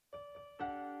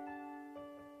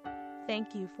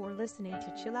Thank you for listening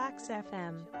to Chillax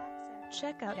FM.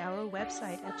 Check out our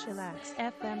website at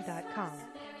chillaxfm.com.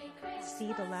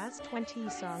 See the last 20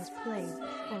 songs played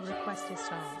or request a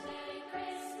song.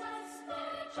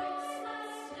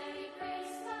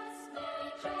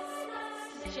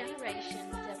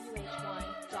 Generation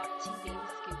WHY.TV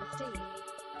with Scuba Steve.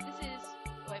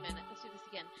 Wait a minute, let's do this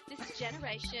again. This is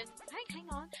Generation, hang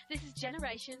on. This is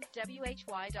Generation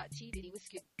WHY.TV with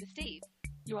Scuba Steve.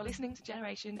 You are listening to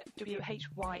Generation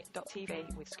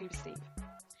WHY.TV with Scuba Steve.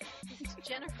 This is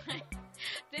Generation.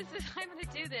 I'm going to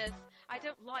do this. I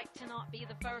don't like to not be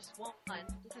the first one.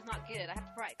 This is not good. I have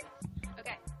to practice.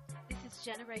 Okay. This is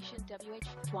Generation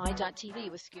WHY.TV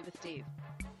with Scuba Steve.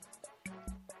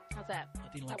 How's that?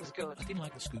 That was good. I didn't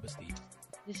like the Scuba Steve.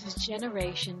 This is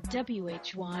Generation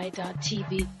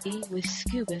WHY.TV with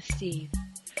Scuba Steve.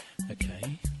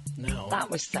 Okay. Now. That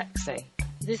was sexy.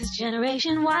 This is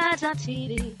Generation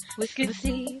Y.TV with Scuba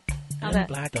Steve. How's that?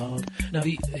 Black Dog. Now,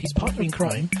 his partner in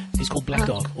crime is called Black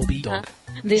Dog or B-Dog.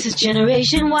 This is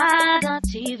Generation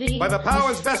Y.TV. By the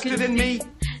powers vested in me,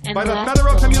 by the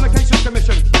Federal Communications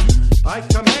Commission, I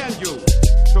command you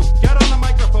to get on the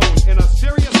microphone in a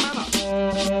serious manner.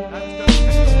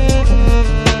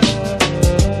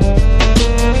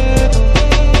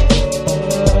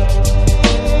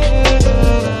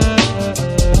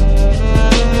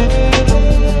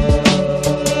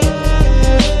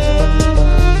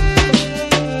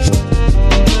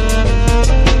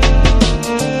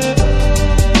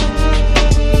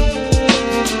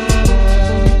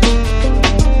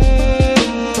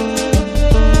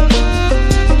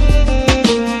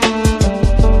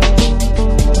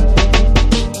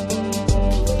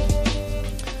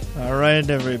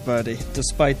 Everybody,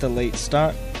 despite the late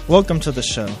start, welcome to the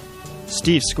show.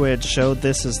 Steve Squared Show.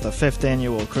 This is the 5th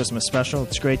annual Christmas special.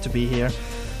 It's great to be here.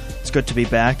 It's good to be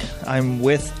back. I'm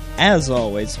with, as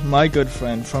always, my good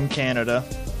friend from Canada,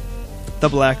 the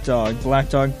Black Dog. Black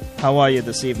Dog, how are you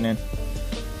this evening?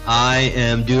 I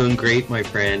am doing great, my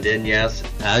friend, and yes,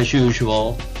 as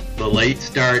usual, the late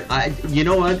start. You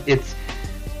know what?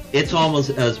 It's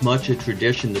almost as much a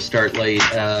tradition to start late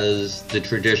as the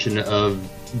tradition of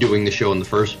doing the show in the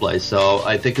first place. So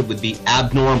I think it would be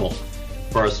abnormal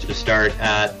for us to start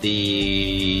at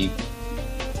the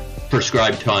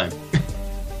prescribed time.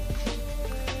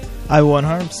 I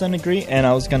 100% agree, and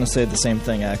I was going to say the same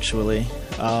thing, actually.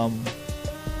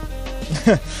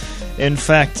 In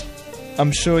fact,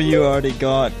 I'm sure you already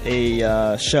got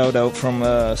a shout-out from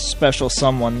a special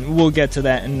someone. We'll get to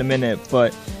that in a minute,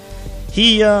 but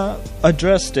he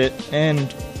addressed it,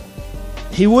 and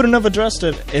he wouldn't have addressed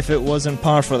it if it wasn't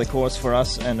par for the course for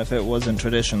us and if it wasn't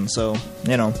tradition. So,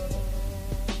 you know,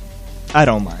 I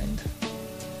don't mind.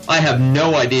 I have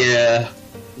no idea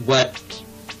what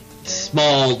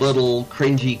small, little,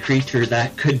 cringy creature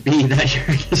that could be that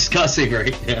you're discussing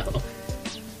right now.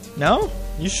 No?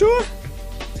 You sure?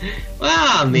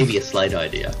 Well, maybe a slight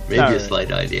idea. Maybe a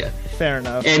slight idea. Fair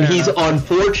enough. And he's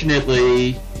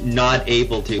unfortunately not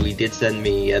able to. He did send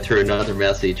me through another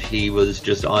message. He was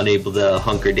just unable to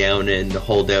hunker down and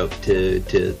hold out to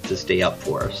stay up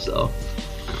for us. So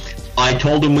I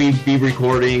told him we'd be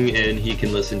recording, and he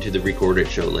can listen to the recorded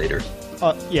show later.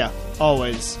 Yeah,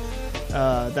 always.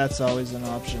 That's always an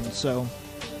option. So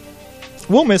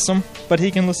we'll miss him, but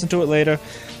he can listen to it later.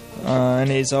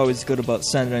 And he's always good about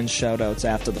sending shout-outs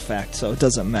after the fact, so it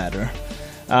doesn't matter.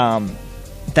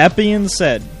 That being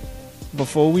said,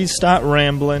 before we start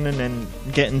rambling and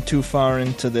getting too far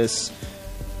into this,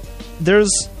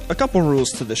 there's a couple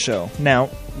rules to the show. Now,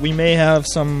 we may have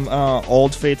some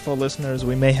old faithful listeners,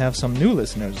 we may have some new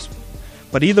listeners,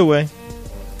 but either way,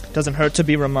 doesn't hurt to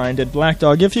be reminded. Black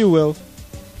Dog, if you will,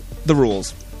 the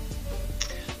rules.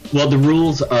 Well, the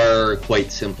rules are quite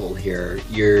simple here.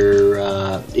 Here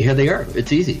they are.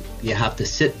 It's easy. You have to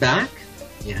sit back,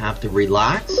 you have to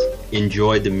relax,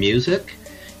 enjoy the music,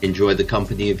 enjoy the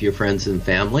company of your friends and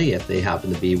family if they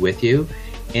happen to be with you,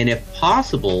 and if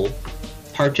possible,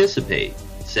 participate.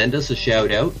 Send us a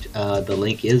shout out. The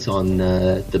link is on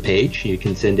the page. You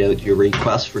can send out your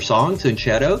requests for songs and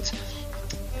shout outs.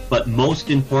 But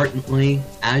most importantly,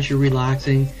 as you're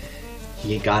relaxing,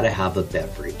 you gotta have a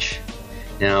beverage.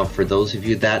 Now, for those of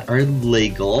you that are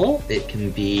legal, it can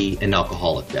be an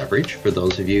alcoholic beverage. For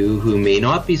those of you who may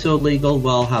not be so legal,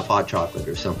 well, have hot chocolate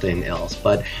or something else.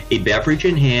 But a beverage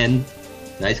in hand,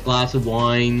 nice glass of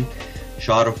wine,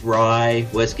 shot of rye,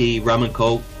 whiskey, rum and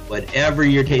coke, whatever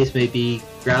your taste may be,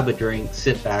 grab a drink,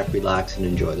 sit back, relax, and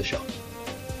enjoy the show.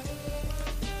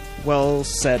 Well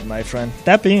said, my friend.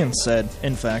 That being said,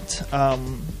 in fact,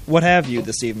 what have you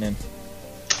this evening?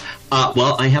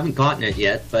 Well, I haven't gotten it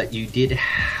yet, but you did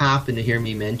happen to hear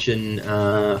me mention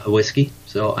a whiskey.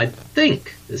 So I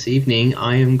think this evening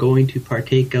I am going to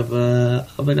partake of a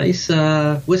nice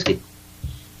whiskey.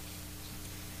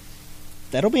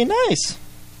 That'll be nice.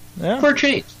 Yeah. For a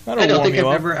change. That'll I don't warm think you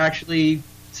I've up. ever actually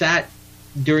sat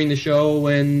during the show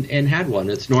and had one.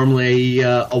 It's normally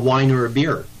a wine or a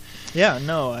beer. Yeah,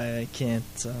 no, I can't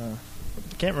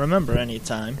remember any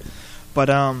time. But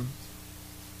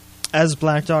as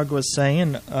Black Dog was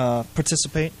saying,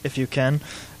 participate if you can.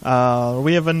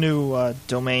 We have a new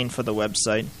domain for the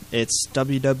website. It's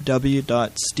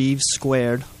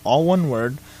www.stevesquared, all one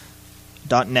word,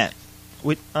 .net.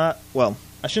 Well,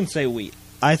 I shouldn't say we.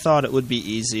 I thought it would be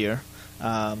easier.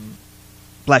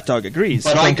 Black Dog agrees.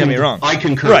 But Don't get me wrong. I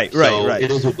concur. Right.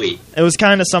 It is a we. It was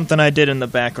kind of something I did in the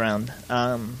background.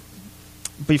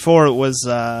 Before it was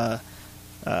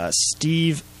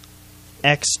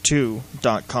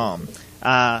SteveX2.com.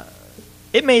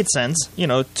 It made sense,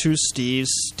 two Steves,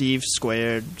 Steve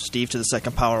squared, Steve to the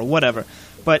second power, whatever.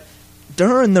 But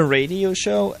during the radio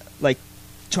show,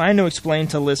 trying to explain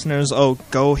to listeners,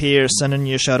 go here, send in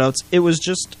your shoutouts, it was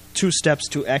just 2 steps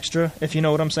too extra, if you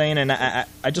know what I'm saying, and I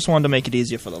just wanted to make it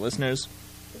easier for the listeners.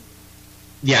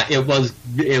 Yeah, it was.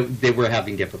 They were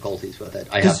having difficulties with it,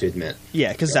 I have to admit.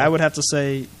 Yeah, because I would have to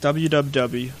say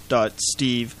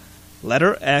www.steve,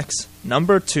 letter X,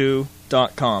 number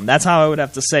 2.com. That's how I would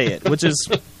have to say it, which is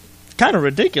kind of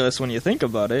ridiculous when you think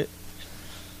about it.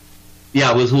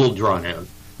 Yeah, it was a little drawn out.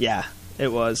 Yeah,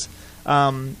 it was.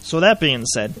 So that being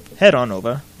said, head on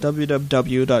over,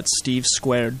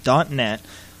 www.stevesquared.net.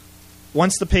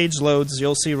 Once the page loads,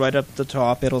 you'll see right up the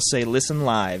top, it'll say Listen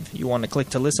Live. You want to click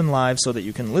to Listen Live so that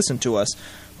you can listen to us.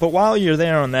 But while you're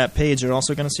there on that page, you're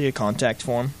also going to see a contact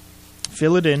form.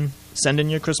 Fill it in, send in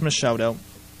your Christmas shout-out.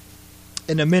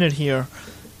 In a minute here,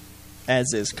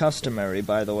 as is customary,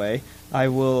 by the way, I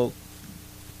will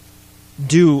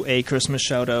do a Christmas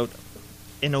shout-out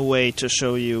in a way to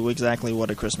show you exactly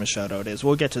what a Christmas shout-out is.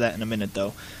 We'll get to that in a minute,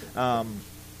 though.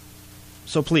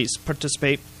 So please,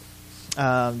 participate.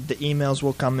 The emails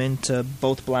will come in to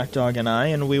both Black Dog and I,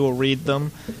 and we will read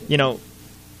them.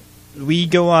 We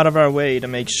go out of our way to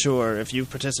make sure if you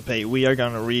participate, we are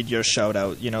going to read your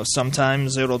shout-out.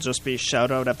 Sometimes it'll just be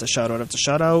shout-out after shout-out after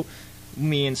shout-out.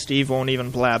 Me and Steve won't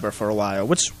even blabber for a while,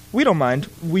 which we don't mind.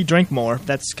 We drink more.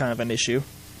 That's kind of an issue.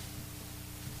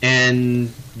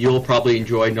 And you'll probably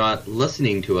enjoy not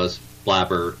listening to us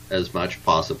blabber as much,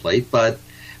 possibly, but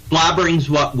blabbering's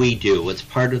what we do. It's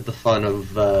part of the fun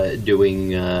of doing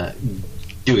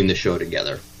the show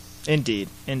together. Indeed.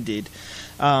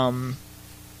 I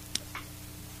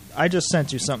just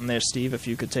sent you something there, Steve, if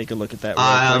you could take a look at that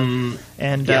real quick.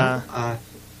 And,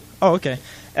 okay.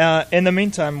 In the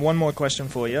meantime, one more question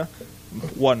for you.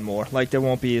 One more. There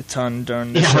won't be a ton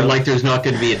during the show. Yeah, there's not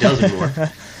going to be a dozen more.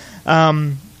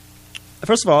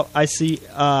 First of all, I see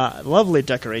lovely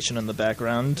decoration in the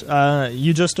background.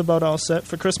 You just about all set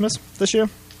for Christmas this year?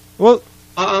 Well,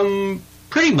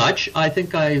 pretty much. I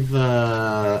think I've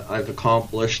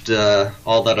accomplished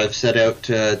all that I've set out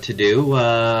to do.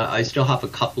 I still have a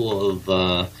couple of,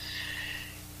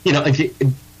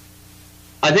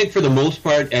 I think for the most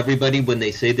part, everybody, when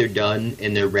they say they're done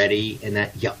and they're ready, and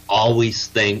that you always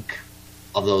think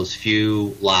of those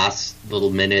few last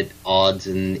little minute odds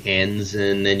and ends,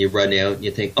 and then you run out and you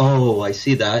think, I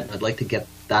see that. I'd like to get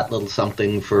that little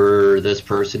something for this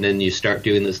person, and you start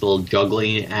doing this little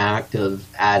juggling act of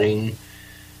adding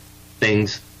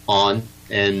things on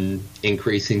and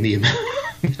increasing the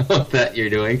amount that you're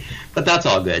doing. But that's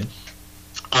all good.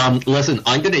 Listen,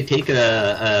 I'm going to take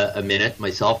a minute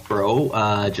myself,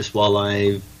 bro, just while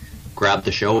I grab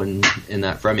the show and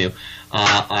that from you.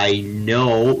 I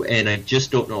know, and I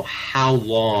just don't know how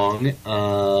long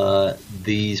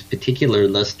these particular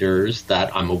listeners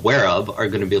that I'm aware of are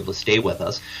going to be able to stay with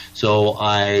us. So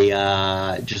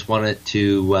I just wanted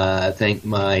to thank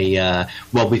my,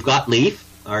 we've got Leaf.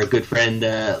 Our good friend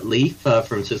Leaf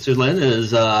from Switzerland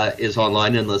is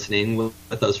online and listening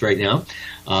with us right now.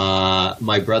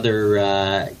 My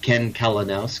brother Ken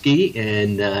Kalinowski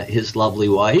and his lovely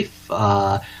wife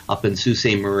up in Sault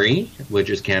Ste. Marie,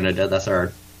 which is Canada. That's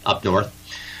our up north.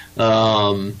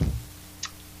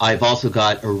 I've also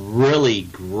got a really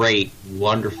great,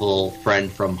 wonderful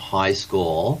friend from high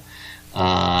school,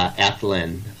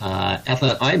 Ethelyn.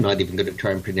 Ethelyn, I'm not even going to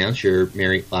try and pronounce your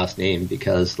married last name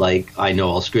because, I know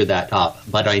I'll screw that up.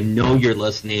 But I know you're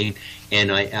listening, and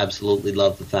I absolutely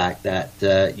love the fact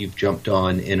that you've jumped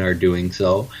on and are doing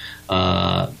so.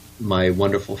 My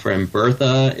wonderful friend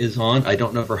Bertha is on. I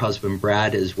don't know if her husband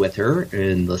Brad is with her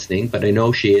and listening, but I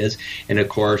know she is. And of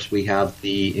course, we have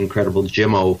the incredible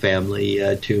Jimmo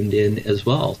family tuned in as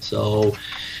well. So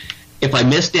if I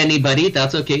missed anybody,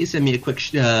 that's okay. Send me a quick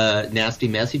nasty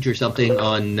message or something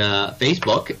on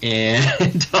Facebook,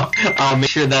 and I'll make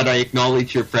sure that I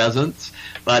acknowledge your presence.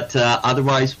 But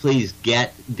otherwise, please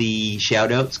get the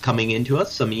shout-outs coming into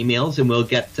us, some emails, and we'll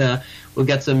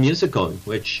get some music going,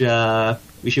 which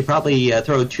we should probably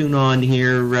throw a tune on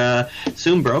here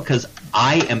soon, bro, because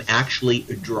I am actually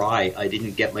dry. I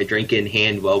didn't get my drink in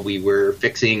hand while we were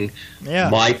fixing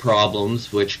my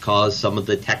problems, which caused some of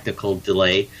the technical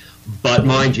delay. But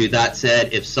mind you, that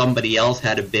said, if somebody else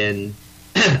had been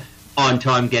on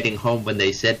time getting home when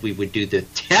they said we would do the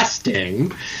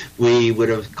testing, we would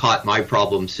have caught my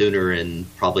problem sooner and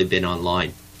probably been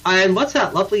online. And what's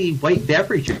that lovely white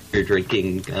beverage you're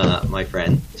drinking, my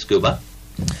friend, Scuba?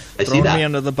 I see that. Throwing me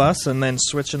under the bus and then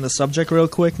switching the subject real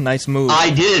quick. Nice move. I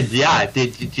did, yeah.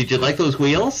 Did you like those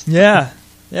wheels? Yeah.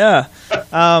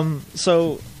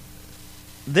 So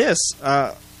this,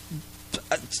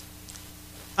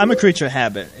 I'm a creature of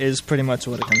habit is pretty much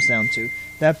what it comes down to.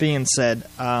 That being said,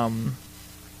 a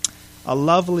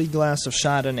lovely glass of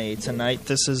Chardonnay tonight.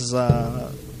 This is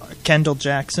Kendall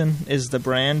Jackson is the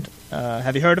brand.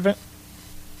 Have you heard of it?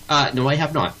 No, I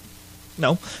have not.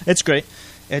 No, it's great.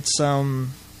 It's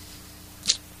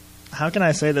how can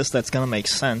I say this that's going to make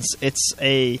sense? It's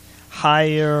a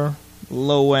higher,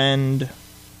 low-end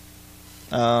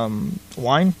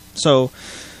wine. So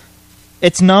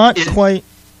it's not quite,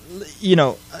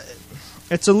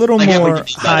 it's a little more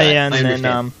high-end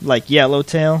than like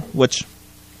Yellowtail, which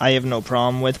I have no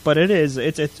problem with, but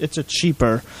it's a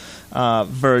cheaper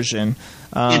version.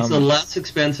 It's a less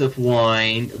expensive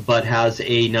wine, but has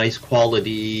a nice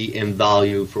quality and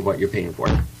value for what you're paying for.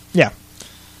 Yeah.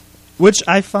 Which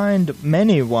I find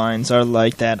many wines are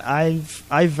like that. I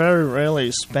very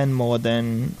rarely spend more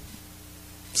than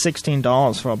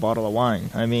 $16 for a bottle of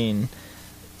wine. I mean,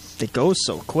 it goes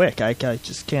so quick. I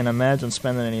just can't imagine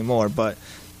spending any more. But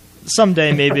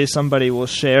someday maybe somebody will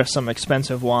share some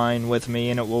expensive wine with me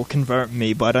and it will convert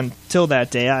me. But until that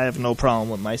day, I have no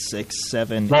problem with my $6,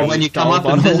 $7, $8. Well, when you come up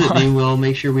and visit me, we'll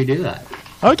make sure we do that.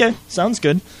 Okay, sounds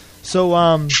good.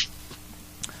 So,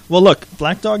 well, look,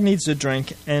 Black Dog needs a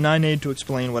drink, and I need to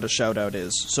explain what a shout-out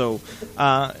is. So,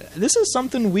 this is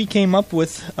something we came up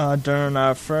with during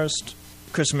our first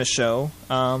Christmas show,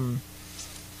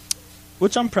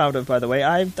 which I'm proud of, by the way.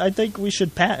 I think we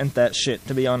should patent that shit,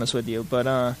 to be honest with you.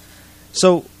 But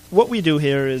so what we do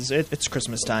here is it's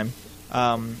Christmas time,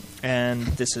 and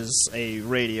this is a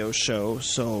radio show,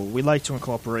 so we like to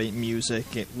incorporate music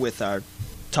with our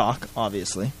talk,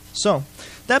 obviously. So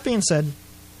that being said,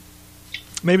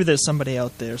 maybe there's somebody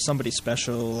out there, somebody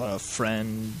special, a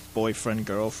friend, boyfriend,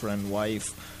 girlfriend,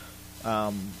 wife,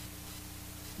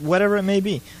 whatever it may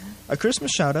be. A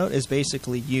Christmas shout-out is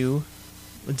basically you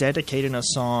dedicating a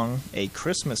song, a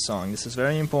Christmas song, this is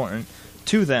very important,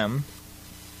 to them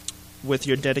with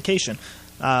your dedication.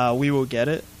 We will get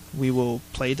it. We will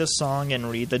play the song and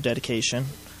read the dedication.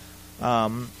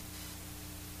 And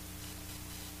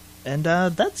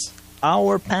that's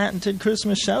our patented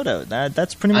Christmas shout-out.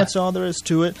 That's pretty much all there is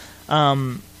to it.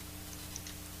 I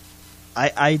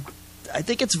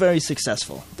think it's very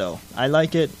successful, though. I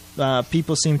like it.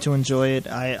 People seem to enjoy it.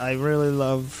 I really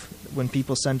love when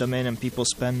people send them in and people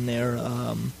spend their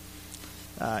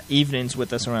evenings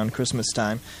with us around Christmas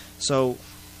time. So,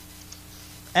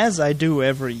 as I do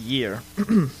every year,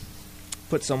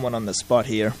 put someone on the spot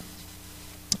here,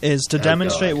 is to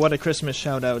demonstrate what a Christmas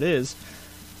shout-out is.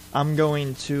 I'm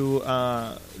going to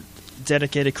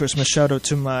dedicate a Christmas shout-out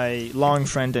to my long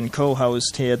friend and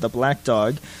co-host here, the Black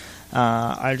Dog.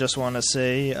 I just want to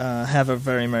say, have a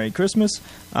very Merry Christmas.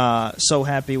 So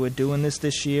happy we're doing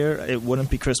this year. It wouldn't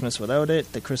be Christmas without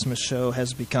it. The Christmas show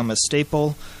has become a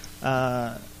staple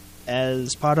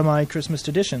as part of my Christmas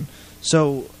tradition.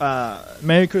 So,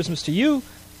 Merry Christmas to you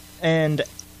and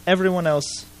everyone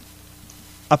else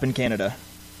up in Canada.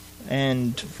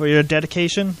 And for your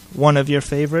dedication, one of your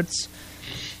favorites,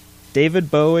 David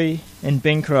Bowie and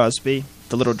Bing Crosby,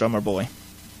 the Little Drummer Boy.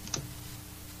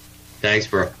 Thanks,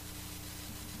 bro.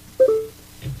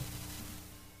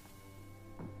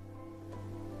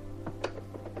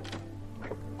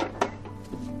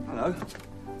 Hello.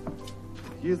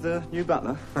 You the new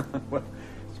butler? Well,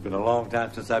 it's been a long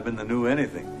time since I've been the new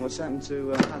anything. What's happened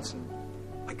to Hudson?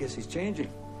 I guess he's changing.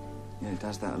 Yeah, he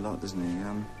does that a lot, doesn't he?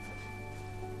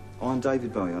 I'm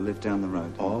David Bowie. I live down the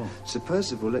road. Oh. Sir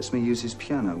Percival lets me use his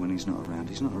piano when he's not around.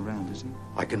 He's not around, is he?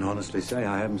 I can honestly say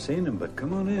I haven't seen him, but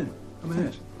come on in. Come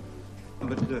in.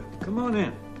 But come on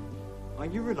in. Are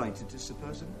you related to Sir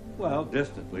Percival? Well,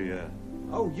 distantly, yeah.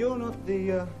 Oh, you're not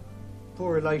the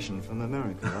poor relation from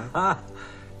America, right? Ha!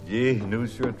 Gee,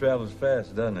 news sure travels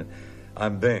fast, doesn't it?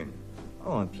 I'm Bing.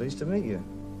 Oh, I'm pleased to meet you.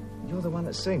 You're the one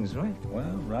that sings, right?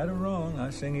 Well, right or wrong,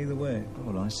 I sing either way. Oh,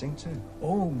 well, I sing too.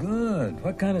 Oh, good.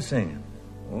 What kind of singing?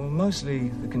 Well, mostly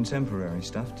the contemporary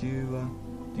stuff. Do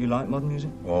you like modern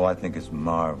music? Oh, I think it's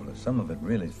marvelous. Some of it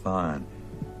really fine.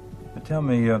 But tell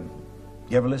me, you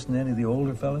ever listen to any of the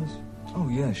older fellas? Oh,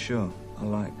 yeah, sure. I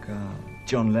like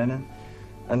John Lennon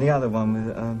and the other one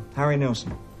with Harry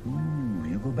Nilsson. Ooh,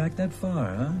 you go back that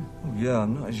far, huh? Oh, yeah,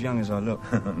 I'm not as young as I look.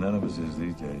 None of us is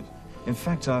these days. In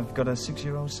fact, I've got a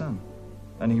 6-year-old son,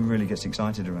 and he really gets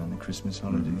excited around the Christmas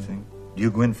holiday thing. Do you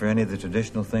go in for any of the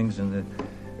traditional things in the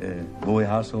Bowie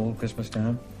household Christmas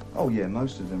time? Oh, yeah,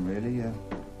 most of them, really.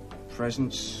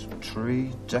 Presents,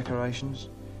 tree, decorations,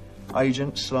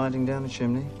 agents sliding down the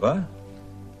chimney. What?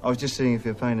 I was just seeing if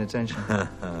you're paying attention.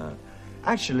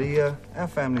 Actually, our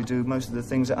family do most of the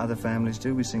things that other families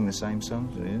do. We sing the same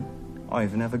songs. Do you? I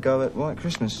even have a go at White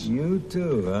Christmas. You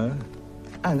too, huh?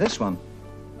 And this one.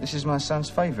 This is my son's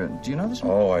favourite. Do you know this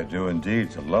one? Oh, I do indeed.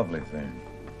 It's a lovely thing.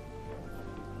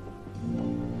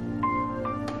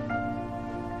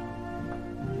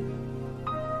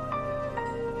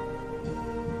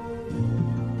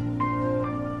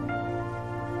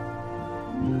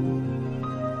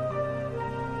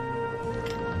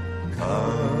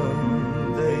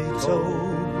 Come, they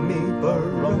told me,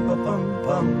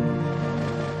 ba-rum-pa-pum-pum,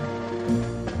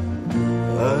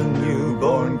 a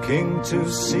newborn king to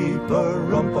see,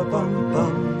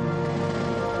 ba-rum-pa-pum-pum.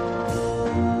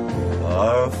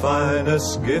 Our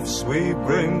finest gifts we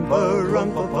bring,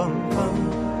 ba-rum-pa-pum-pum,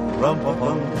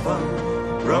 rum-pa-pum-pum,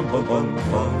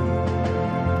 rum-pa-pum-pum.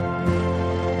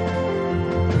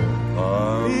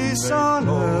 Peace on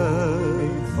earth,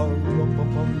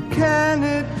 can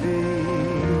it be?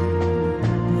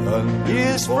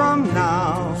 Years from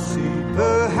now,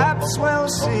 perhaps we'll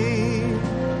see.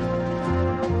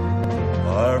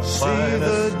 Our see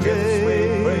the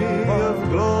day of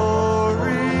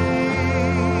glory.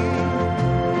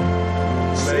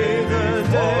 See the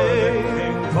day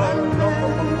of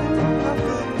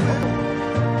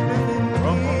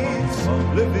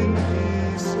live in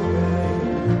peace,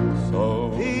 so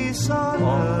peace on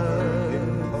earth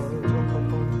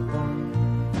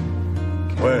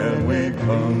when we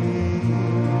come.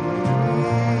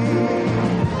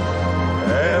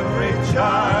 Every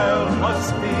child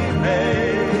must be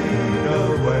made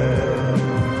aware.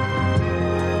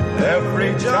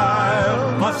 Every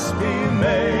child must be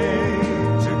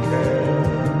made to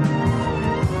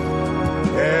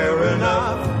care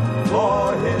enough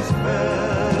for his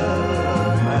fellow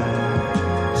man,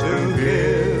 to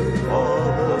give all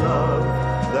the love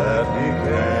that he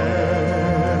can.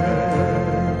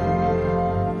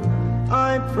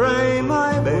 I pray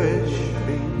my wish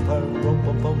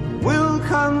will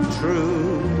come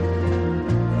true.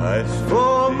 It's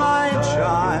for my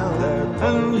child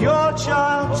and your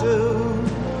child too.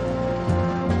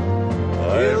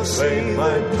 He'll see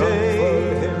the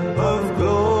day of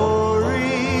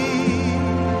glory.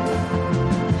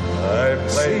 I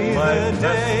play my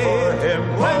day for him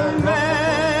when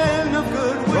men of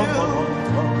goodwill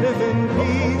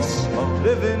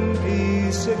live in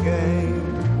peace again.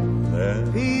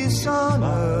 Peace on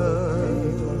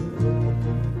earth,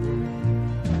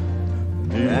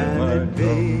 can it be?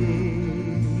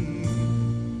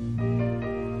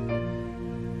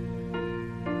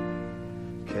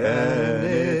 Can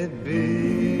it be?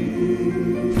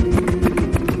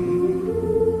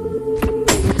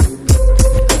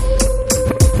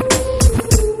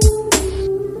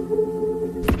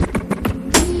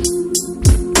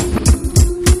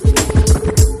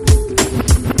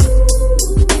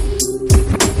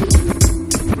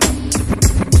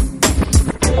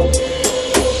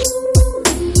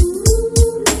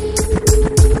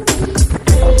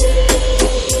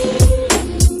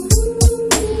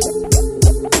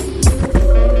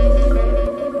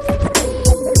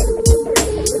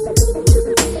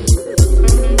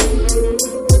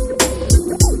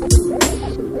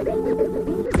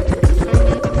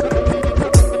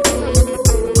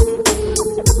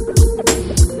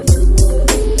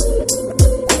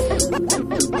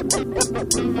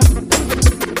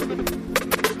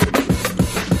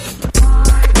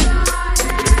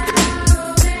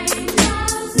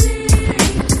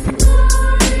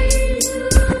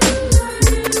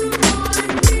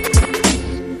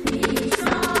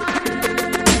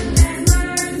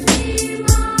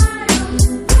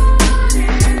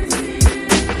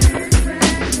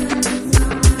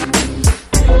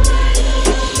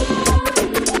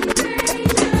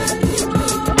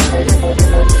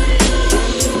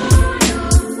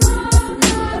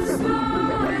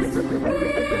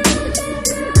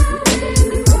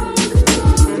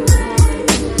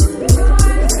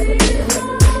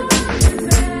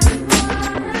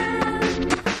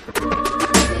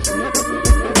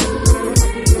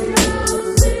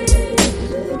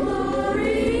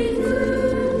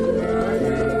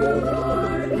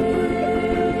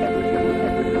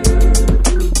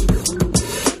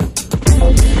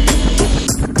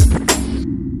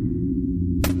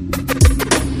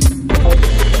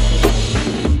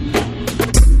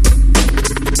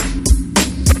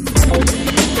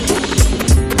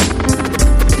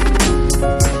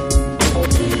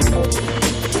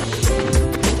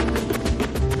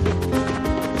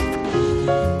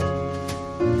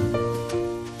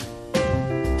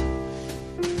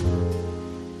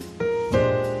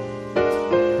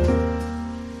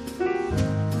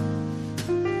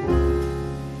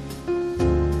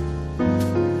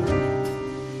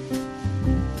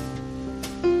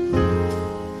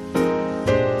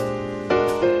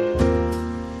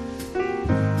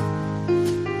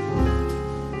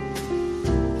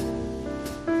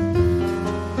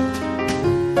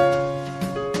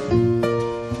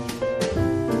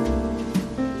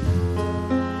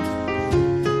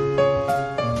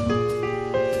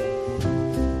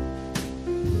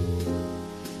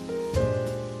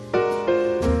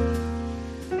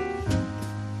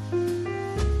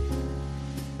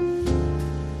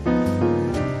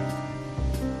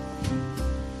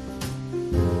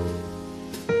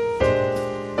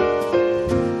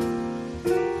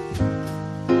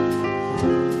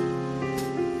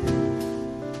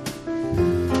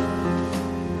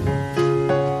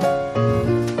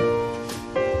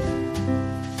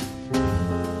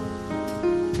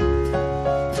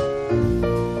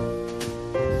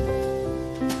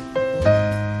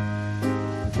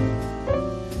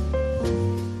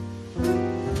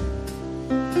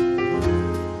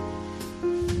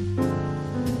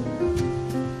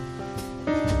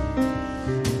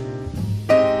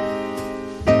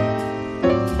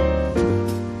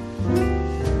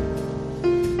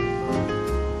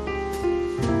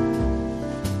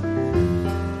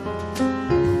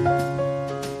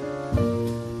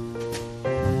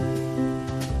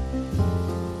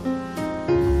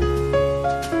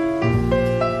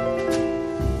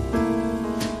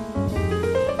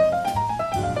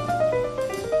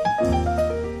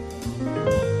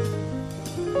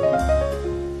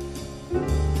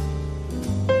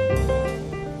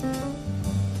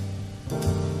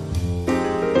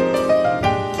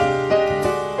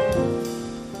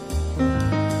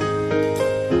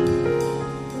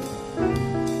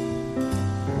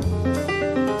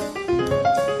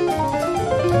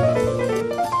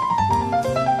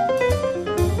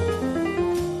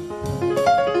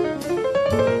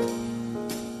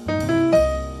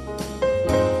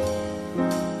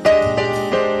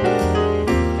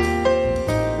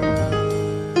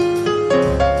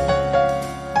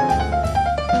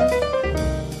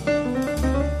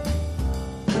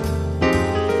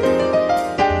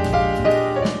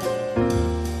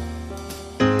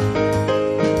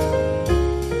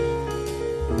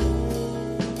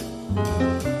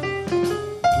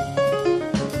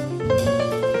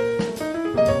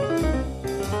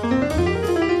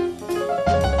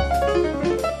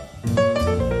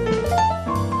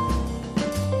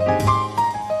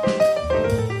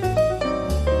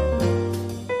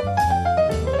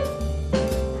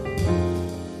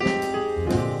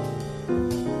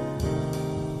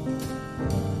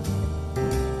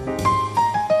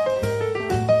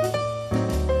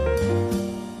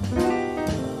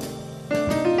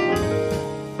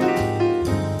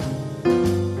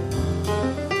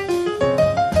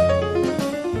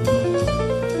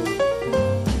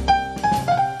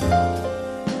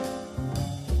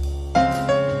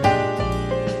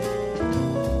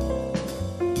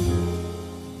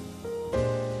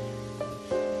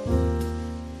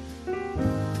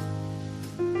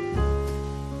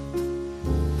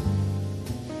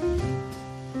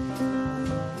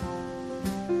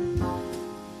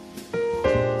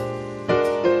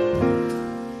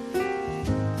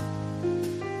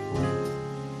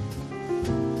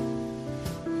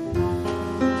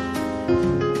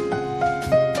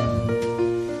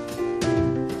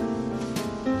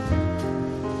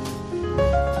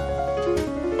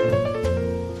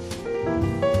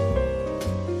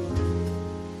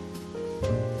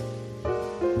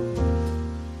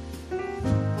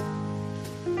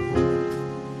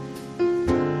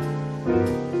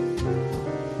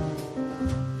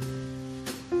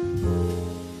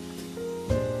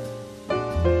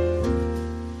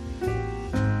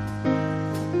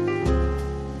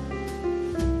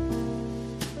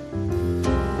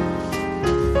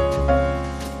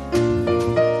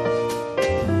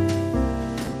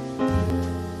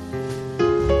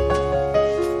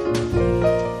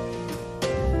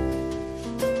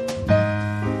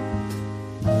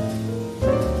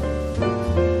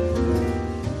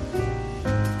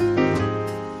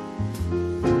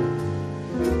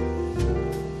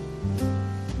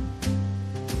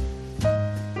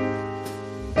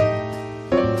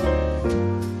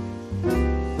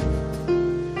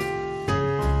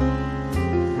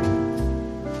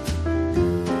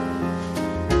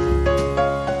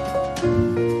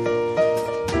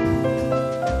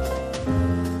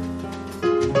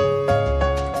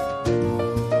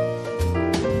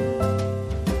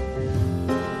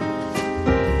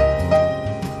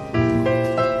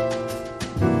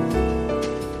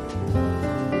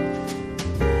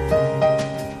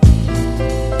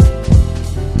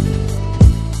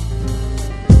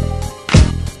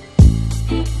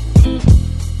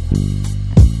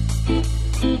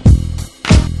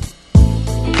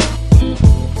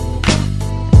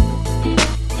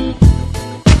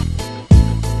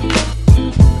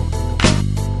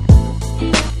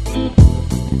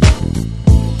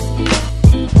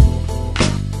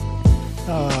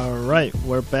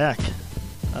 we're back.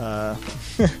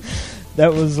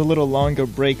 That was a little longer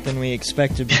break than we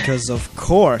expected because, of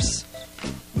course,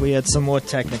 we had some more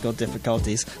technical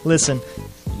difficulties. Listen,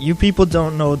 you people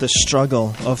don't know the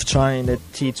struggle of trying to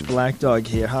teach Black Dog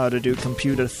here how to do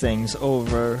computer things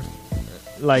over,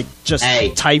 like, just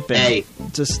typing.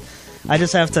 I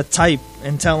just have to type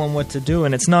and tell him what to do,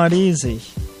 and it's not easy.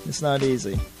 It's not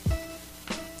easy.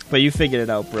 But you figured it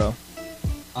out, bro.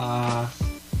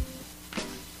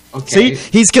 Okay.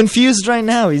 See? He's confused right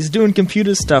now. He's doing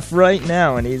computer stuff right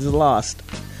now, and he's lost.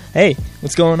 Hey,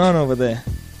 what's going on over there?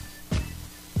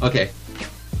 Okay.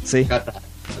 See? Got that.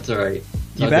 That's all right.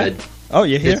 You back? Good. Oh,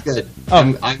 you're here? It's good.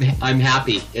 Oh. I'm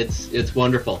happy. It's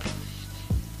wonderful.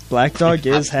 Black Dog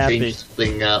is happy. Change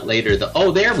something later.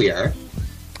 Oh, there we are.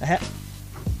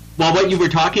 Well, what you were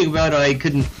talking about, I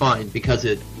couldn't find because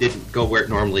it didn't go where it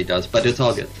normally does. But it's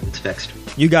all good. It's fixed.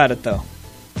 You got it, though.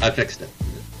 I fixed it.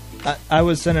 I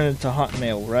was sending it to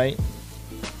Hotmail, right?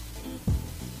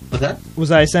 What's that? Was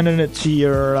I sending it to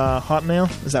your Hotmail?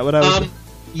 Is that what I was?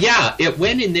 Yeah, it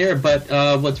went in there, but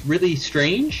what's really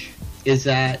strange is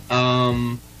that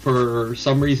for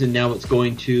some reason now it's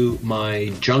going to my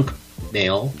junk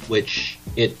mail, which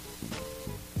it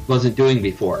wasn't doing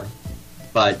before.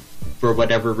 But for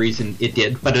whatever reason it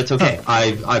did. But it's okay.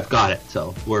 I've got it.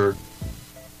 So we're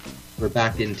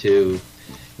back into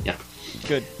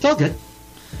Good. It's all good.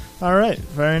 All right,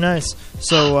 very nice.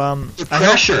 So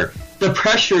the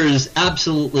pressure is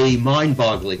absolutely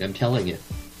mind-boggling. I'm telling you.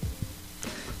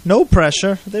 No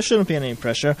pressure. There shouldn't be any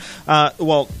pressure.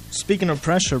 Well, speaking of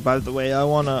pressure, by the way, I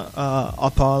want to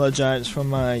apologize for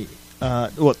my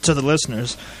to the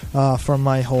listeners for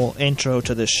my whole intro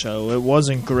to this show. It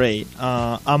wasn't great.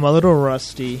 I'm a little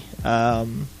rusty.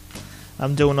 I'm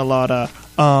doing a lot of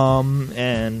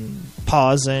and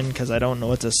pausing because I don't know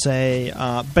what to say.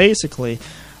 Basically.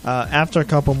 After a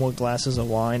couple more glasses of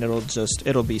wine,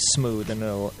 it'll be smooth and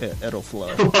it'll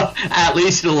flow. At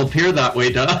least it'll appear that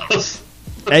way to us.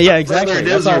 Yeah, exactly.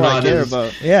 That's all I care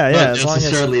about. Yeah. Not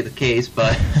necessarily the case,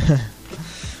 but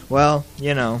well,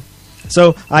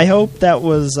 So I hope that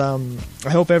was. I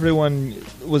hope everyone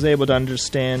was able to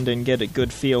understand and get a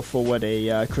good feel for what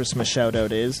a Christmas shout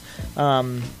out is.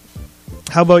 How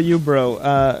about you,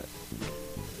 bro?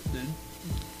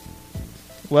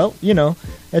 Well,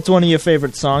 it's one of your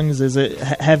favorite songs. Is it?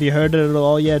 Have you heard it at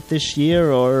all yet this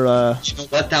year, or? You know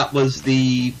what? That was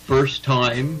the first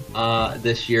time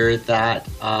this year that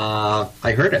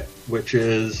I heard it, which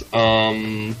is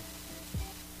kind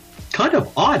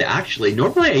of odd, actually.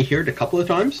 Normally, I hear it a couple of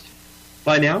times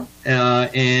by now,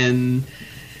 and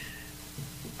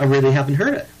I really haven't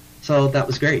heard it. So that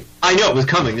was great. I know it was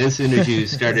coming as soon as you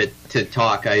started to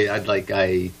talk.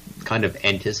 I kind of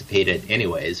anticipated,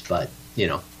 anyways, but.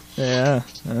 Yeah,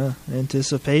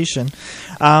 anticipation.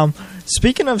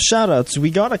 Speaking of shoutouts,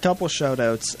 we got a couple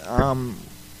shoutouts,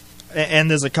 and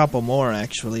there's a couple more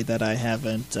actually that I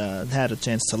haven't had a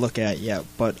chance to look at yet.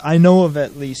 But I know of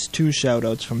at least two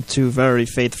shoutouts from two very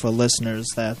faithful listeners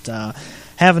that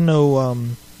have no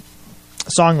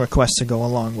song requests to go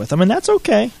along with them, and that's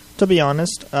okay. To be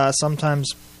honest,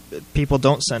 sometimes people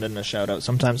don't send in a shoutout.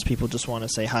 Sometimes people just want to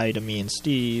say hi to me and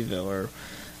Steve, or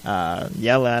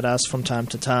yell at us from time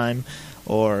to time,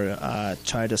 or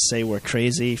try to say we're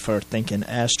crazy for thinking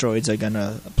asteroids are going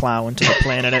to plow into the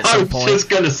planet at some point. I was just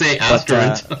going to say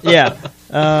asteroids.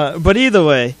 But either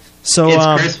way, so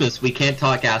it's Christmas. We can't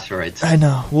talk asteroids. I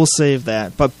know. We'll save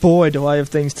that. But boy, do I have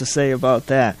things to say about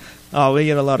that. Oh, we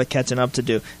got a lot of catching up to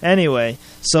do. Anyway,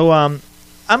 so I'm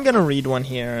going to read one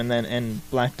here, and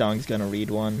Black Dog's going to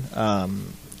read one.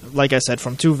 Like I said,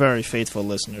 from two very faithful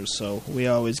listeners, so we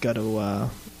always got to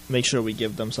make sure we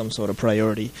give them some sort of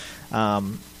priority.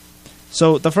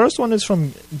 So the first one is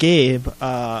from Gabe,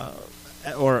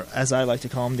 or as I like to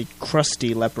call him, the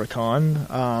Crusty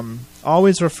Leprechaun.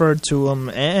 Always referred to him,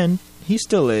 and he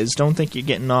still is. Don't think you're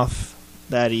getting off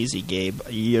that easy, Gabe.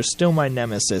 You're still my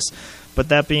nemesis. But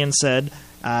that being said,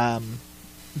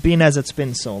 being as it's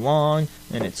been so long,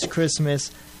 and it's Christmas,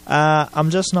 I'm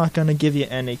just not going to give you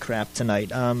any crap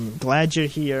tonight. I'm glad you're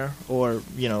here, or,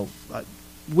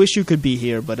 wish you could be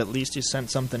here, but at least you sent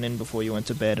something in before you went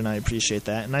to bed, and I appreciate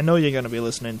that. And I know you're going to be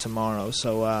listening tomorrow,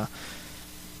 so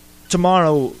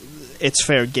tomorrow it's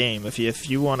fair game. If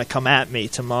you want to come at me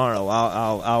tomorrow,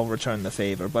 I'll return the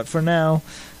favor. But for now,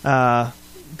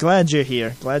 glad you're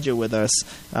here, glad you're with us.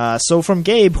 So from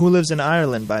Gabe, who lives in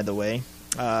Ireland, by the way,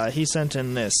 he sent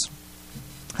in this.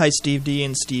 Hi, Steve D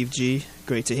and Steve G.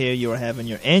 Great to hear you are having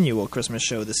your annual Christmas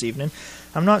show this evening.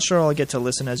 I'm not sure I'll get to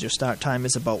listen as your start time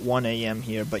is about 1 a.m.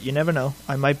 here, but you never know.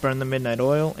 I might burn the midnight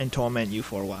oil and torment you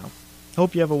for a while.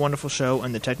 Hope you have a wonderful show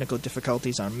and the technical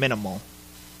difficulties are minimal.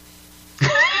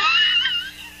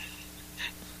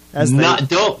 As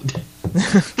don't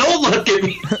look at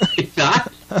me like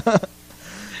that.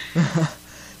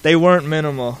 They weren't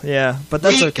minimal, yeah, but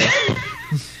that's okay.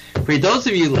 For those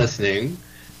of you listening,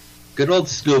 good old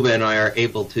Scuba and I are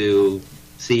able to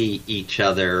see each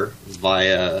other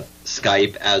via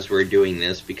Skype as we're doing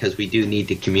this because we do need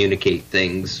to communicate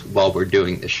things while we're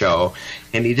doing the show.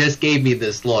 And he just gave me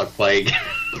this look like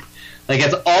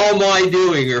it's all my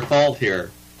doing or fault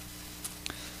here.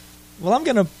 Well, I'm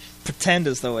going to pretend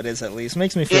as though it is at least.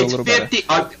 Makes me feel a little better.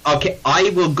 Okay,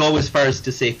 I will go as far as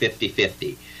to say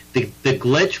 50-50. The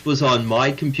glitch was on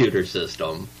my computer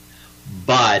system,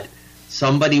 but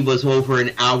somebody was over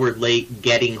an hour late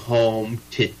getting home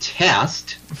to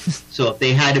test. So if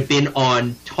they had been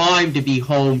on time to be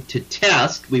home to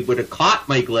test, we would have caught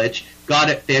my glitch, got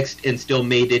it fixed, and still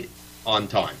made it on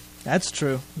time. That's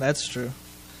true.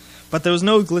 But there was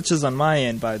no glitches on my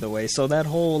end, by the way, so that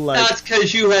whole, That's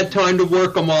because you had time to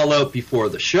work them all out before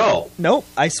the show. Nope,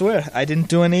 I swear, I didn't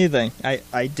do anything.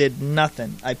 I did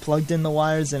nothing. I plugged in the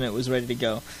wires and it was ready to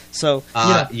go. So,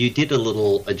 you did a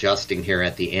little adjusting here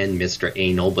at the end, Mr.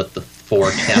 Anal, with the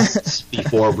 4 tests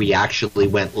before we actually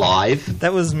went live.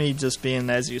 That was me just being,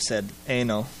 as you said,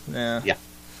 anal. Yeah.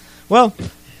 Well,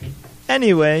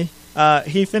 anyway...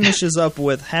 he finishes up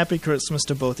with Happy Christmas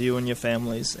to both you and your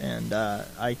families, and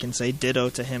I can say ditto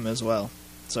to him as well.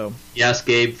 So yes,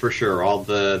 Gabe, for sure, all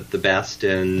the best,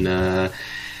 and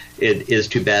it is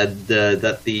too bad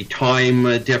that the time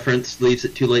difference leaves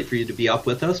it too late for you to be up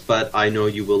with us, but I know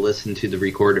you will listen to the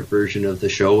recorded version of the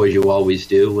show as you always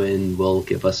do, and will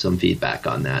give us some feedback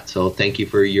on that. So thank you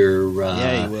for your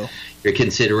your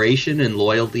consideration and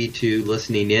loyalty to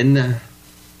listening in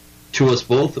to us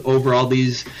both over all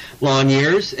these long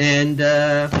years, and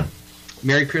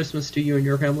Merry Christmas to you and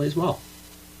your family as well.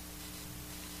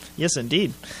 Yes,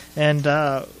 indeed. And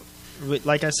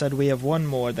like I said, we have one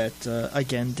more that,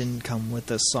 again, didn't come with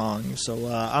this song, so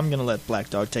I'm going to let Black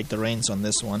Dog take the reins on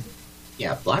this one.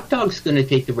 Yeah, Black Dog's going to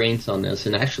take the reins on this,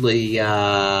 and actually,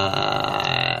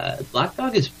 Black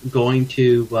Dog is going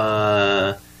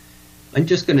to... I'm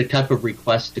just going to type a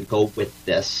request to go with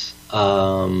this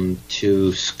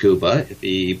to Scuba if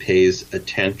he pays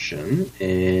attention.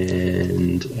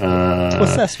 And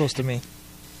what's that supposed to mean?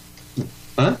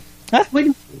 Huh?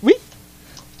 Wait.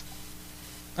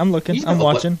 I'm looking. I'm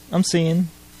watching. I'm seeing.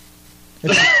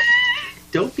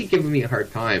 Don't be giving me a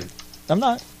hard time. I'm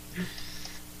not.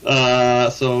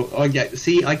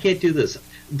 See, I can't do this.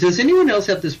 Does anyone else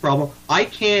have this problem? I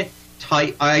can't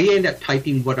type. I end up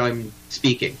typing what I'm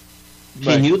speaking.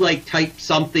 Can you type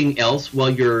something else while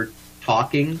you're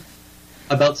talking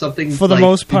about something? For the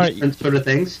most part, different sort of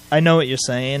things. I know what you're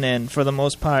saying, and for the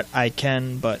most part, I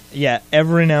can. But yeah,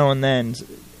 every now and then,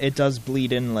 it does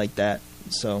bleed in like that.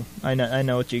 So I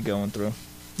know what you're going through.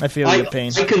 I feel your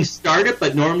pain. I can start it,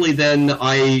 but normally then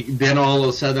all of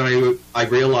a sudden I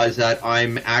realize that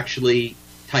I'm actually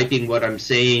typing what I'm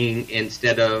saying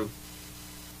instead of,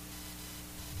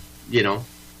 Yeah.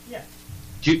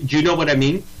 Do you know what I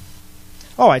mean?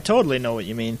 Oh, I totally know what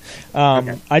you mean.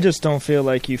 Okay. I just don't feel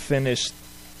like you finished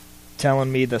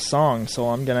telling me the song, so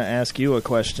I'm going to ask you a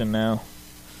question now.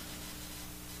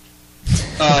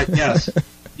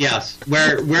 Yes.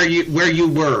 Where you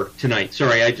were tonight?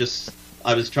 Sorry,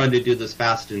 I was trying to do this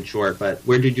fast and short, but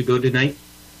where did you go tonight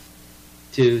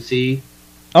to see?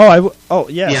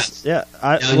 Yes. Yeah.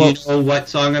 You know what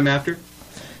song I'm after?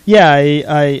 Yeah,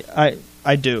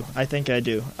 I do. I think I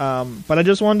do. But I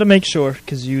just wanted to make sure,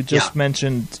 because you just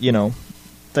mentioned,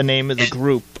 the name of the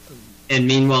group. And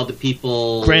meanwhile, the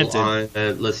people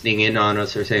listening in on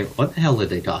us are saying, what the hell are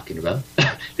they talking about?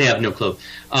 They have no clue.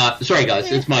 Sorry,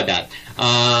 guys. It's my bad.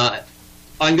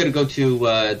 I'm going to go to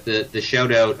the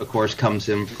shout-out, of course, comes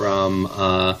in from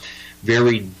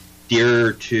very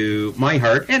dear to my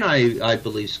heart, and I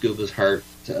believe Scuba's heart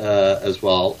as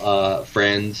well.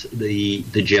 Friends, the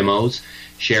Jimmos.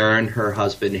 Sharon, her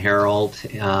husband Harold,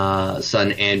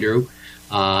 son Andrew.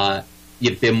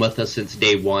 You've been with us since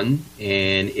day one,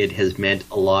 and it has meant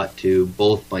a lot to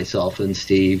both myself and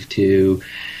Steve to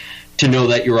know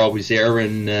that you're always there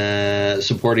and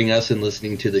supporting us and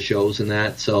listening to the shows and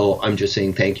that. So I'm just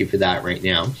saying thank you for that right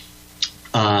now.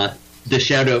 The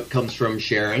shout out comes from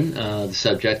Sharon. The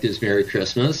subject is Merry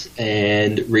Christmas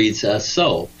and reads as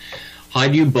so. Hi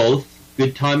to you both.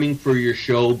 Good timing for your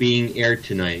show being aired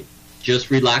tonight.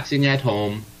 Just relaxing at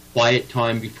home, quiet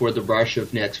time before the rush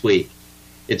of next week.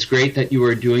 It's great that you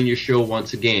are doing your show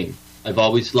once again. I've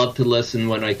always loved to listen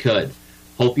when I could.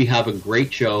 Hope you have a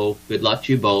great show. Good luck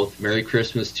to you both. Merry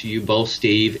Christmas to you both,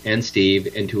 Steve, and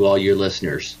to all your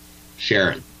listeners.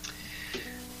 Sharon.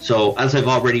 So, as I've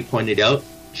already pointed out,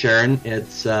 Sharon,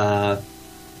 it's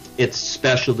it's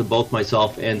special to both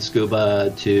myself and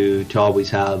Scuba to always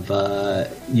have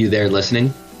you there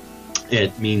listening.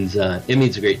 It means a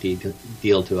great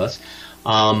deal to us.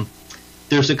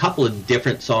 There's a couple of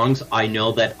different songs I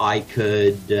know that I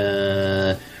could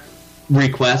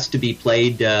request to be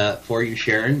played for you,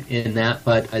 Sharon, in that,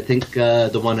 but I think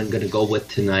the one I'm going to go with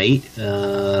tonight,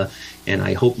 and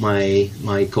I hope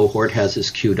my cohort has this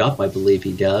queued up. I believe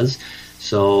he does.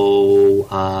 So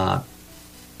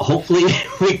hopefully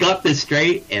we got this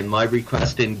straight, and my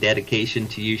request and dedication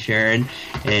to you, Sharon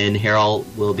and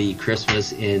Harold, will be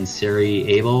Christmas in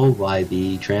Sarajevo by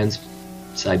the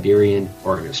Trans-Siberian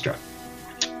Orchestra.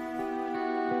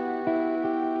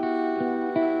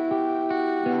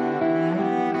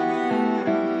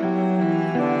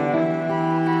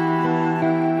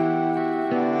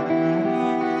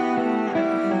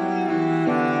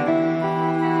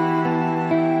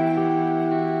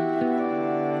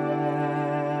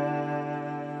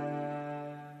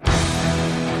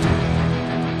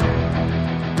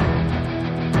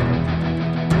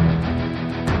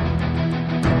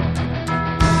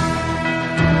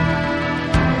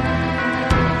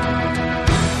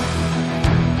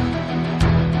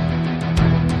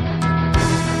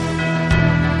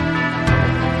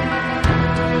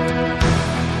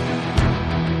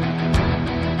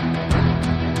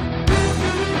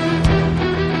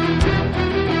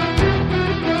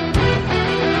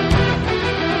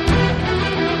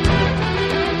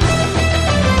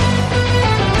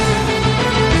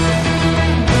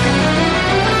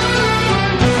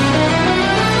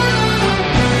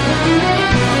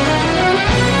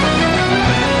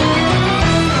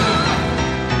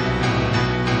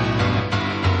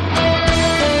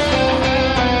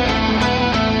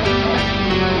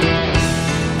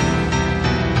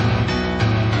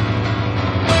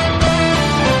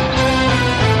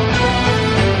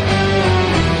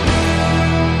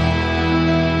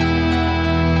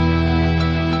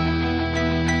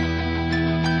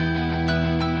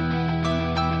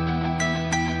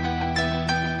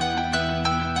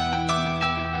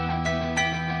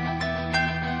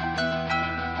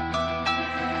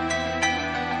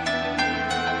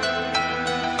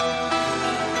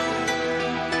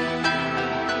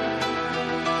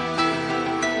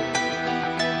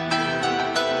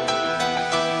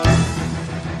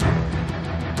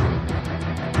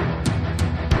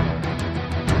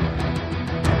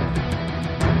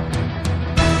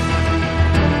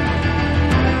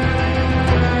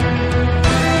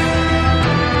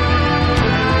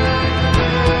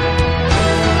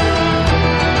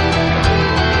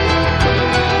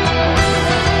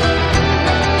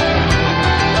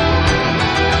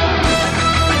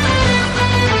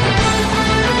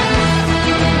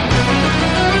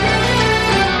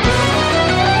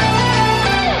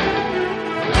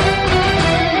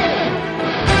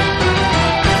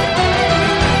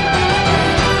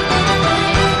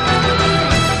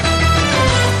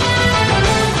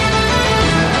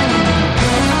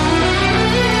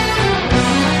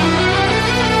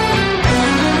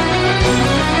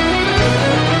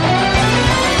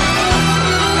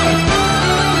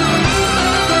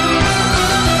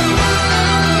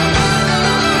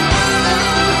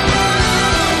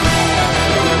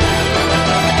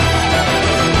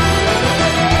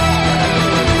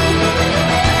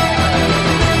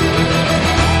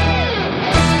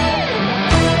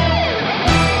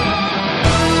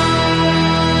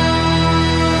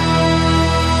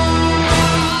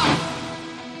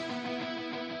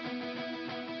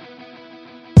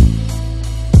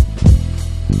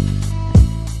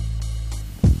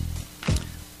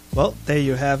 Well, there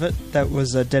you have it. That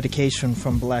was a dedication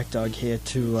from Black Dog here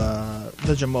to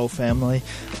the Jameau family.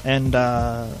 And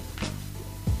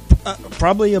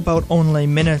probably about only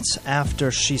minutes after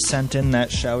she sent in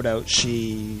that shout-out,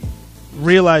 she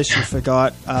realized she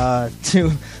forgot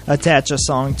to attach a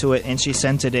song to it, and she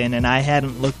sent it in, and I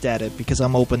hadn't looked at it because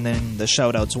I'm opening the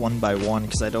shout-outs one by one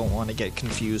because I don't want to get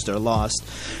confused or lost.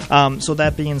 So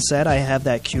that being said, I have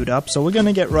that queued up, so we're going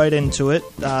to get right into it.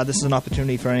 This is an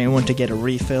opportunity for anyone to get a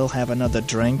refill, have another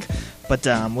drink, but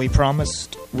we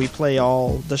promised we play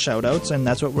all the shout-outs, and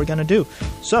that's what we're going to do.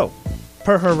 So,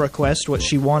 per her request, what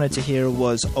she wanted to hear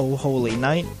was Oh Holy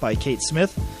Night by Kate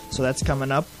Smith, so that's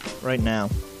coming up right now.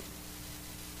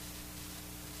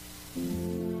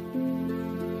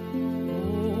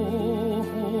 Oh,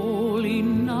 holy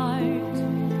night,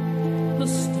 the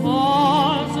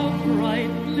stars are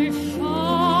brightly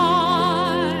shining.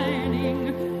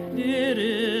 It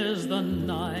is the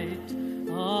night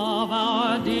of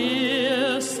our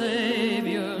dear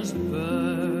Savior's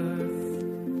birth.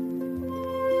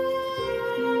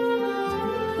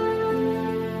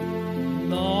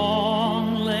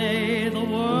 Long lay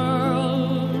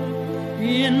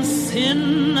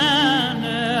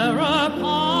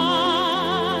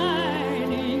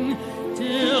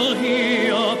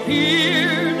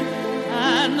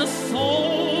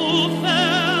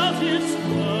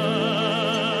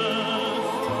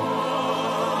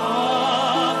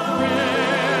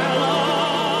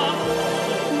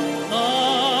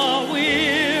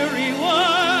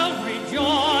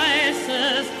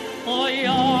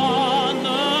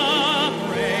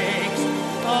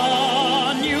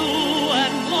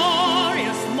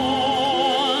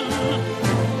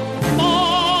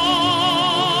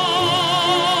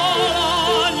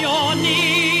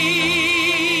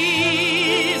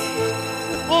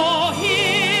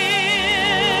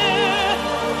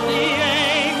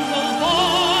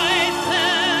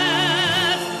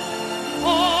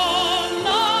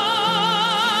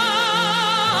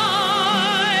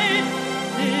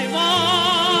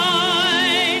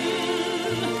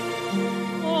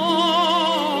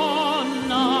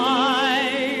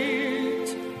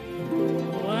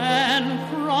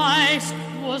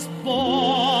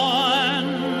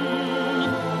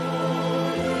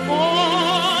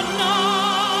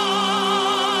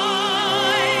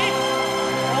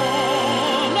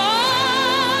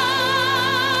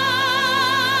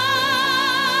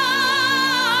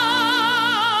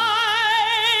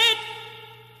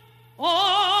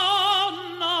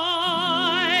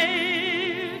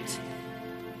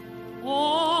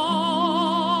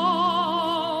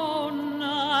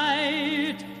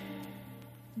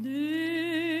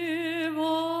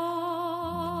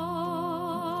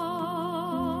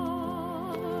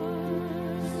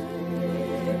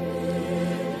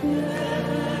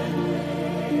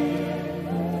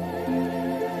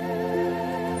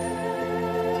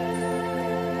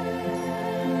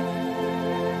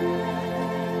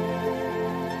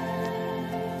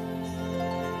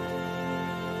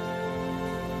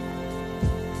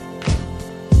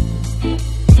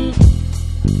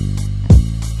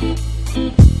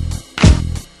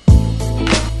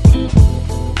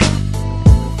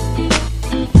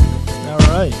All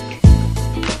right.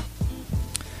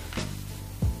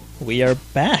 We are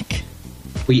back.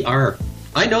 We are.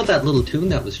 I know that little tune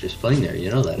that was just playing there.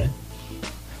 You know that, eh?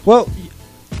 Well,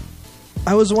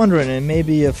 I was wondering, and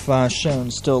maybe if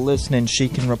Sharon's still listening, she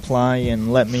can reply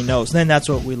and let me know. So then that's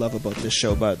what we love about this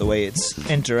show, by the way. It's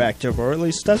interactive, or at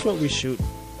least that's what we shoot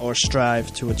or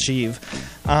strive to achieve.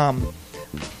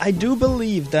 I do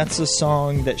believe that's a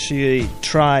song that she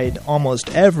tried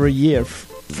almost every year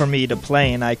for me to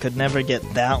play, and I could never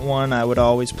get that one. I would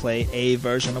always play a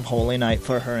version of Holy Night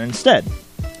for her instead.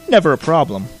 Never a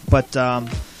problem, but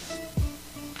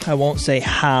I won't say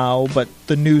how, but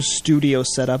the new studio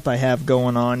setup I have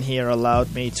going on here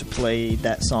allowed me to play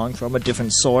that song from a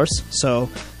different source, so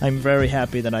I'm very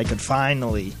happy that I could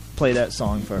finally play that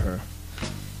song for her.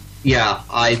 Yeah,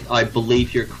 I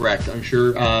believe you're correct. I'm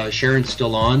sure Sharon's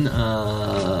still on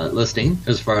listening,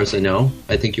 as far as I know.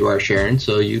 I think you are, Sharon.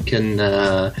 So you can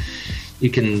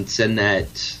send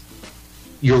that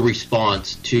your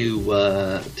response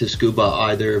to Scuba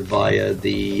either via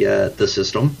the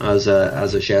system as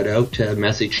a shout out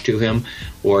message to him,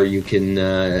 or you can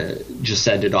just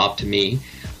send it off to me.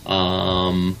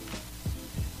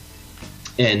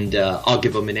 And I'll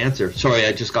give him an answer. Sorry,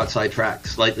 I just got sidetracked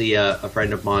slightly. A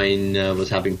friend of mine was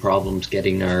having problems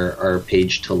getting our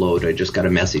page to load. I just got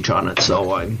a message on it,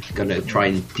 so I'm going to try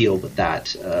and deal with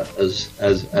that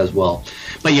as well.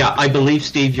 But yeah, I believe,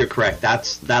 Steve, you're correct.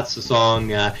 That's the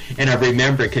song, and I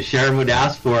remember because Sharon would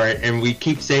ask for it, and we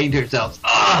keep saying to ourselves,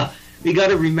 we got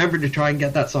to remember to try and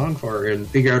get that song for her and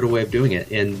figure out a way of doing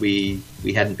it, and we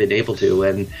hadn't been able to,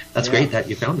 and that's great that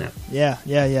you found that. Yeah.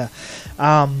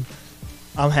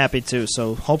 I'm happy too,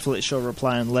 so hopefully she'll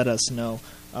reply and let us know.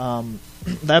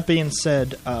 That being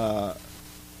said,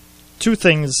 three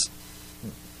things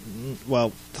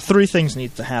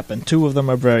need to happen. Two of them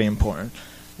are very important.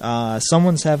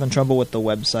 Someone's having trouble with the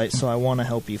website, so I want to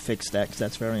help you fix that because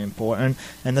that's very important.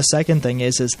 And the second thing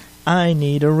is I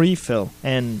need a refill.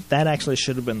 And that actually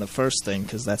should have been the first thing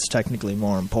because that's technically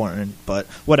more important, but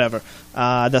whatever.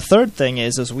 The third thing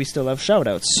is we still have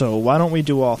shoutouts, so why don't we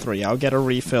do all three? I'll get a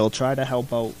refill, try to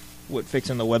help out with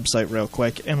fixing the website real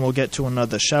quick, and we'll get to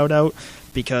another shoutout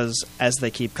because as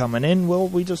they keep coming in,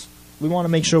 we want to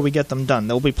make sure we get them done.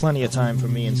 There'll be plenty of time for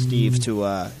me and Steve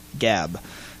to gab.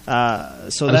 So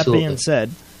Absolutely. That being said,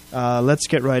 let's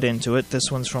get right into it. This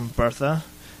one's from Bertha.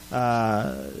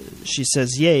 She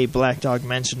says, "Yay, Black Dog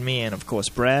mentioned me, and of course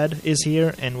Brad is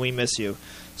here, and we miss you."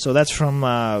 So that's from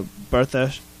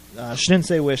Bertha. She didn't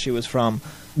say where she was from.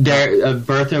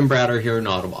 Bertha and Brad are here in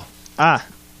Ottawa.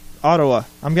 Ottawa.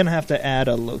 I'm going to have to add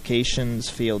a locations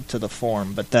field to the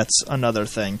form, but that's another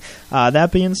thing.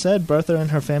 That being said, Bertha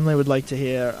and her family would like to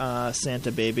hear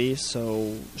Santa Baby,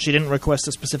 so she didn't request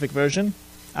a specific version.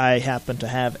 I happen to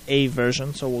have a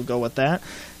version, so we'll go with that.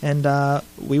 And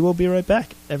we will be right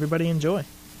back. Everybody enjoy.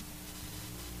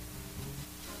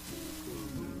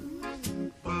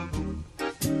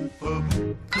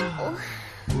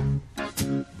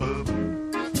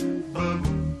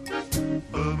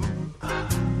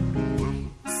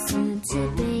 Santa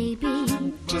baby,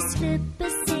 just slip a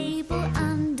sable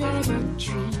under the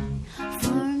tree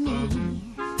for me.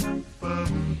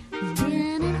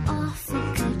 Been an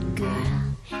awful good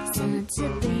girl, Santa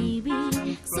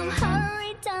baby, so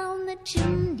hurry down the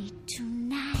chimney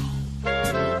tonight.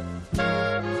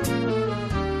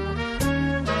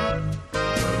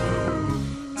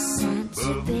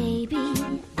 Santa baby,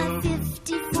 a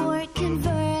 54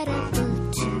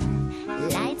 convertible to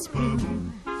light blue.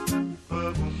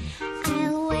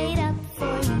 I'll wait up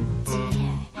for you,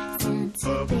 dear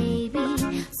Santa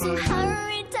baby, so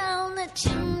hurry down the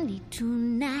chimney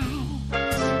tonight.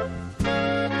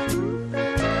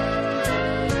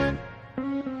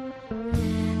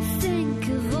 Think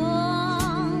of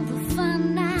all the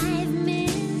fun I've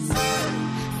missed.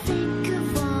 Think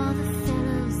of all the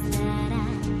fellows that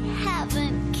I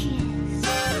haven't kissed.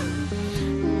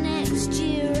 Next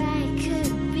year I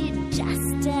could be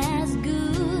just as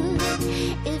good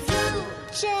if you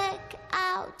check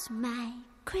out my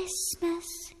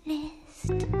Christmas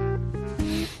list.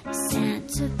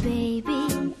 Santa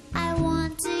baby, I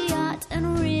want a yacht,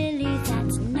 and really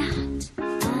that's not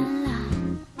a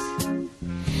lot.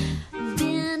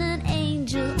 Been an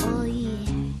angel all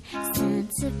year,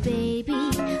 Santa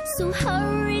baby, so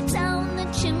hurry down the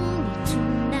chimney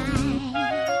tonight.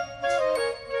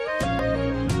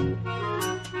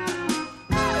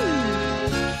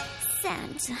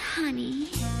 Santa honey,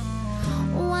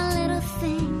 one little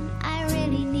thing I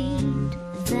really need,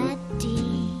 that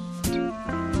deed to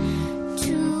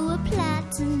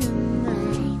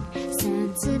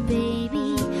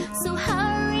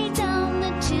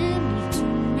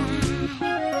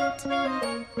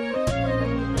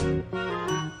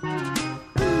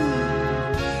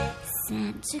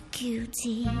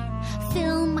cutie.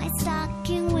 Fill my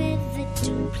stocking with a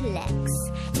duplex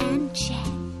and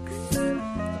checks.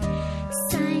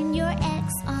 Sign your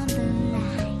ex on the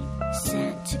line,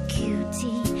 Santa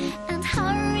cutie, and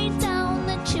hurry down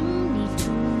the chimney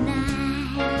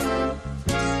tonight.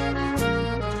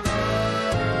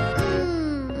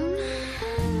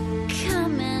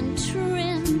 Come and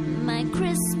trim my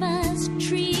Christmas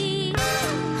tree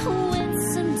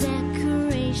with some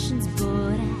decorations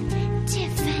bought at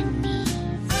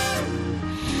Tiffany's.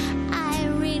 I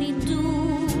really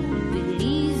do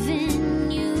believe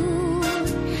in you.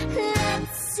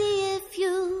 Let's see if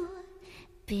you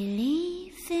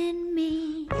believe in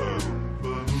me.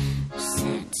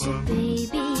 Santa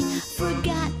baby,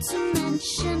 forgot to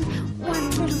mention one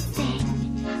little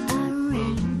thing. A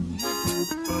ring.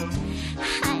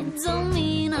 I don't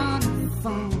mean on the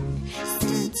phone,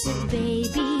 Santa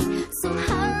baby, so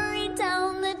hurry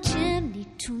down the chimney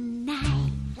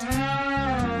tonight.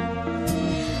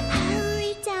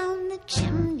 Hurry down the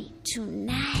chimney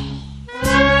tonight.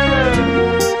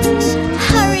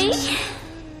 Hurry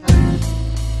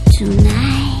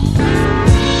tonight.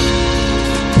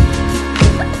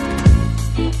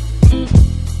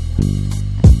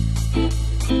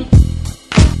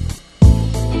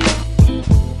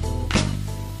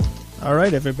 All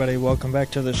right, everybody, welcome back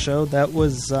to the show. That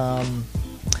was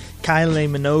Kylie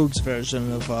Minogue's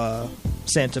version of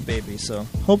Santa Baby, so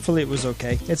hopefully it was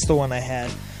okay. It's the one I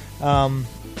had. I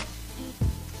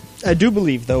do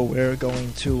believe, though, we're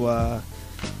going to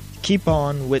keep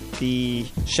on with the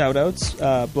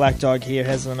shoutouts. Black Dog here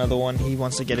has another one he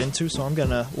wants to get into, so I'm going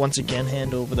to once again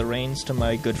hand over the reins to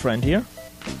my good friend here.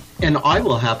 And I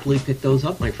will happily pick those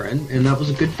up, my friend. And that was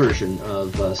a good version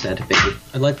of Santa Baby.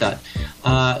 I like that.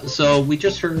 So we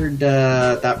just heard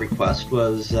that request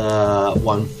was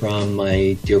one from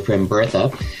my dear friend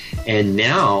Bertha. And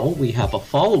now we have a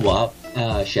follow-up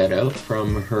shout-out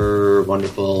from her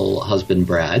wonderful husband,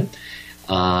 Brad.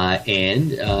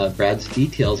 And Brad's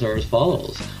details are as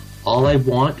follows. All I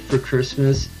want for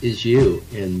Christmas is you.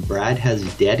 And Brad has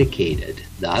dedicated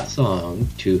that song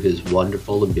to his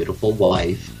wonderful and beautiful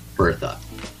wife, Bertha.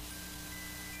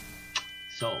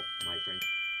 So, my friend.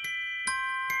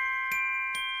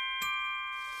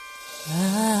 I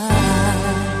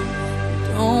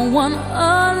don't want a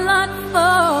lot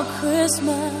for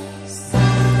Christmas.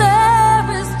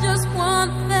 There is just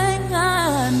one thing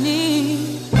I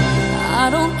need. I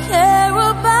don't care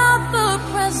about the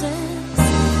presents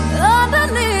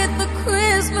underneath the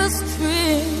Christmas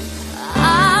tree.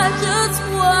 I just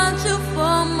want you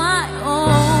for my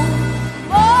own,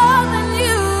 more than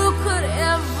you could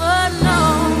ever know.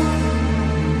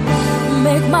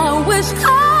 Make my wish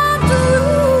come true.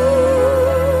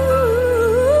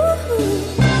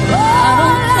 I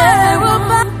don't care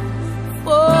about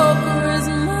for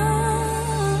Christmas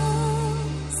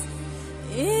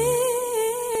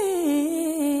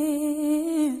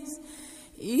is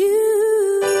you.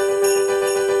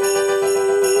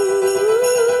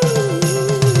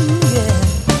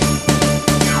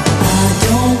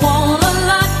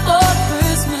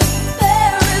 Care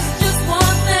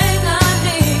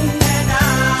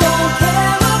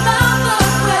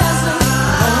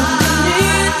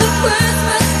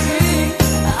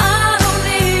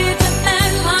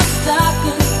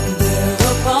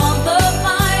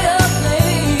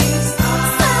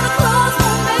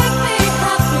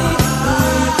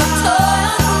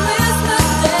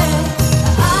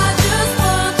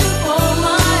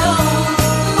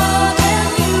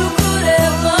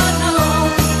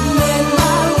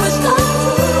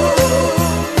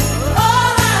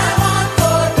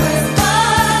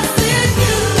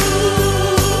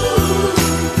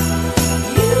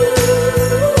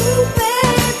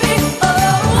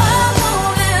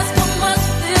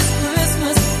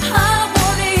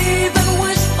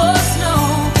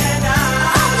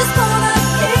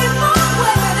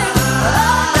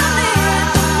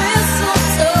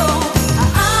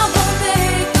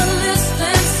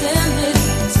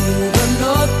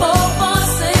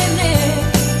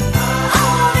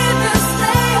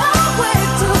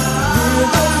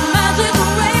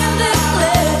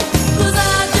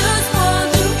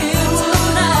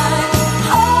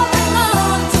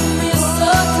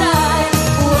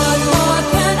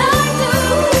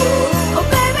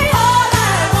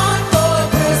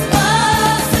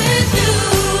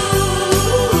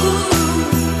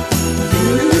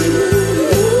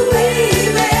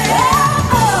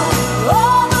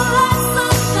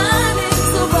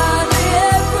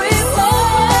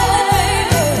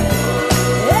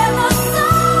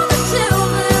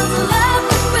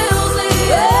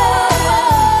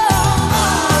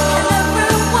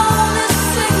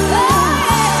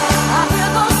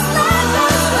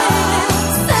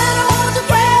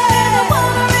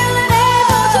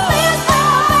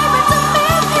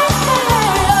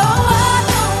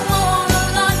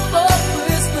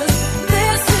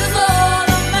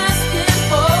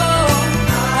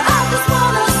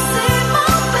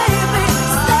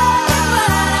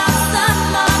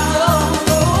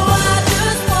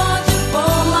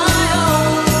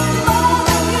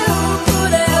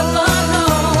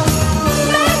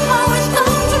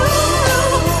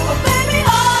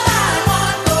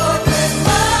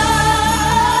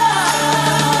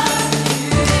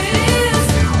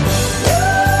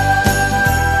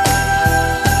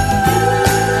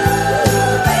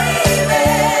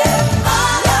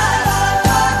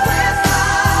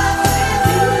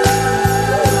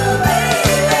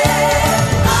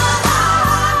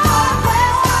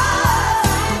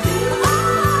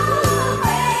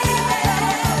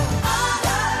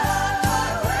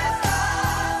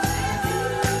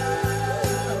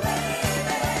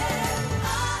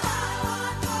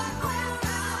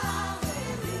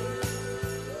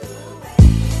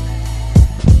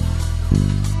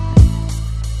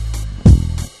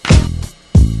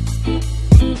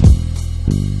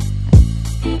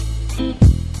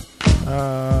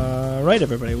Alright,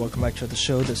 everybody, welcome back to the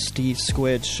show, the Steve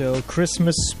Squared Show,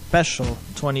 Christmas Special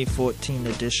 2014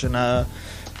 edition. I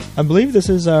believe this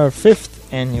is our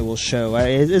 5th annual show.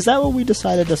 Is that what we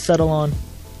decided to settle on?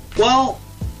 Well,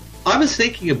 I was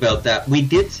thinking about that. We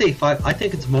did say 5. I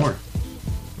think it's more.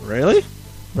 Really?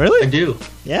 Really? I do.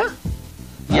 Yeah?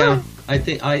 Yeah. I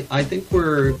think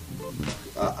we're...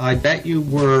 I bet you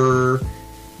we're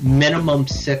minimum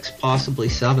 6, possibly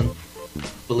 7.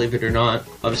 Believe it or not.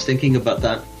 I was thinking about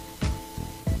that.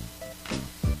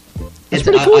 That's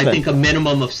pretty cool, I think a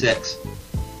minimum of 6.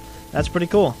 That's pretty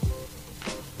cool.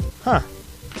 Huh.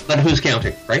 But who's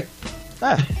counting, right?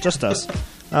 Just us.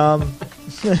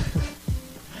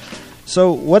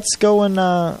 So what's going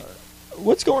on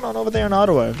over there in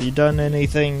Ottawa? Have you done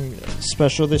anything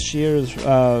special this year,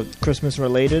 Christmas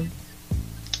related?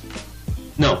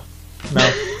 No.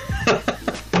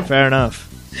 Fair enough.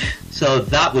 So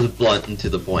that was blunt and to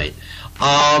the point.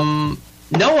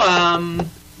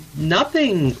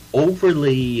 Nothing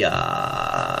overly,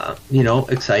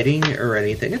 exciting or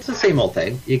anything. It's the same old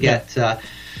thing. You get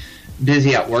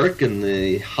busy at work and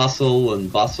the hustle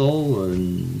and bustle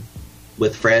and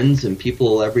with friends and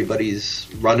people. Everybody's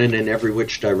running in every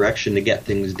which direction to get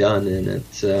things done, and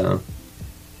it's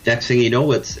next thing you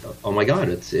know, it's oh my god,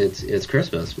 it's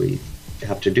Christmas. We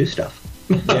have to do stuff.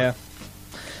 Yeah,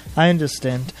 I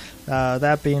understand.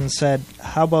 That being said,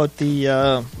 how about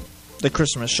the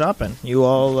Christmas shopping? You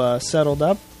all settled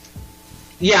up?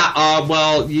 Yeah.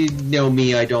 Well, you know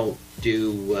me. I don't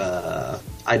do a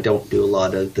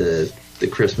lot of the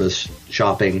Christmas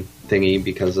shopping thingy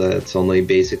because it's only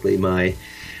basically my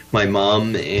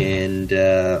mom and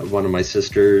one of my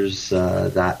sisters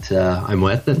that I'm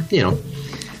with, and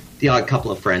the odd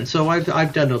couple of friends. So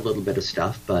I've done a little bit of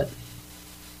stuff, but.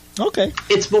 Okay.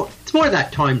 It's more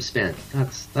that time spent.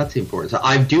 That's important. So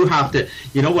I do have to.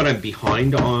 You know what I'm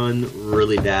behind on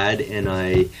really bad, and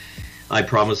I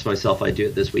promised myself I'd do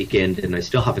it this weekend, and I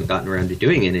still haven't gotten around to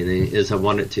doing anything. Is I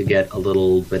wanted to get a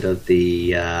little bit of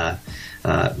the and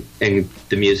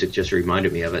the music just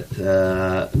reminded me of it.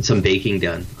 Some baking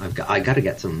done. I got to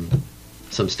get some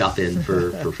stuff in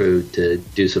for food to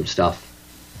do some stuff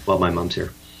while my mom's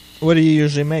here. What do you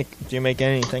usually make? Do you make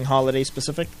anything holiday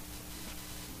specific?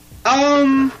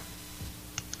 I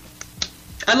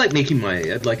like making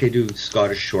I do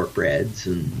Scottish shortbreads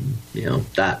and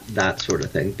that sort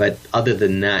of thing. But other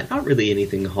than that, not really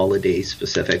anything holiday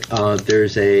specific. I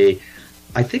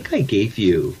think I gave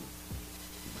you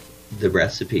the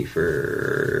recipe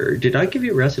for. Did I give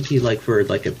you a recipe for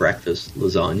a breakfast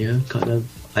lasagna kind of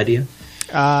idea?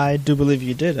 I do believe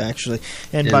you did, actually.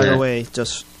 And by the way,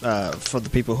 just for the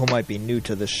people who might be new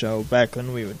to the show, back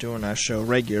when we were doing our show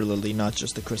regularly, not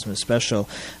just the Christmas special,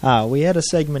 we had a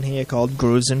segment here called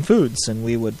Grooves and Foods, and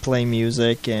we would play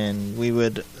music, and we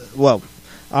would,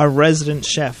 our resident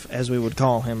chef, as we would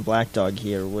call him, Black Dog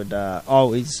here, would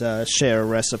always share a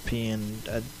recipe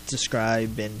and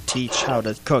describe and teach how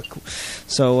to cook.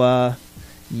 So,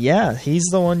 yeah, he's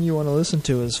the one you want to listen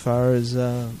to as far as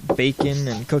baking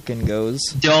and cooking goes.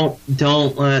 Don't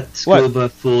let Scuba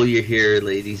fool you here,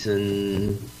 ladies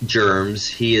and germs.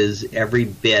 He is every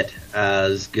bit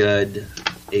as good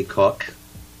a cook,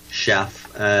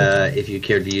 chef, if you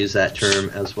care to use that term,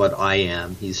 as what I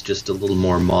am. He's just a little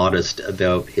more modest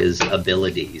about his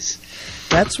abilities.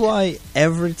 That's why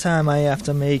every time I have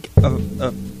to make a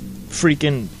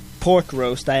freaking pork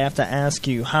roast, I have to ask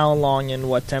you how long and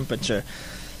what temperature.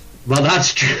 Well,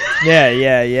 that's true. Yeah.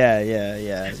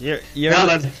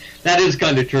 That is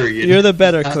kind of true. You're the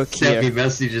better cook here. Sent me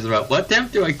messages about what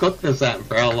temp do I cook this at and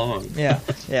for how long. Yeah.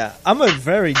 I'm a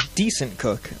very decent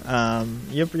cook.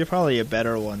 You're probably a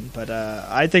better one, but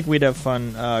I think we'd have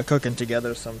fun cooking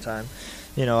together sometime.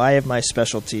 I have my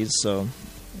specialties, so.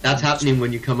 That's happening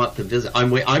when you come up to visit.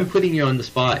 I'm putting you on the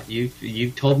spot.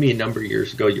 You told me a number of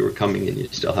years ago you were coming, and you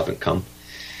still haven't come.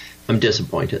 I'm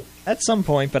disappointed. At some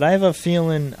point, but I have a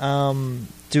feeling,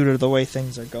 due to the way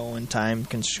things are going, time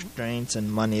constraints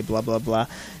and money, blah, blah, blah,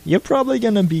 you're probably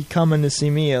going to be coming to see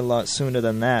me a lot sooner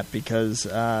than that, because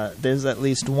there's at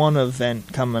least one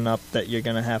event coming up that you're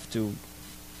going to have to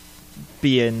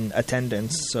be in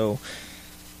attendance, so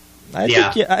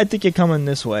I think you're coming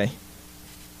this way.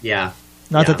 Yeah.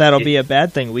 Not that that'll be a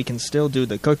bad thing. We can still do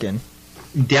the cooking.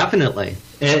 Definitely.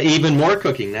 Even more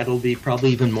cooking. That'll be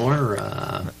probably even more...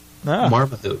 more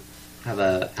of a hoot. Have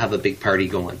a big party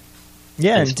going.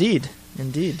 Yeah, indeed.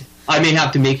 I may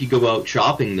have to make you go out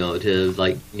shopping though to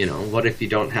what if you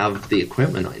don't have the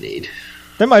equipment I need?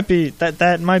 That might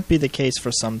be the case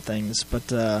for some things, but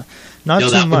not too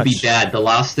much. That would be bad. The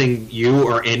last thing you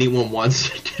or anyone wants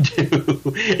to do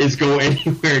is go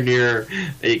anywhere near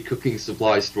a cooking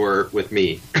supply store with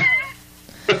me.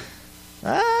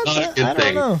 Not a good I don't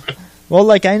thing. know. Well,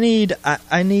 like I need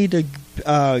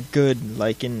a good,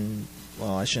 like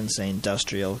I shouldn't say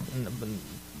industrial,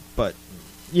 but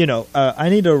I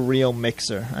need a real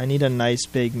mixer. I need a nice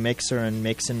big mixer and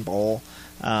mixing bowl.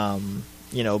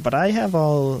 But I have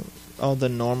all the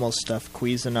normal stuff: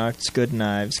 Cuisinarts, good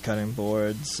knives, cutting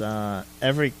boards,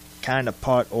 every kind of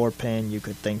pot or pan you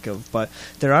could think of. But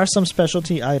there are some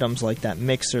specialty items like that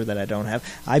mixer that I don't have.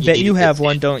 I bet you have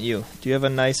one, don't you? Do you have a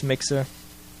nice mixer?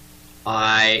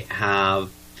 I have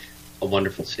a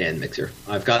wonderful stand mixer.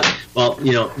 I've got,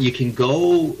 you can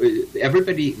go,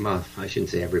 everybody, well, I shouldn't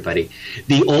say everybody.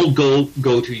 The old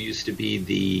go-to used to be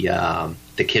the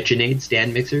KitchenAid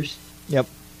stand mixers. Yep.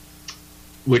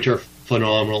 Which are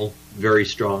phenomenal, very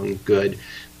strong, good.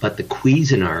 But the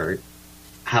Cuisinart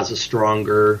has a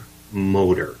stronger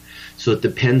motor. So it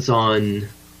depends on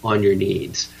your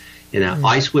needs. And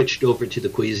I switched over to the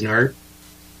Cuisinart.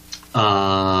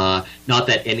 Not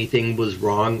that anything was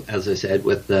wrong, as I said,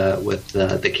 with the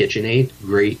KitchenAid.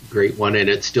 Great one, and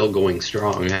it's still going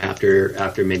strong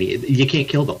after many. You can't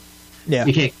kill them. Yeah,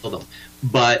 you can't kill them.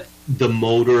 But the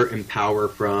motor and power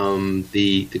from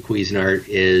the Cuisinart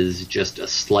is just a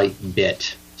slight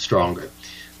bit stronger,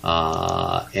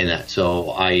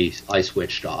 so I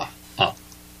switched up,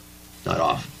 not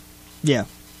off. Yeah.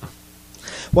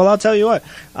 Well, I'll tell you what.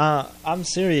 I'm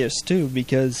serious too,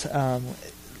 because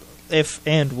if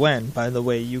and when, by the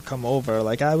way, you come over,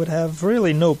 like I would have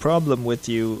really no problem with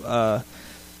you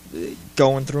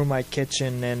going through my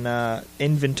kitchen and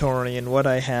inventory and what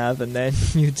I have, and then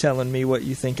you telling me what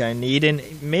you think I need,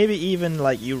 and maybe even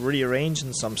like you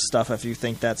rearranging some stuff if you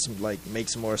think that's like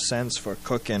makes more sense for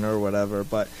cooking or whatever.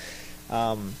 But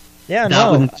yeah,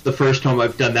 that was the first time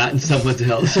I've done that in someone's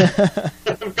house.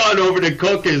 I've gone over to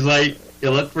cook, is like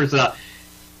you look for stuff,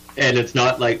 and it's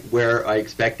not like where I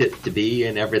expect it to be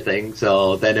and everything.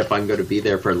 So then if I'm going to be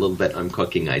there for a little bit, I'm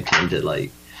cooking, I tend to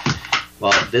like,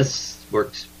 well, this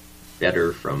works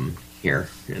better from here,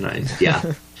 and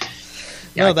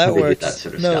no, that works. That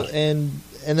sort of no, stuff. and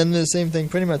then the same thing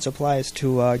pretty much applies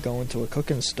to going to a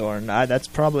cooking store, and that's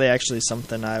probably actually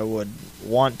something I would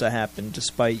want to happen,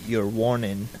 despite your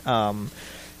warning,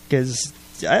 because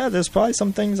there's probably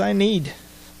some things I need.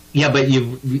 Yeah, but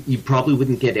you probably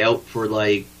wouldn't get out for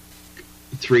like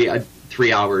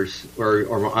 3 hours,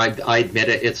 or I admit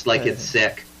it. It's like it's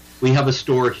sick. We have a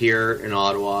store here in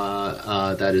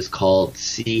Ottawa that is called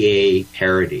CA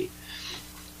Parody,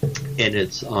 and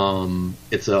it's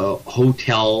a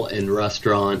hotel and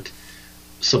restaurant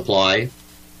supply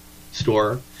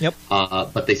store. Yep.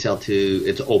 But it's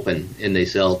open, and they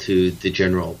sell to the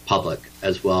general public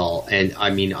as well. And I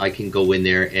mean, I can go in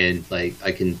there and I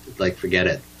can forget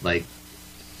it. Like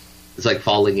it's like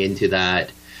falling into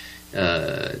that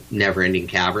never-ending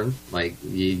cavern. Like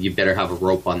you better have a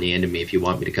rope on the end of me if you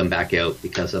want me to come back out,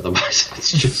 because otherwise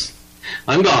it's just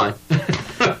I'm gone.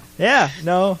 Yeah,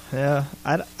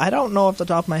 I don't know off the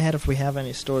top of my head if we have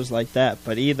any stores like that,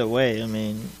 but either way, I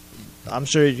mean, I'm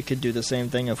sure you could do the same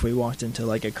thing if we walked into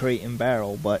like a Crate and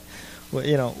Barrel, but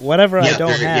whatever I don't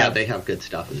have. Yeah, they have good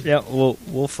stuff. Yeah,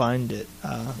 we'll find it.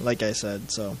 Like I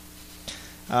said, so.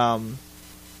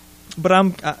 But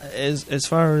I'm as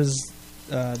far as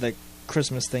the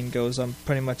Christmas thing goes, I'm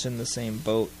pretty much in the same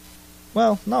boat.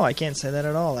 Well, no, I can't say that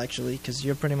at all, actually, because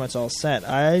you're pretty much all set.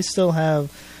 I still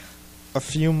have a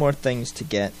few more things to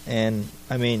get, and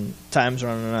I mean, time's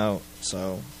running out,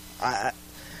 so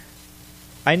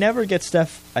I never get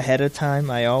stuff ahead of time.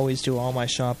 I always do all my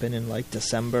shopping in like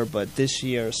December, but this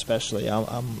year especially,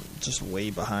 I'm just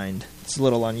way behind. It's a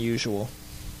little unusual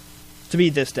to be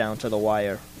this down to the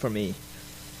wire for me.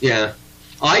 Yeah,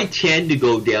 I tend to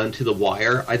go down to the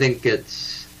wire. I think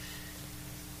it's...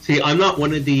 See, I'm not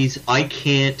one of these... I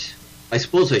can't... I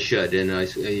suppose I should, and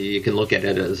you can look at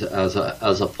it as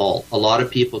a fault. A lot of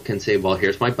people can say, well,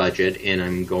 here's my budget, and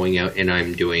I'm going out and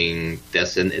I'm doing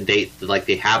this. And they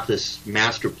have this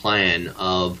master plan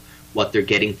of what they're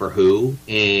getting for who,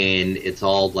 and it's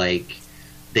all like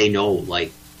they know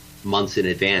like months in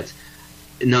advance.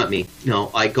 Not me.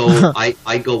 No, I go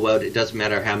I go out. It doesn't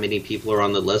matter how many people are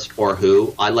on the list or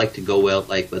who. I like to go out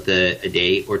like with a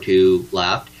day or two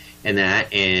left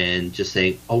and just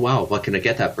say, oh wow, what can I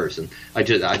get that person? I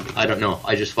don't know.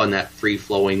 I just find that free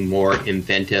flowing, more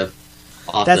inventive.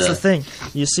 That's the thing.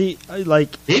 You see,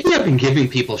 like maybe I've been giving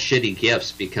people shitty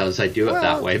gifts because I do it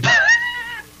that way.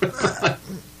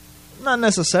 Not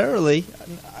necessarily,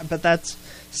 but that's.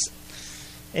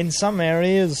 In some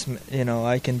areas,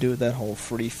 I can do that whole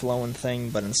free-flowing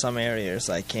thing, but in some areas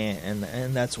I can't,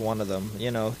 and that's one of them,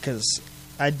 because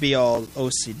I'd be all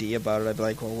OCD about it. I'd be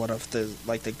like, well, what if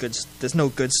there's no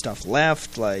good stuff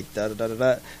left? Like da da da da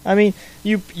da. I mean,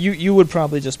 you would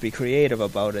probably just be creative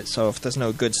about it. So if there's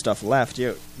no good stuff left,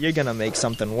 you're gonna make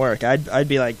something work. I'd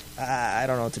be like, I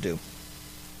don't know what to do.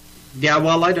 Yeah,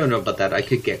 well, I don't know about that. I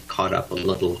could get caught up a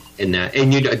little in that.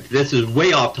 And this is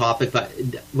way off topic, but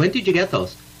when did you get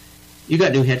those? You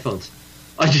got new headphones.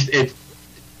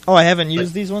 I haven't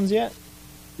used these ones yet?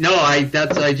 No, I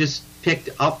just picked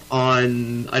up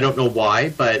on, I don't know why,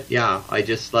 but yeah, I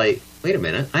just like, wait a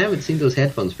minute, I haven't seen those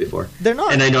headphones before. They're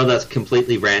not. And I know that's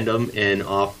completely random and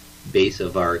off base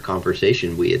of our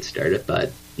conversation we had started,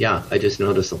 but yeah, I just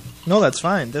noticed them. No, that's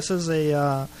fine. This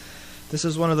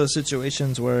is one of those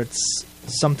situations where it's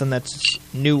something that's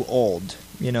new old.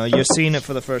 You know, you're seeing it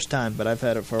for the first time, but I've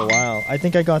had it for a while. I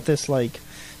think I got this like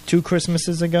 2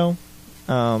 Christmases ago.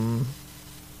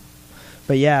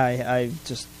 But yeah, I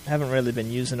just haven't really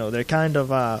been using them. They're kind of,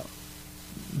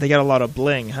 they got a lot of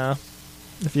bling, huh?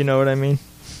 If you know what I mean.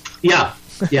 Yeah,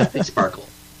 they sparkle.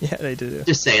 Yeah, they do.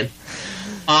 Just saying.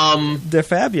 They're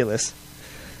fabulous.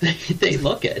 They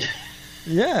look it.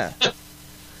 Yeah.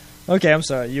 Okay, I'm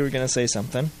sorry. You were going to say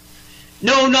something.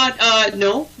 No, not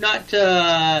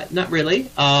really.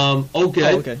 Good. Oh,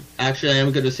 okay. Actually, I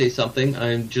am going to say something.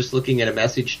 I'm just looking at a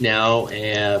message now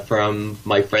from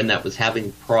my friend that was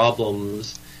having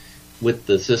problems with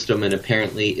the system, and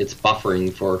apparently it's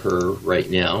buffering for her right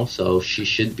now, so she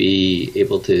should be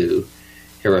able to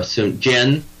hear us soon.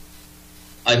 Jen,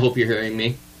 I hope you're hearing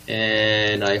me,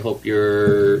 and I hope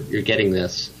you're getting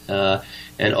this.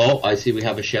 And I see we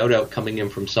have a shout out coming in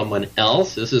from someone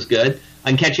else. This is good.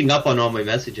 I'm catching up on all my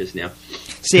messages now.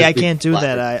 See, I can't do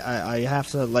that. I have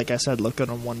to, like I said, look at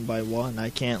them one by one. I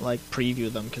can't like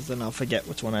preview them because then I'll forget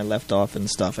which one I left off and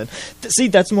stuff. And see,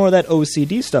 that's more of that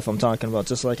OCD stuff I'm talking about.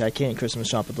 Just like I can't Christmas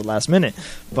shop at the last minute,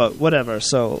 but whatever.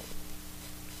 So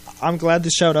I'm glad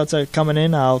the shout outs are coming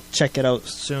in. I'll check it out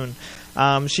soon.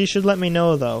 She should let me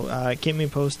know though. Keep me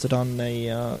posted on the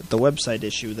website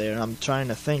issue there. I'm trying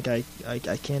to think. I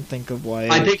can't think of why.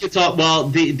 I think it's all well.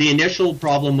 The initial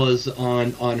problem was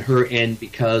on her end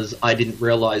because I didn't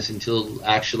realize until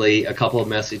actually a couple of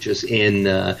messages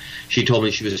in. She told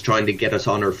me she was trying to get us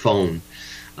on her phone.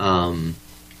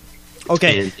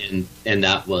 Okay, and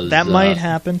that was that might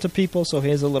happen to people. So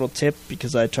here's a little tip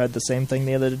because I tried the same thing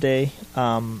the other day.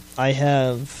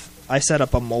 I set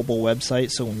up a mobile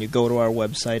website, so when you go to our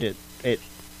website, it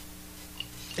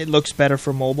looks better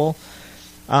for mobile.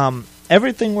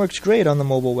 Everything works great on the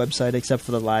mobile website except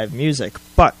for the live music.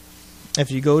 But if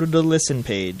you go to the listen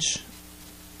page,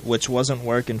 which wasn't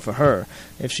working for her,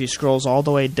 if she scrolls all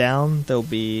the way down, there'll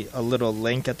be a little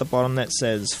link at the bottom that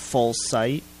says full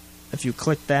site. If you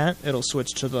click that, it'll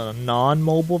switch to the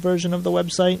non-mobile version of the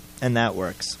website, and that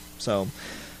works. So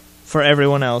for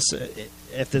everyone else,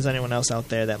 if there's anyone else out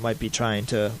there that might be trying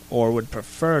to or would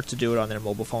prefer to do it on their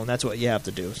mobile phone, that's what you have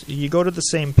to do. So you go to the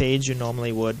same page you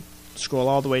normally would, scroll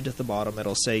all the way to the bottom,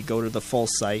 it'll say go to the full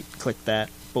site, click that,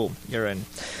 boom, you're in.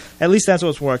 At least that's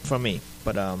what's worked for me.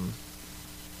 But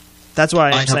that's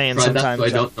why I'm saying sometimes that,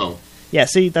 so I don't know. Yeah,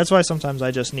 see, that's why sometimes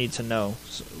I just need to know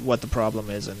what the problem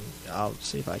is, and I'll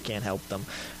see if I can't help them.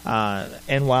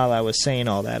 And while I was saying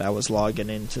all that, I was logging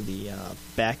into the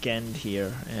back end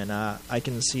here, and I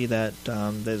can see that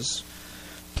there's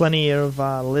plenty of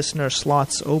listener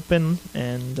slots open,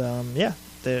 and yeah,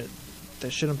 there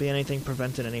shouldn't be anything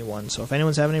preventing anyone. So if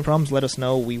anyone's having any problems, let us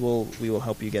know. We will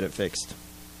help you get it fixed.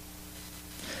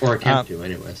 Or attempt to,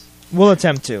 anyways. We'll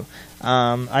attempt to.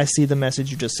 I see the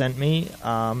message you just sent me,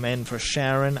 and for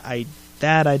Sharon, I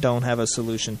don't have a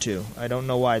solution to. I don't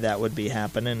know why that would be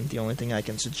happening. The only thing I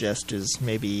can suggest is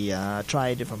maybe try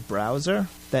a different browser.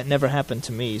 That never happened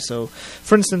to me. So,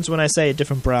 for instance, when I say a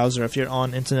different browser, if you're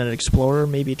on Internet Explorer,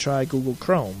 maybe try Google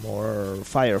Chrome or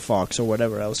Firefox or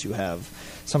whatever else you have.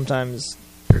 Sometimes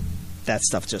that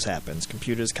stuff just happens.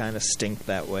 Computers kind of stink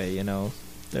that way, you know.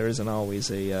 There isn't always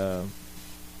a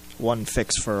one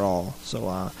fix for all.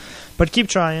 So, but keep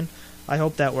trying. I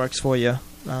hope that works for you.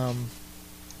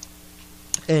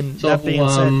 And so, that being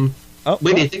said,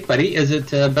 what do you think, buddy? Is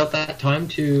it about that time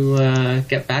to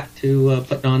get back to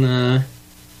putting on a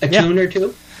tune or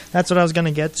two? That's what I was going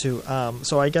to get to.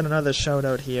 So I got another shout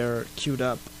out here queued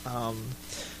up.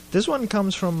 This one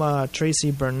comes from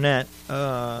Tracy Burnett,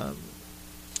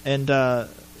 and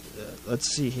let's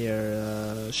see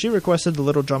here. She requested The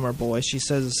Little Drummer Boy. She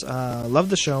says, love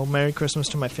the show. Merry Christmas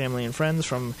to my family and friends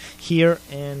from here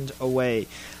and away.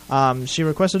 She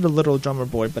requested The Little Drummer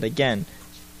Boy, but again,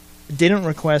 didn't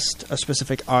request a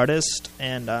specific artist,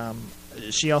 and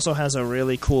she also has a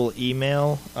really cool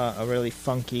email, a really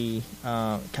funky,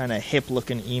 kind of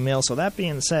hip-looking email. So that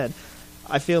being said,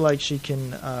 I feel like she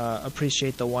can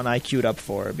appreciate the one I queued up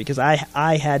for her, because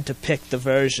I had to pick the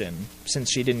version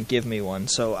since she didn't give me one.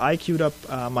 So I queued up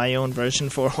my own version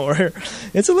for her.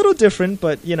 It's a little different,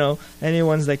 but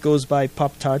anyone that goes by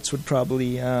Pop-Tarts would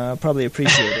probably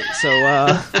appreciate it. So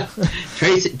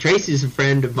Tracy's a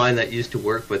friend of mine that used to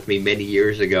work with me many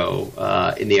years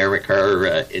ago in the armored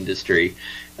car industry.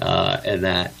 And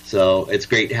that. So it's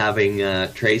great having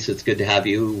Trace. It's good to have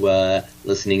you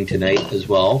listening tonight as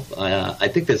well. I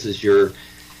think this is your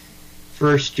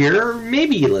first year.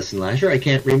 Maybe you listened last year. I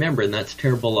can't remember, and that's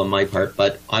terrible on my part,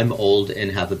 but I'm old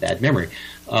and have a bad memory.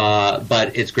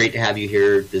 But it's great to have you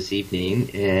here this evening.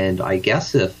 And I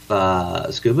guess if,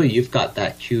 Scuba, you've got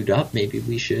that queued up, maybe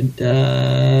we should do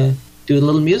a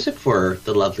little music for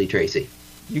the lovely Tracy.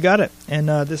 You got it. And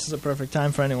this is a perfect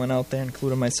time for anyone out there,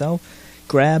 including myself.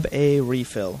 Grab a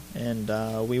refill, and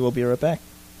we will be right back.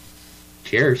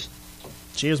 Cheers.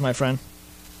 Cheers, my friend.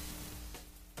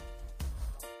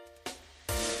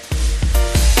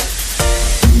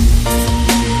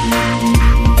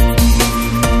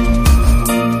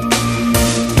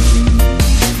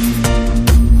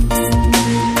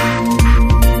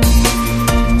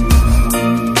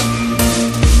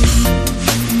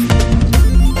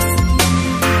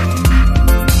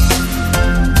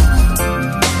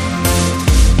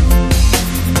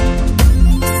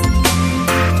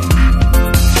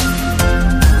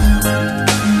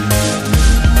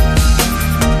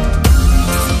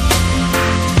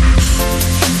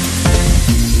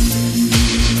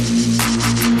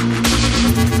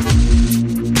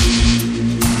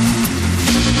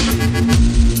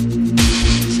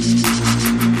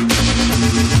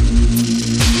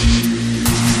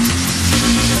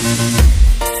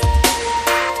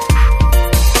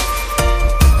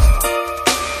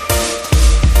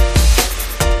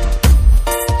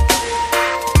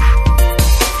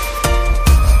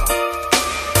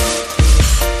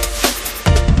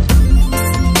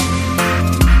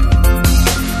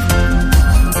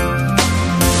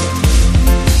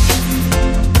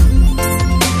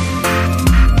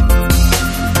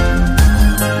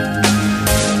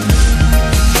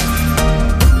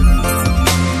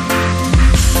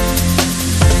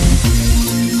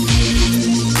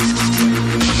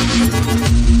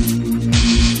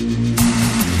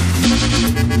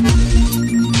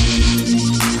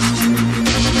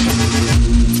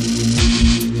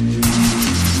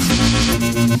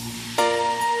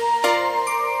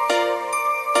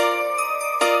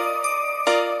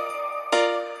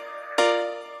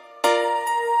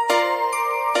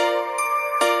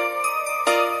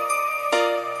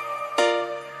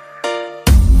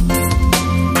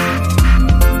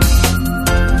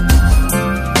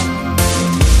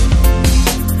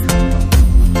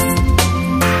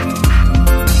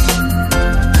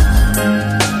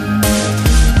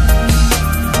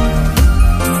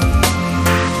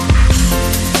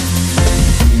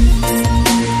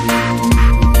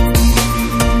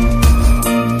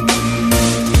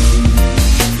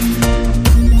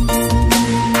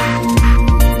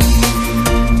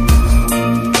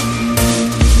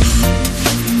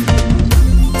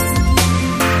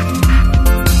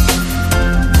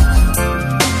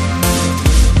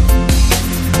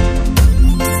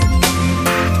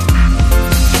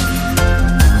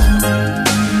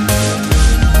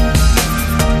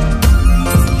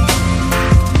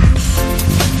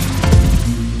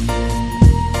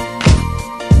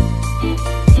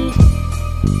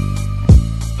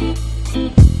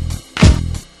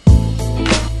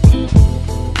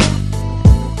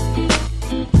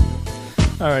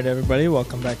 Alright everybody,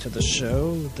 welcome back to the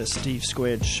show, the Steve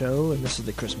Squared Show, and this is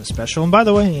the Christmas special. And by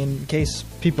the way, in case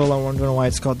people are wondering why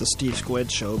it's called the Steve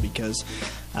Squared Show, because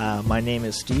my name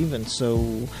is Steve, and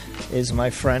so is my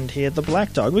friend here, the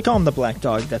Black Dog. We call him the Black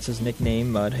Dog, that's his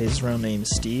nickname, but his real name's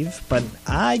Steve. But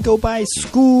I go by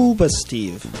Scuba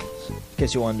Steve, in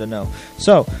case you wanted to know.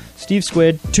 So, Steve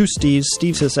Squared, two Steves,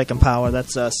 Steve's his second power,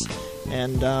 that's us.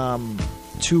 And,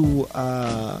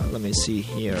 let me see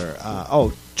here,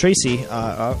 Tracy,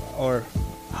 or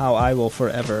how I will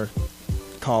forever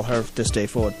call her this day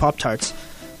forward, Pop-Tarts.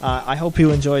 I hope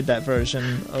you enjoyed that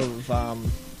version of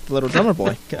The Little Drummer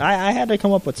Boy. I had to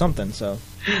come up with something, so.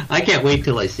 I can't wait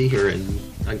till I see her, and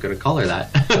I'm going to call her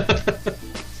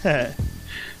that.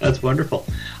 That's wonderful.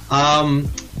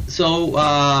 So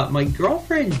my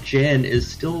girlfriend Jen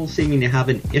is still seeming to have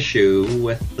an issue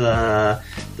with the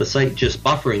site just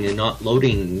buffering and not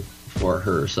loading for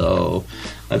her. So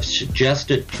I've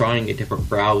suggested trying a different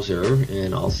browser,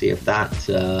 and I'll see if that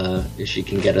if she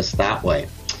can get us that way.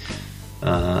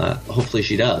 Hopefully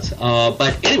she does.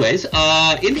 But anyways,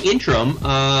 in the interim,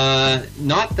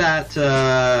 not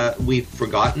that we've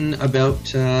forgotten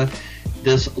about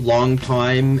this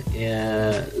long-time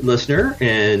listener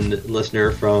and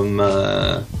listener from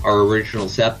our original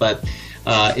set, but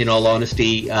in all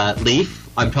honesty, Leaf,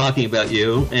 I'm talking about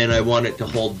you, and I wanted to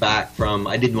hold back from,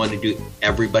 I didn't want to do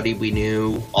everybody we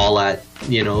knew all at,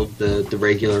 the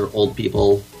regular old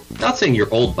people. Not saying you're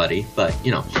old, buddy, but,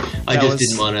 I just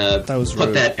didn't want to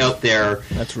put that out there.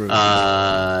 That's rude.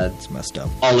 It's messed up.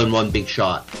 All in one big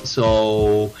shot.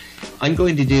 So I'm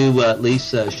going to do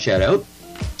Leaf's shout out.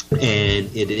 And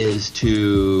it is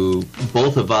to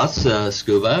both of us,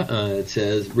 Scuba.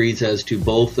 It reads as to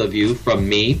both of you from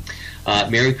me.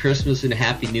 Merry Christmas and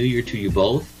Happy New Year to you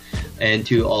both, and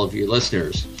to all of your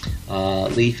listeners.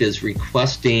 Leaf is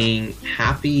requesting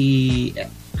Happy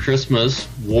Christmas,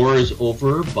 War is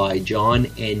Over by John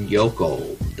and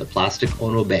Yoko, the Plastic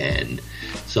Ono Band.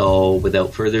 So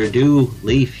without further ado,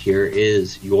 Leaf, here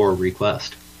is your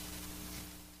request.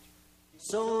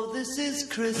 So this is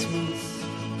Christmas.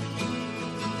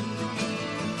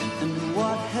 And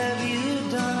what have you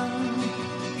done?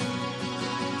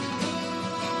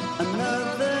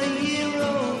 Another year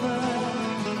over,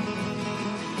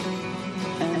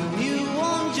 and a new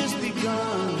one just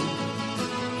begun.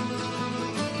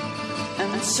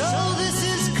 And so this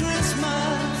is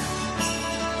Christmas.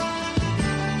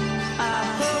 I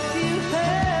hope you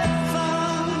had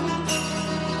fun.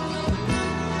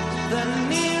 The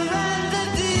near and the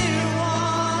dear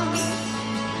one,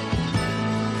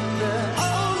 the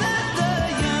old and the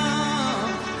young.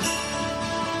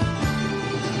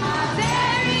 A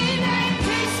very Merry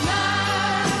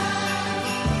Christmas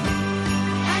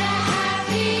and a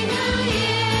Happy New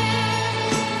Year.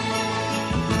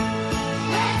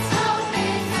 Let's hope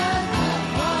it's a good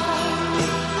one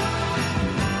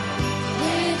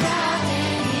without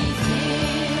any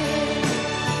fear.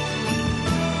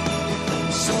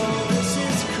 So this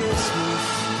is Christmas,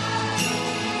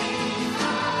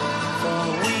 for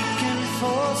weak and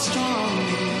for strong,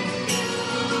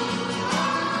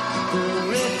 the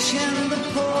rich and the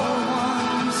poor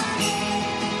ones.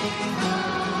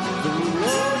 The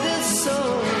road is so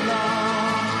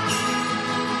long,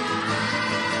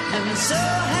 and so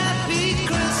happy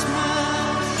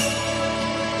Christmas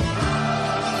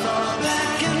for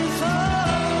black and for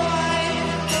white,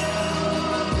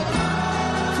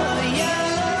 for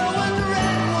yellow and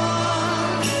red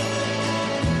ones.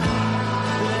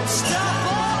 Let's stop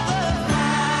all the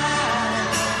fight.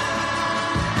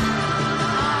 A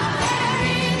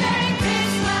very Merry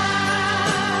Christmas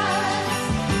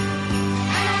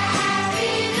and a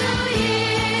Happy New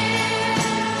Year.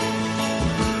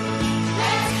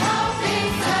 Let's hope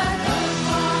it's a good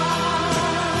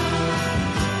one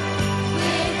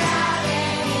without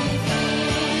any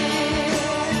fear.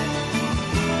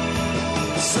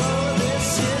 So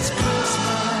this is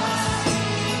Christmas,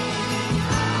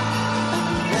 and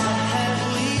what have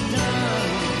we done?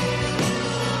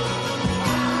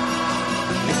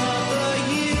 Another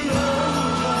year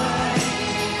over,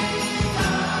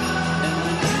 and a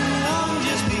new one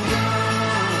just begun.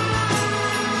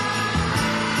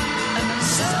 And I'm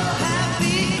so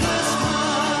happy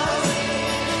Christmas.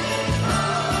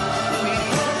 We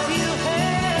hope you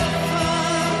had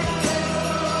fun.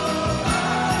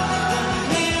 The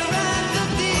near and the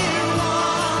dear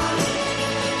one,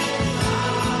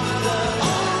 the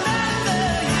old and the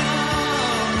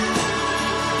young.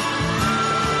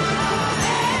 A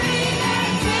very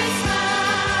Merry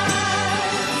Christmas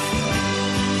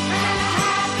and a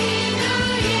Happy New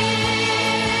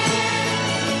Year.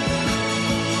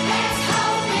 Let's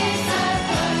hope it's a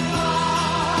good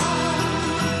one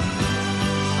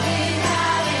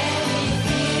without any fear.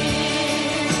 What is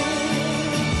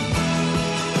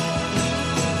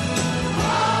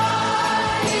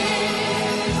over if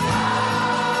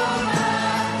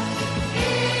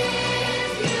you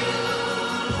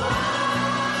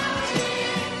watch it?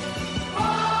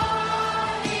 What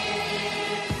is over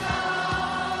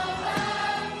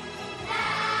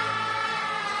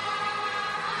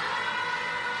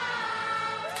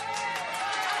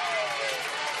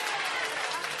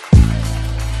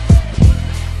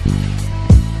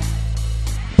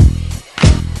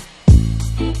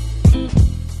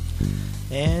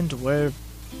And we're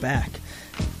back.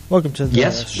 Welcome to the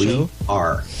Yes, show. we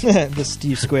are. The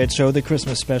Steve Squared Show, the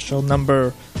Christmas special,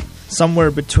 number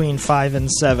somewhere between 5 and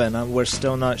 7. We're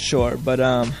still not sure, but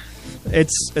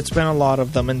it's been a lot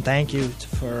of them, and thank you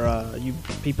for you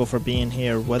people for being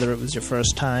here, whether it was your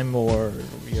first time or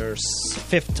your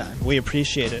 5th time. We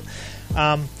appreciate it.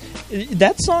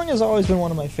 That song has always been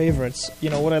one of my favorites. You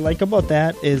know, what I like about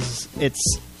that is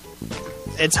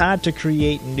it's hard to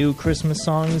create new Christmas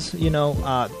songs.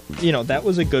 That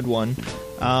was a good one.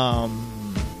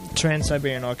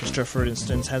 Trans-Siberian Orchestra, for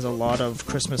instance, has a lot of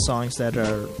Christmas songs that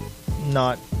are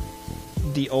not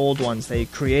the old ones. They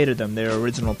created them. They're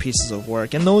original pieces of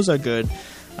work, and those are good.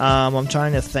 I'm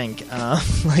trying to think.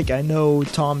 I know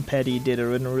Tom Petty did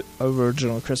an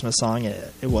original Christmas song.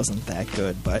 It wasn't that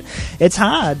good, but it's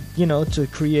hard, to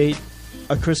create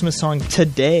a Christmas song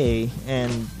today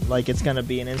and it's going to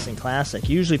be an instant classic.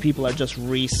 Usually people are just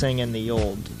re-singing the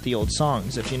old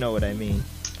songs, if you know what I mean.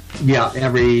 Yeah,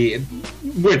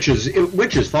 which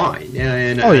is fine.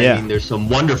 And I mean, there's some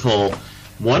wonderful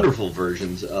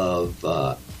versions of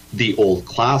the old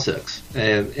classics,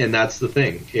 and that's the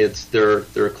thing.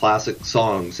 They're classic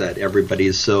songs that everybody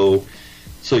is so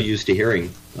used to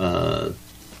hearing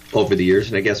over the years,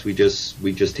 and I guess we just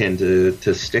tend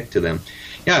to stick to them.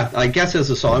 Yeah, I guess as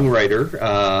a songwriter,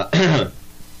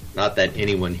 not that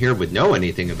anyone here would know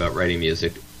anything about writing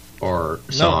music or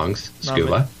songs.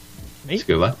 Scuba. Me?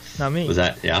 Scuba. Not me. Was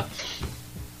that? Yeah.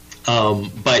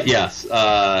 But yes,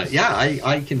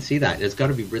 I can see that. It's got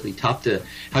to be really tough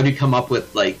how do you come up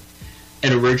with an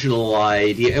original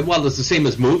idea? Well, it's the same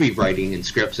as movie writing and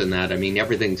scripts and that. I mean,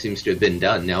 everything seems to have been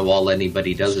done. Now all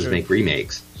anybody does is make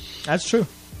remakes. That's true.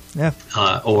 Yeah.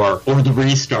 Or the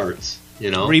restarts.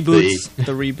 Reboots.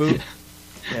 The reboot.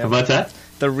 Yeah. What's that?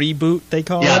 The reboot, they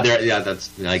call it.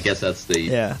 I guess that's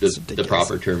the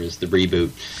proper term is the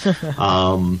reboot.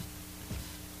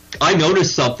 I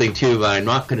noticed something too, but I'm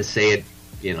not going to say it,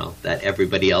 that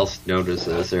everybody else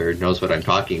notices or knows what I'm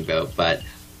talking about, but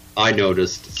I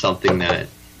noticed something that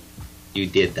you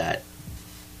did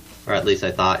or at least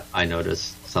I thought I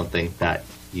noticed something that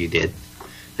you did,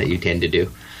 that you tend to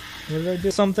do. Did I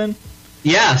do something?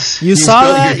 Yes. You saw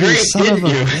that? You son of a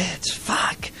bitch.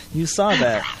 Fuck. You saw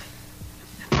that.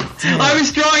 Damn. I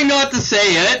was trying not to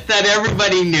say it, that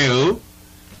everybody knew.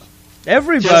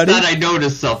 Everybody? Just that I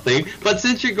noticed something. But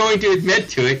since you're going to admit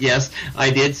to it, yes, I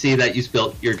did see that you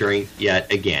spilled your drink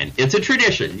yet again. It's a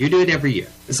tradition. You do it every year.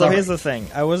 So here's the thing.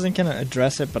 I wasn't going to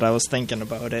address it, but I was thinking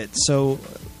about it. So,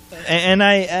 and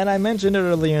I mentioned it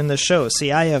earlier in the show.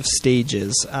 See, I have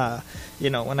stages.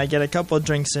 When I get a couple of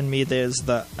drinks in me, there's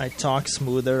I talk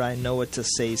smoother, I know what to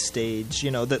say stage.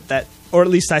 That or at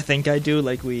least I think I do,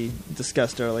 like we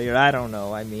discussed earlier. I don't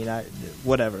know. I mean,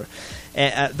 whatever.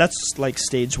 And that's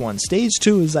stage one. Stage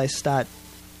two is I start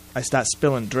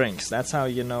spilling drinks. That's how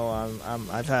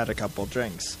I've had a couple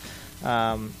drinks.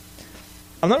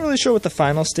 I'm not really sure what the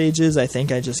final stage is. I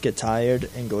think I just get tired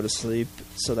and go to sleep.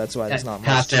 So that's why there's not much.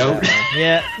 Pass out?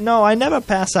 Yeah, no, I never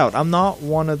pass out. I'm not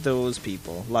one of those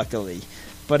people, luckily.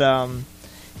 But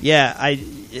I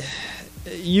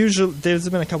usually there's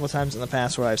been a couple times in the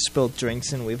past where I've spilled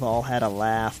drinks and we've all had a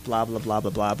laugh, blah blah blah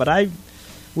blah blah. But I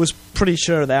was pretty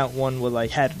sure that one would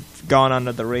had gone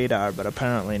under the radar, but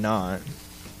apparently not.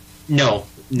 No,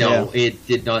 It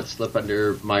did not slip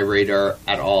under my radar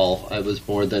at all. I was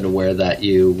more than aware that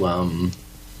you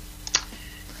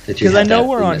because I know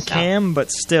we're on cam,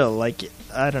 but still,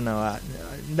 I don't know.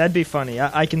 That'd be funny.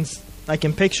 I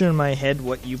can picture in my head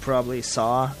what you probably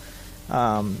saw,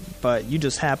 but you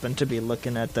just happened to be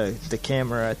looking at the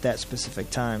camera at that specific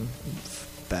time.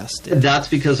 Bastard. That's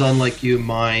because, unlike you,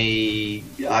 my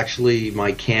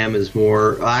cam is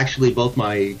more. Actually, both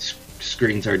my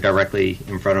screens are directly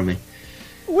in front of me.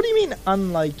 What do you mean,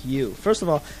 unlike you? First of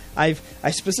all, I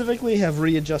specifically have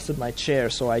readjusted my chair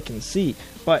so I can see.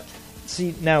 But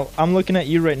see, now I'm looking at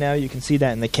you right now. You can see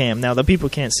that in the cam. Now the people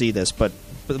can't see this, but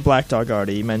Black Dog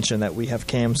already mentioned that we have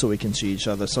cam so we can see each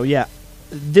other. So yeah,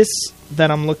 this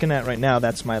that I'm looking at right now,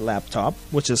 that's my laptop,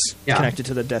 which is connected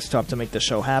to the desktop to make the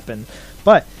show happen.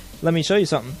 But let me show you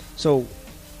something. So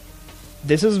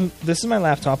this is my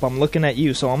laptop. I'm looking at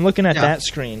you, so I'm looking at that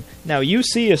screen. Now you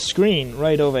see a screen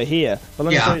right over here, but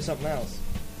let me show you something else.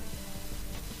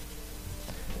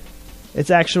 It's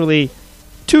actually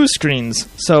two screens,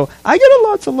 so I got a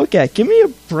lot to look at. Give me a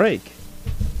break.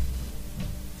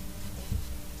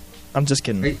 I'm just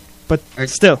kidding, but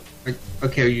still.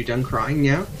 Okay, are you done crying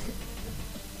now?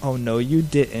 Oh no, you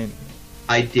didn't.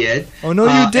 I did. Oh no,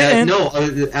 you didn't. No,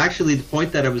 actually, the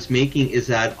point that I was making is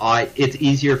that it's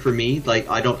easier for me.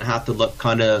 I don't have to look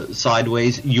kind of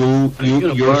sideways. Are you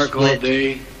gonna bark all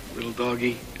day, little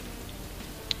doggy,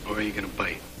 or are you gonna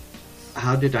bite?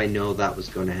 How did I know that was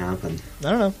going to happen?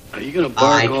 I don't know. Are you gonna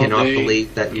bark all day? I cannot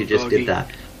believe that you just did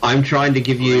that. I'm trying to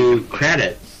give you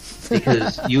credit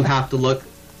because you have to look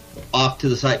off to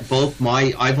the side.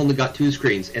 I've only got two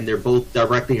screens and they're both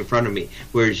directly in front of me,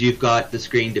 whereas you've got the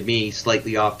screen to me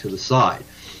slightly off to the side.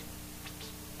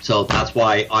 So that's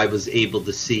why I was able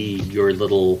to see your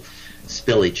little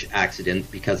spillage accident,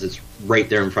 because it's right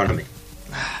there in front of me.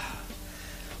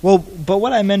 Well, but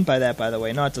what I meant by that, by the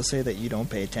way, not to say that you don't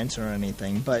pay attention or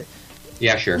anything, but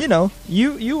yeah, sure. You know,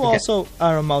 you also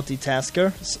are a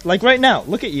multitasker. Like right now,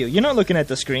 look at you. You're not looking at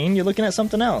the screen. You're looking at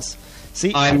something else.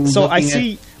 See, I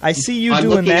see you I'm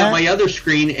doing looking that. at my other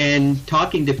screen and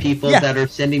talking to people that are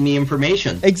sending me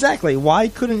information. Exactly. Why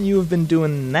couldn't you have been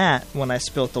doing that when I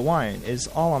spilt the wine? Is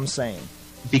all I'm saying.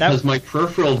 Because my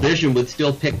peripheral vision would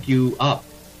still pick you up,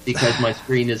 because my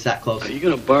screen is that close. Are you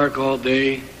gonna bark all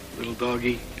day, little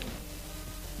doggy?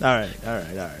 All right.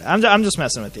 I'm just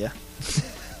messing with you.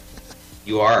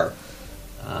 You are.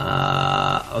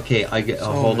 Okay,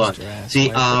 hold on.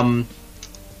 See,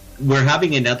 we're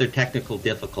having another technical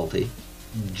difficulty.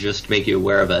 Just to make you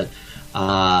aware of it.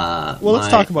 Well, let's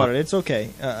talk about it. It's okay.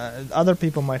 Other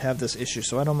people might have this issue,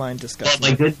 so I don't mind discussing.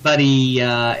 My good buddy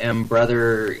and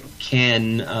brother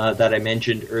Ken, that I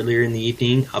mentioned earlier in the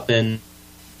evening, up in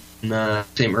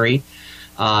St. Marie,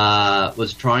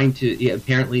 was trying to. Yeah,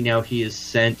 apparently now he has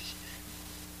sent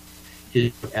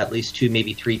his at least 2,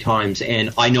 maybe 3 times, and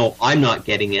I know I'm not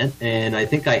getting it. And I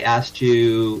think I asked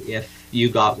you if you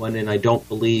got one, and I don't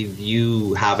believe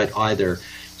you have it either.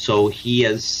 So he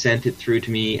has sent it through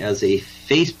to me as a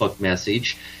Facebook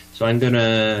message. So I'm going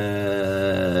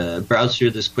to browse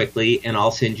through this quickly, and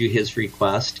I'll send you his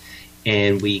request,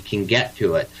 and we can get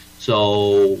to it.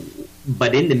 So,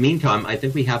 but in the meantime, I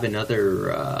think we have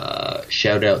another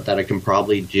shout out that I can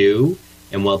probably do.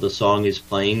 And while the song is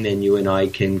playing, then you and I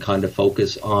can kind of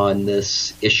focus on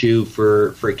this issue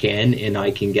for Ken, and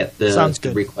I can get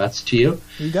the request to you.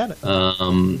 You got it.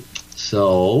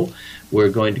 So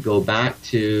we're going to go back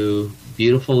to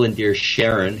beautiful and dear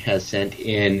Sharon has sent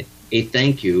in a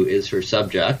thank you is her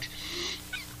subject.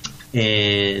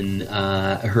 And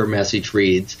her message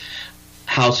reads,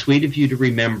 "How sweet of you to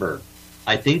remember.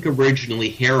 I think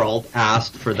originally Harold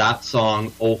asked for that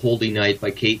song, Oh Holy Night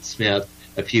by Kate Smith,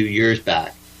 a few years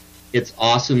back. It's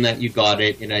awesome that you got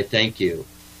it, and I thank you.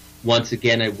 Once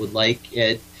again, I would like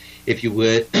it if you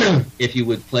would if you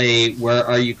would play Where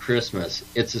Are You Christmas.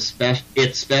 It's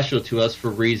special to us for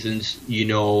reasons you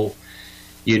know,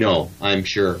 I'm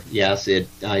sure. Yes,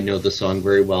 I know the song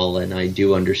very well, and I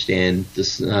do understand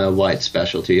this why it's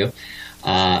special to you.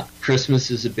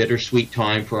 Christmas is a bittersweet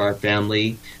time for our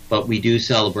family, but we do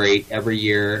celebrate every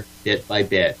year, bit by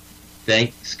bit.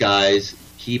 Thanks, guys.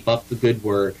 Keep up the good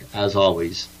work, as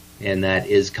always." And that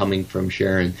is coming from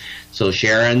Sharon. So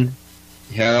Sharon,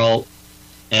 Harold,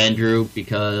 Andrew,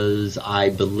 because I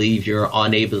believe you're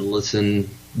unable to listen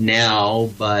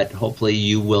now, but hopefully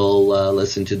you will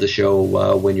listen to the show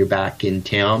when you're back in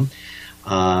town.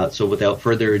 So without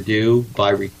further ado, by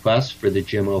request for the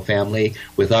Jimmo family,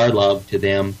 with our love to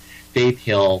them, Faith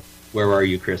Hill, Where Are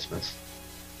You Christmas?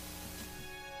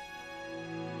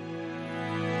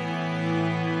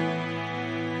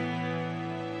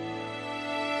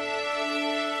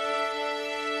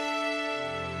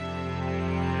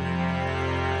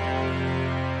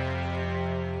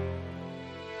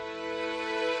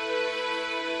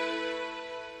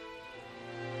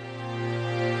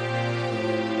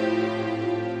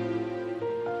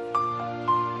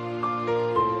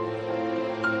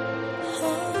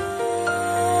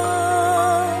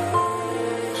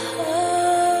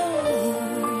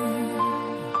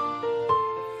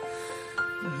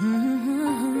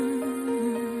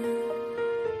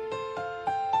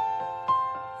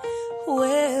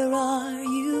 Where are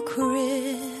you,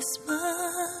 Christmas?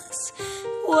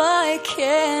 Why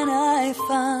can't I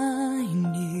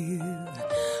find you?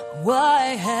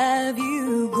 Why have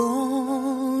you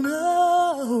gone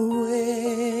away?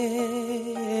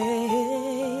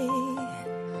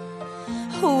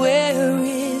 Where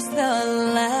is the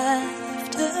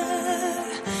laughter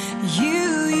you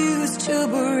used to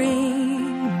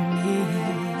bring me?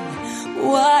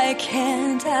 Why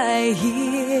can't I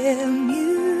hear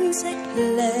music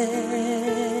play?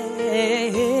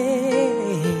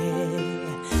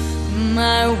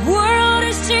 My world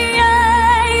is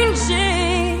changing,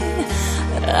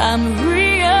 I'm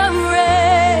rearranging.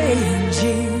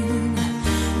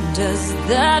 Does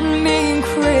that mean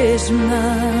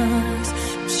Christmas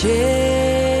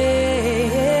changes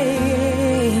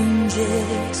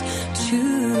too?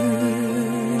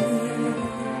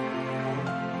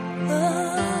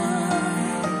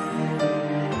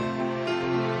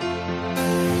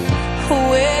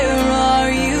 Where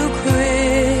are you,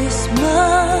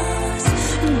 Christmas?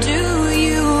 Do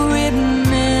you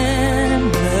remember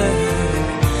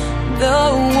the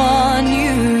one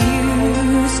you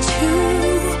used to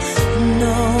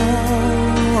know?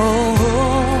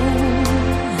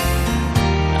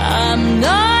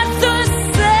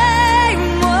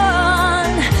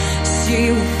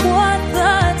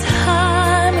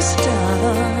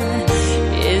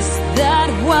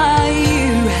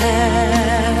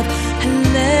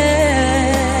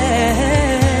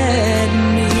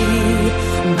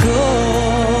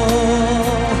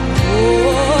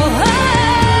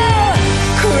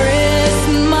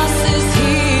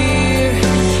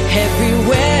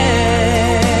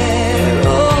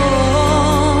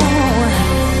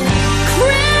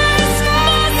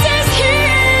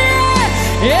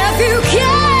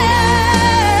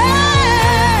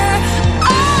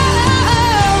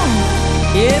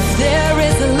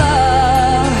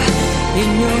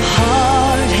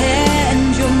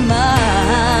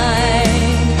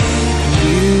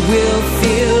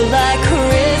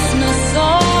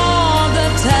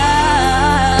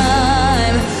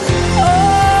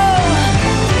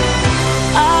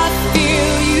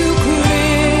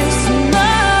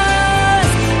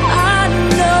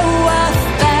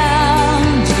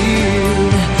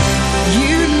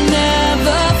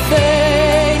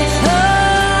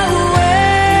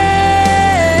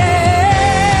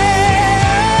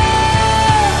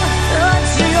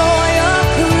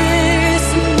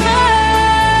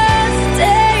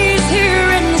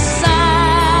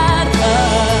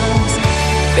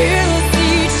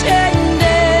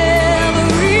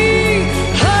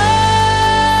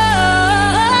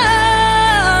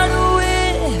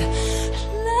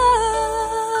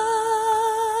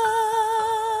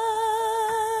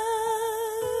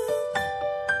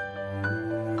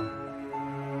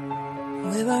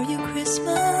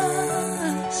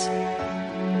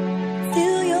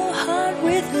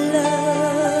 with love.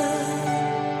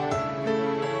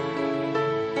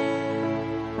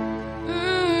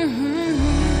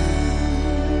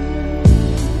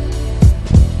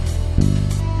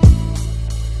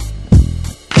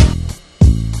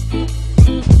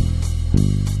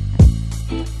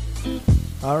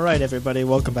 Alright, everybody,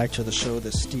 welcome back to the show,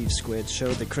 the Steve Squid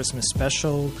Show, the Christmas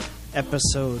special,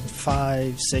 episode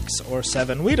 5, 6, or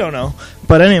 7. We don't know.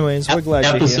 But anyways, we're glad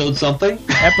you're here. Episode something?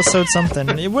 Episode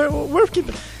something. We're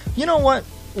keeping... You know what?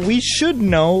 We should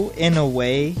know in a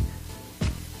way,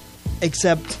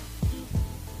 except...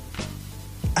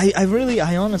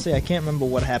 I honestly, I can't remember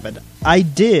what happened. I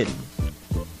did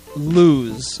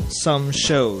lose some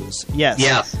shows. Yes.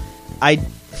 Yes.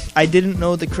 I didn't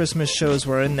know the Christmas shows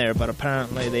were in there, but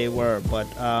apparently they were. But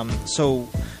so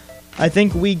I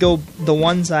think the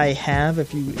ones I have.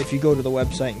 If you go to the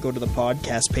website and go to the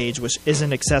podcast page, which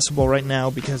isn't accessible right now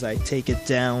because I take it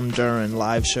down during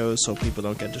live shows so people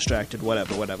don't get distracted.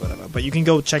 Whatever. But you can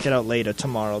go check it out later,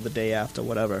 tomorrow, the day after,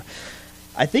 whatever.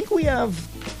 I think we have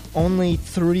only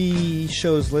 3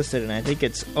 shows listed, and I think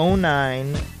it's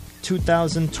 09,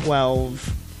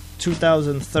 2012,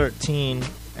 2013.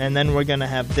 And then we're going to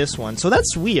have this one. So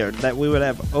that's weird that we would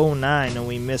have 09 and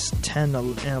we missed 10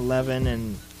 and 11.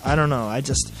 And I don't know. I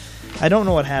don't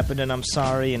know what happened, and I'm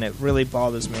sorry. And it really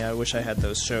bothers me. I wish I had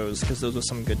those shows because those were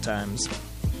some good times.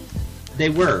 They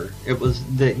were. It was,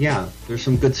 there's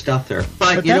some good stuff there.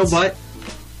 But you know what?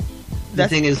 The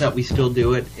thing is that we still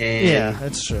do it. And yeah,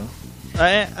 that's true.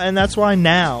 And that's why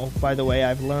now, by the way,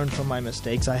 I've learned from my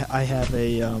mistakes. I have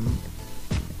a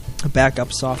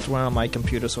backup software on my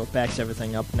computer, so it backs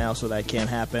everything up now so that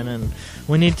can't happen, and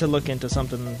we need to look into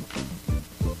something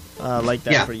like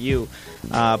that for you,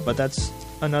 but that's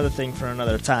another thing for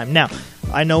another time. Now,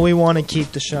 I know we want to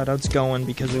keep the shoutouts going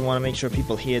because we want to make sure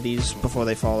people hear these before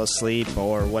they fall asleep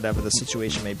or whatever the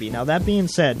situation may be. Now, that being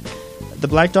said, the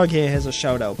Black Dog here has a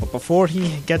shoutout, but before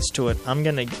he gets to it, I'm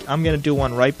gonna do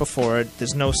one right before it.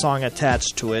 There's no song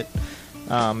attached to it.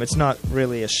 It's not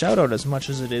really a shout-out as much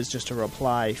as it is just a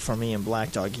reply for me and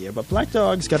Black Dog here. But Black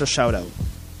Dog's got a shout-out.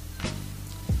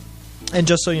 And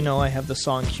just so you know, I have the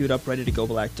song queued up, ready to go,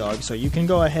 Black Dog. So you can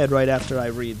go ahead right after I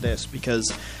read this, because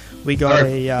we got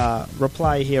a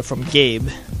reply here from Gabe.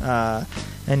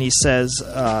 And he says,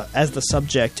 as the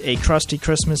subject, a crusty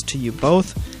Christmas to you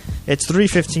both. It's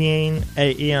 3:15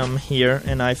 a.m. here,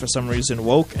 and I, for some reason,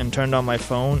 woke and turned on my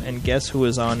phone, and guess who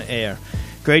is on air?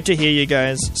 Great to hear you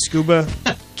guys. Scuba,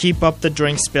 keep up the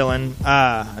drink spilling.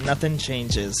 Nothing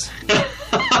changes.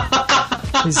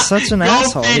 He's such an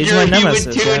asshole. He's my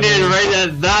nemesis. He would tune in right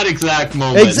at that exact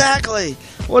moment. Exactly.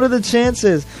 What are the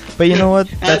chances? But you know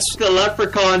what? That's the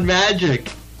leprechaun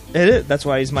magic. It is. That's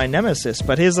why he's my nemesis.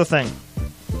 But here's the thing.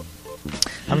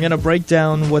 I'm going to break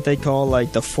down what they call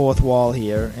like the fourth wall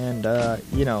here. And,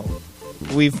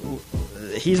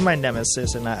 he's my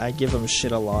nemesis, and I give him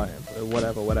shit a lot.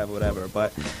 Whatever.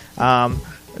 But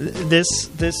this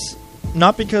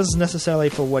not because necessarily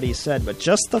for what he said, but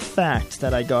just the fact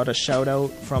that I got a shout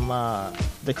out from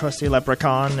the Krusty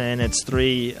Leprechaun, and it's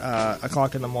 3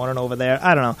 o'clock in the morning over there.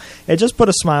 I don't know. It just put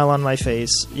a smile on my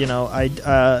face. You know,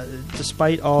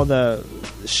 despite all the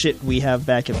shit we have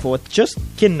back and forth, just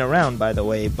kidding around, by the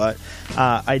way. But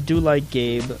I do like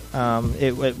Gabe.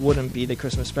 It wouldn't be the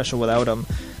Christmas special without him.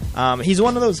 He's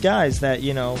one of those guys that,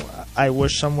 I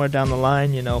wish somewhere down the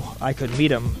line, I could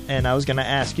meet him. And I was going to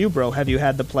ask you, bro, have you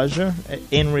had the pleasure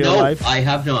in real life? No, I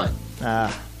have not.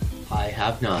 I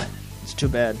have not. It's too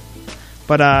bad.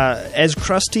 But as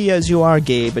crusty as you are,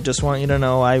 Gabe, I just want you to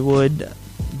know I would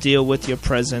deal with your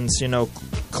presence,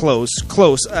 close.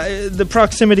 The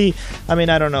proximity, I mean,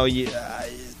 I don't know,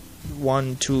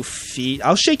 1-2 feet.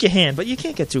 I'll shake your hand, but you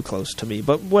can't get too close to me.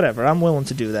 But whatever, I'm willing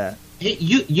to do that. Hey,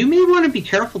 you may want to be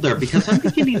careful there, because I'm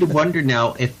beginning to wonder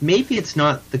now if maybe it's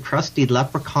not the crusty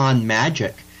leprechaun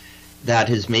magic that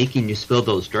is making you spill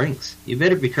those drinks. You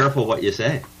better be careful what you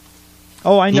say.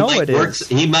 Oh, I know it is.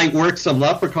 He might work some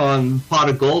leprechaun pot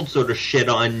of gold sort of shit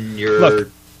on your...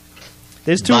 Look,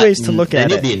 there's 2 ways to look at it.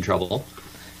 Then you'd be in trouble.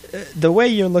 The way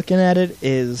you're looking at it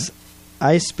is,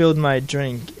 I spilled my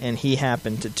drink and he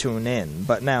happened to tune in.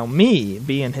 But now me,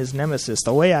 being his nemesis,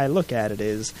 the way I look at it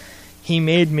is, he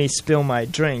made me spill my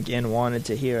drink and wanted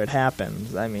to hear it happen.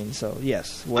 I mean, so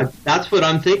yes. That's what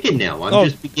I'm thinking now. I'm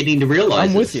just beginning to realize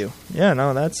I'm with you. Yeah,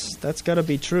 no, that's got to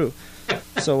be true.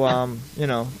 So,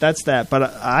 that's that.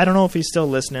 But I don't know if he's still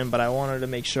listening, but I wanted to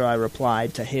make sure I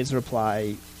replied to his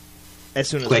reply as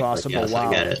soon as possible. Yes,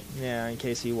 I get it. Yeah, in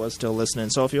case he was still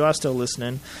listening. So if you are still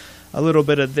listening, a little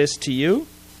bit of this to you.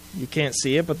 You can't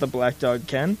see it, but the Black Dog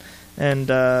can. And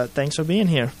thanks for being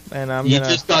here. And You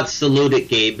just got saluted,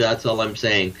 Gabe. That's all I'm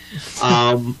saying.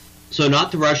 So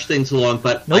not to rush things along,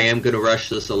 but I am going to rush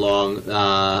this along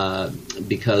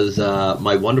because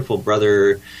my wonderful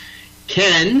brother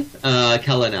Ken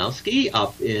Kalinowski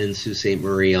up in Sault Ste.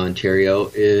 Marie, Ontario,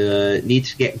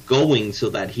 needs to get going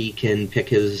so that he can pick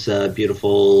his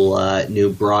beautiful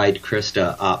new bride,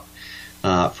 Krista, up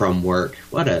from work.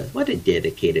 What a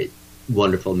dedicated,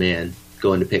 wonderful man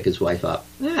going to pick his wife up.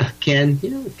 Ken,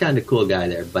 kind of cool guy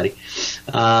there, buddy.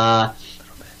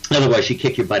 Otherwise, she'd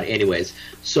kick your butt anyways.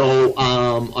 So,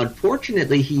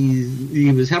 unfortunately,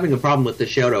 he was having a problem with the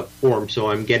shout-out form, so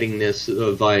I'm getting this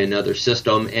via another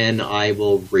system, and I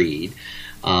will read.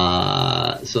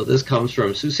 So this comes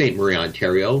from Sault Ste. Marie,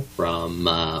 Ontario, from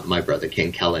my brother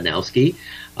Ken Kalinowski.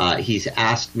 He's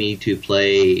asked me to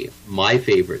play my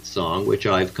favorite song, which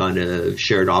I've kind of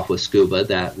shared off with Scuba,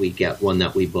 that we get one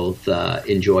that we both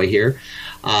enjoy here.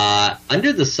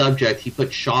 Under the subject, he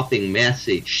put shopping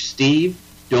message. Steve,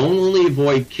 don't only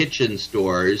avoid kitchen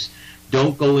stores.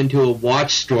 Don't go into a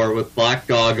watch store with Black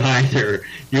Dog either.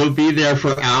 You'll be there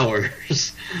for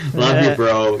hours. Love you,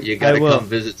 bro. You got to come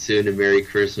visit soon, and Merry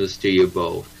Christmas to you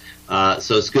both.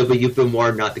 So, Scuba, you've been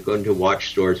warned not to go into watch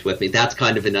stores with me. That's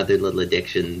kind of another little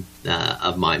addiction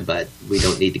of mine, but we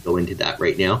don't need to go into that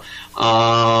right now.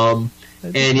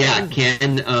 And yeah,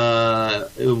 Ken,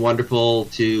 wonderful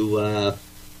to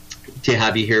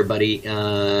have you here, buddy.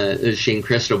 Shane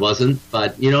Krista wasn't,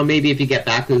 but maybe if you get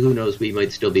back, who knows, we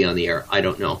might still be on the air. I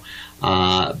don't know.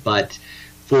 But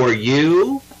for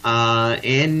you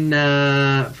and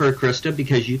for Krista,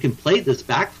 because you can play this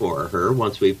back for her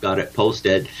once we've got it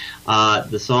posted,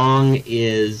 the song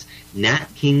is Nat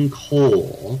King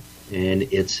Cole, and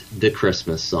it's the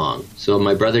Christmas song. So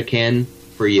my brother Ken,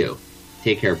 for you.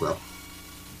 Take care, bro.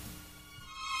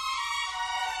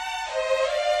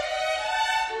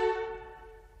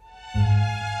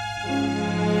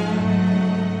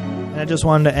 I just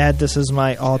wanted to add, this is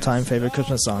my all-time favorite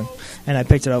Christmas song, and I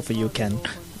picked it out for you, Ken.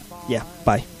 Yeah,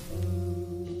 bye.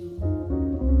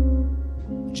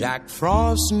 Jack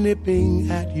Frost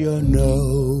nipping at your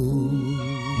nose,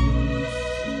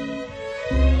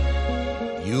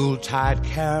 Yuletide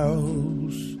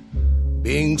carols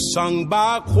being sung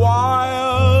by a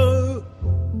choir,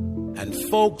 and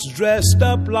folks dressed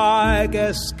up like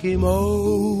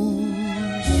Eskimos.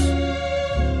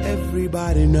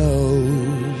 Everybody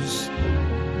knows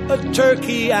a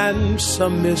turkey and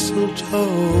some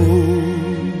mistletoe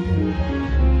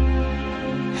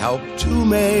help to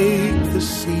make the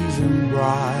season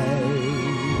bright.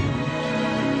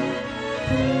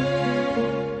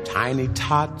 Tiny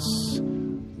tots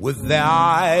with their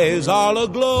eyes all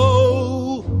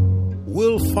aglow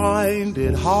will find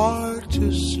it hard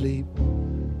to sleep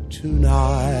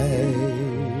tonight.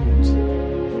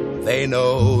 They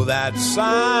know that Santa's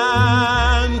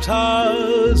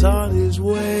on his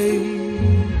way.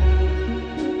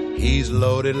 He's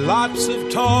loaded lots of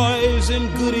toys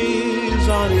and goodies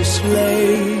on his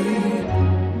sleigh.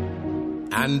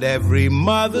 And every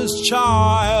mother's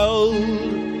child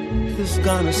is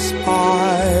gonna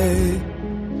spy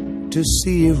to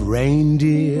see if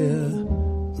reindeer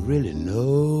really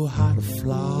know how to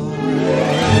fly.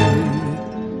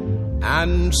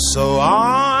 And so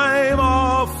I'm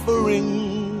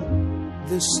offering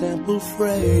this simple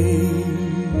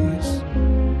phrase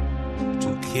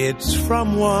to kids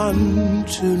from 1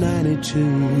 to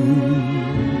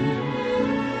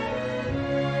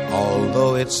 92.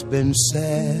 Although it's been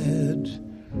said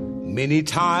many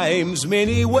times,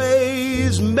 many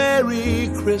ways, Merry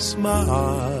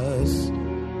Christmas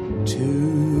to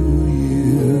you.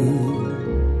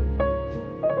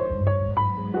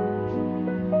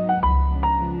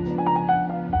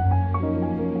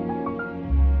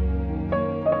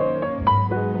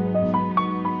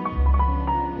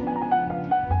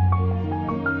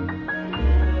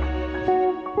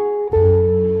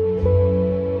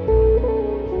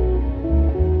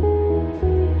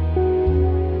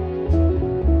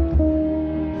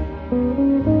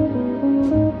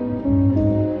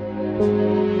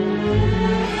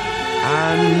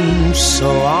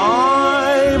 So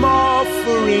I'm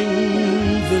offering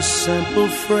this simple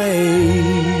phrase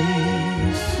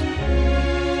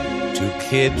to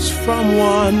kids from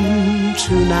 1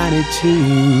 to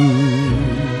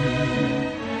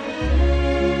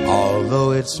 92.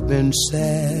 Although it's been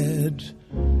said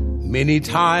many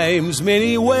times,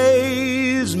 many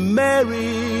ways,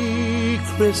 Merry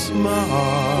Christmas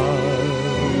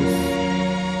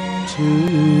to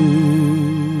you.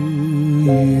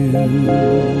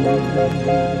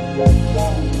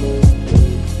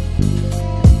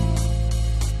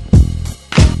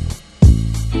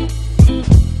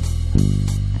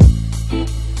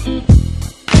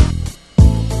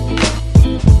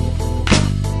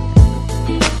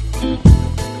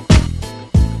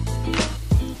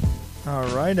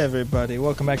 right, everybody.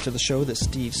 Welcome back to the show, the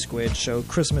Steve Squared Show,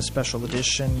 Christmas Special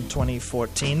Edition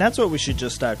 2014. That's what we should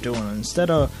just start doing. Instead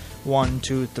of 1,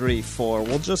 2, 3, 4,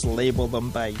 we'll just label them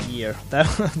by year.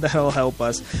 That'll help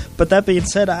us. But that being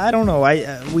said, I don't know.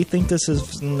 We think this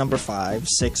is number 5,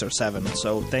 6, or 7.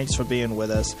 So thanks for being with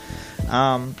us.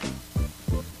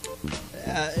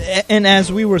 And as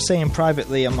we were saying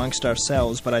privately amongst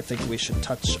ourselves, but I think we should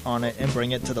touch on it and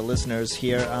bring it to the listeners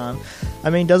here. I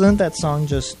mean, doesn't that song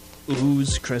just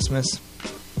ooze Christmas?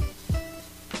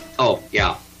 Oh,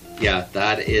 yeah. Yeah,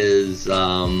 that is,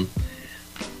 I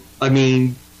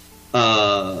mean,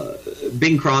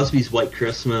 Bing Crosby's White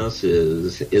Christmas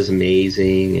is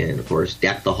amazing, and of course,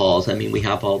 Deck the Halls. I mean, we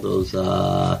have all those,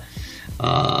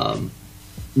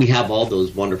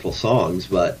 wonderful songs,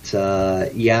 but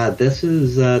yeah, this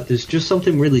is there's just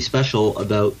something really special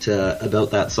about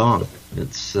that song.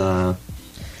 It's I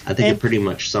think it pretty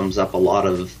much sums up a lot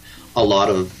of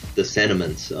the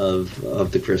sentiments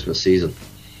of the Christmas season.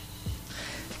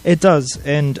 It does,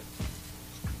 and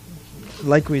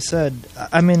like we said,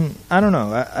 I mean, I don't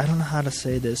know. I don't know how to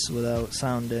say this without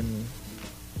sounding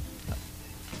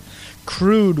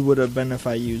crude. Would have been if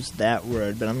I used that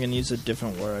word, but I'm going to use a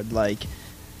different word. Like,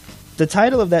 the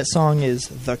title of that song is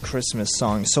The Christmas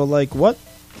Song. So, like, what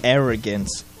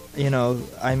arrogance,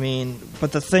 I mean,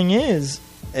 but the thing is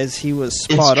he was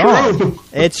spot on.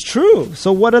 It's true.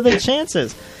 So what are the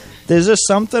chances? There's just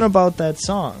something about that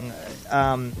song.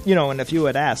 And if you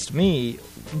had asked me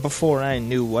before I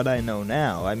knew what I know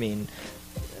now, I mean,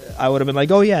 I would have been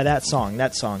like, oh yeah, that song,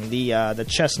 the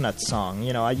chestnut song.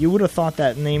 You would have thought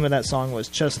that name of that song was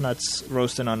Chestnuts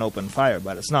Roasting on Open Fire,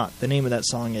 but it's not. The name of that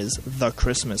song is The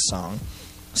Christmas Song.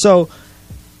 So,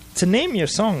 to name your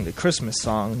song The Christmas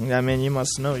Song, I mean, you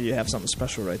must know you have something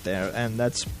special right there, and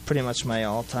that's pretty much my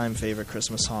all-time favorite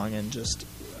Christmas song. And just,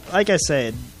 like I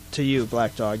said to you,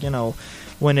 Black Dog,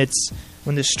 when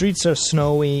the streets are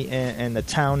snowy and the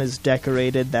town is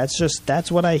decorated,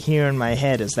 that's what I hear in my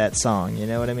head is that song. You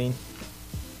know what I mean?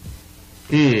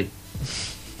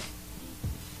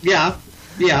 Yeah,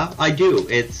 I do.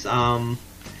 It's I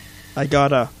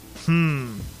gotta.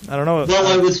 I don't know. Well,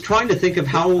 I was trying to think of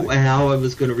how I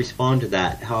was going to respond to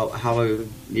that. How I,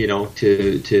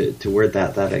 to word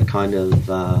that it kind of.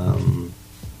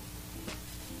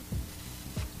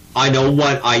 I know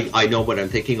what I'm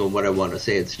thinking and what I want to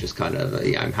say. It's just kind of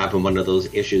I'm having one of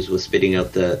those issues with spitting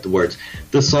out the words.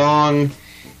 The song,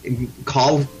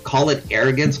 call it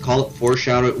arrogance, call it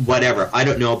foreshadowing, whatever. I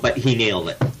don't know, but he nailed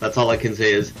it. That's all I can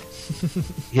say is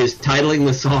his titling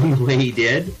the song the way he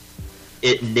did.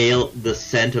 It nailed the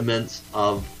sentiments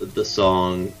of the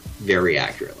song very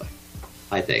accurately,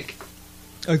 I think.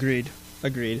 Agreed.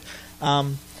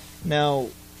 Now,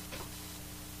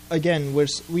 again,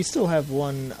 we still have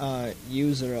one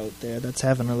user out there that's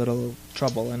having a little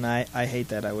trouble, and I hate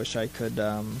that. I wish I could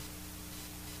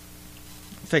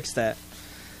fix that.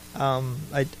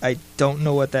 I don't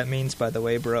know what that means, by the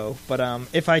way, bro. But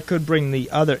if I could bring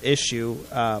the other issue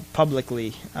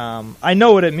publicly, I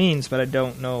know what it means, but I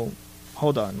don't know.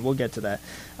 Hold on, we'll get to that.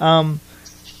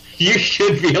 You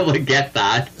should be able to get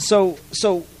that. So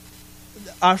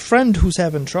our friend who's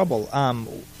having trouble,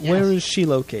 where is she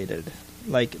located?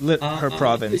 Like her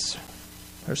province,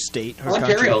 her state, her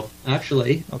Ontario, country?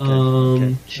 Actually.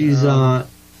 Okay.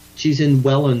 She's in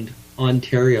Welland,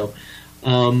 Ontario.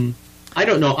 I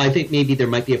don't know. I think maybe there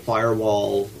might be a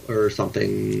firewall or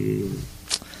something.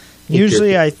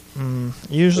 Usually, I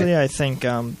think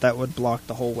that would block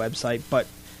the whole website. But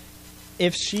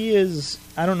if she is,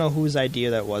 I don't know whose idea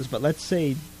that was, but let's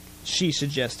say she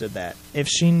suggested that. If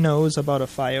she knows about a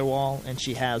firewall and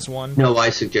she has one. No, I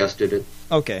suggested it.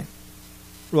 Okay.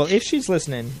 Well, if she's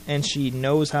listening and she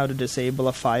knows how to disable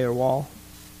a firewall,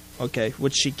 okay,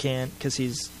 which she can't, because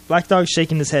Black Dog's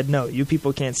shaking his head no. You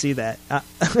people can't see that. Well,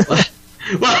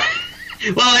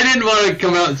 I didn't want to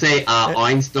come out and say,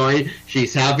 Einstein,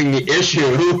 she's having the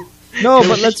issue. No,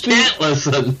 but let's can't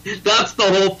listen. That's the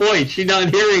whole point. She's not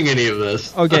hearing any of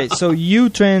this. Okay, so you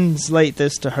translate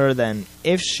this to her then.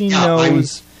 If she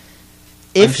knows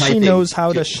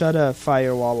how to shut a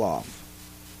firewall off,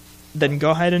 then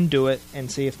go ahead and do it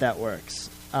and see if that works.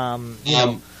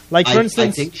 Like, for instance,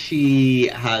 I think she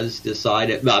has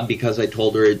decided, because I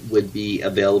told her it would be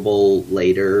available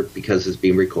later because it's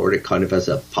being recorded kind of as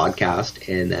a podcast,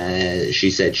 and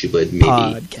she said she would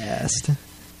maybe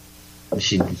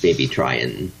she'd maybe try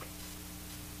and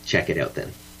check it out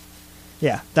then.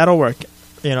 Yeah, that'll work.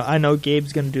 I know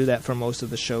Gabe's going to do that for most of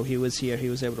the show. He was here. He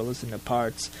was able to listen to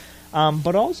parts.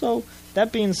 But also,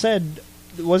 that being said,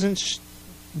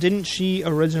 didn't she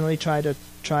originally try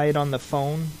it on the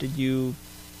phone? Did you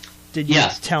Did you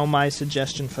Yes. tell my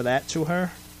suggestion for that to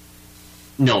her?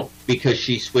 No, because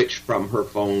she switched from her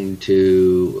phone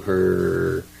to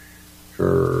her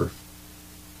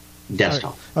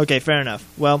desktop. Okay, fair enough.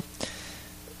 Well,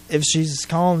 if she's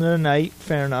calling it a night,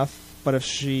 fair enough. But if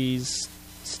she's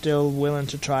still willing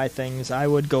to try things, I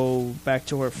would go back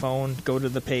to her phone, go to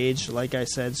the page. Like I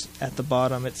said, at the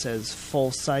bottom it says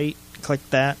full site. Click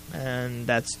that, and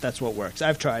that's what works.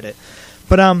 I've tried it.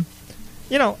 But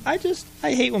you know, I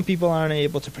hate when people aren't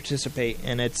able to participate,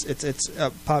 and it's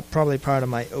probably part of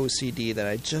my OCD that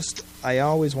I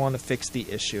always want to fix the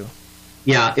issue.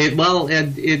 Yeah,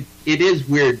 it is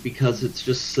weird because it's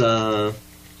just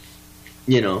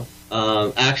you know,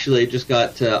 actually I just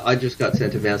got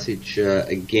sent a message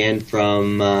again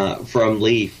from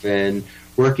Leaf, and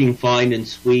working fine in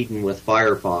Sweden with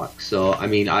Firefox. So I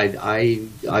mean,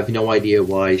 I've no idea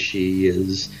why she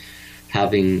is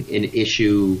having an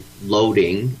issue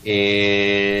loading,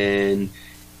 and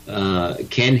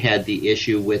Ken had the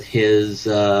issue with his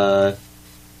shout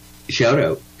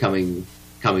out coming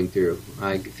through.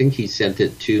 I think he sent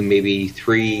it to maybe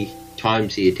 3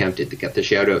 times he attempted to get the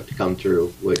shout out to come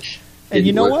through, which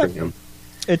didn't work for him.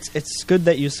 It's good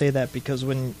that you say that, because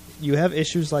when you have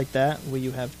issues like that where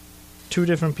you have 2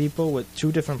 different people with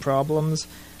 2 different problems,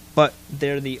 but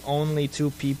they're the only 2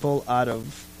 people out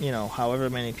of, you know, however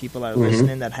many people are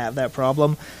listening that have that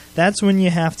problem, that's when you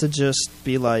have to just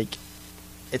be like,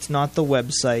 it's not the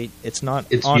website, it's not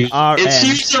on our end. It's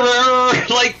user error,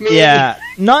 like me. Yeah,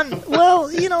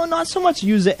 not so much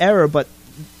user error, but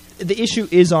the issue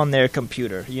is on their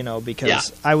computer, you know,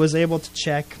 because I was able to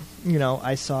check, you know,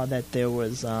 I saw that there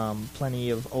was plenty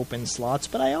of open slots,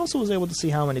 but I also was able to see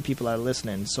how many people are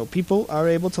listening. So people are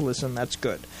able to listen, that's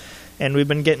good. And we've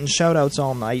been getting shout-outs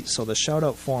all night, so the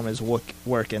shout-out form is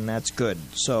working, that's good.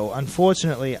 So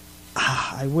unfortunately,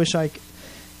 I wish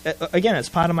again, it's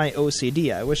part of my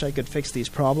OCD. I wish I could fix these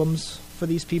problems for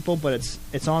these people, but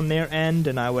it's on their end,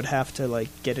 and I would have to like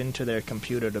get into their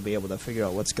computer to be able to figure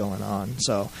out what's going on.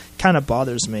 So it kind of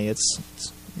bothers me. It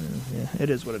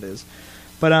is what it is.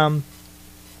 But I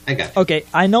got you. Okay,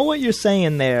 I know what you're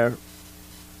saying there.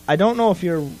 I don't know if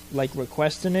you're like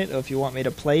requesting it or if you want me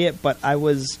to play it, but I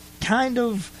was kind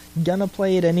of gonna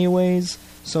play it anyways.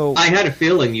 So I had a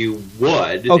feeling you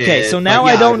would. Okay, so now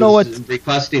I don't know what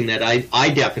requesting that. I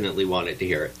definitely wanted to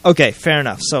hear it. Okay, fair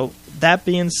enough. So that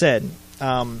being said,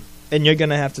 and you're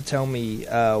gonna have to tell me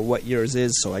what yours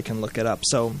is so I can look it up.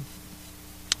 So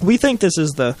we think this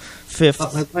is the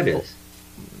 5th. What is?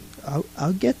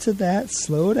 I'll get to that.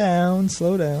 Slow down.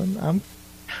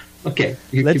 Okay,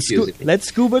 let's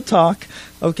scuba talk.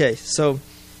 Okay, so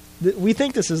we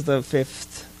think this is the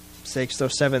 5th, 6th, or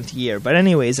 7th year. But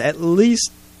anyways, at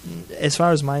least as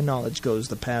far as my knowledge goes,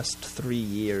 the past 3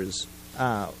 years,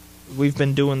 we've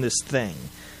been doing this thing.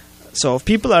 So if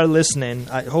people are listening,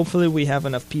 hopefully we have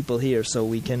enough people here so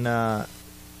we can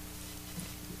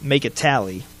make a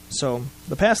tally. So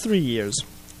the past 3 years,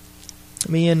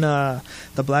 me and the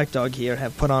Black Dog here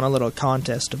have put on a little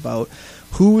contest about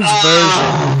whose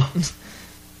version.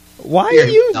 Why are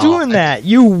you doing that?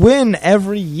 You win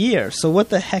every year, so what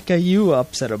the heck are you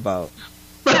upset about?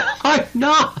 I'm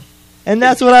not. And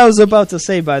that's what I was about to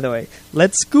say, by the way.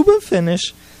 Let's scuba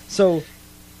finish. So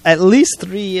at least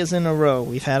 3 years in a row,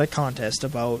 we've had a contest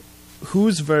about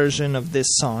whose version of this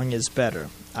song is better.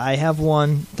 I have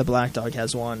one, the Black Dog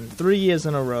has one. 3 years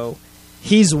in a row,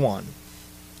 he's won.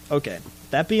 Okay,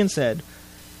 that being said,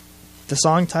 the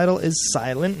song title is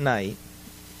Silent Night,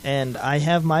 and I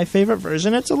have my favorite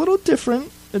version. It's a little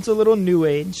different. It's a little new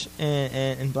age,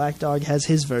 and Black Dog has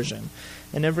his version.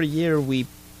 And every year we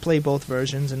play both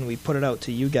versions, and we put it out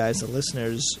to you guys, the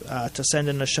listeners, to send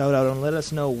in a shout-out and let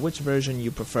us know which version you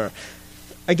prefer.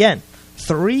 Again,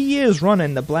 3 years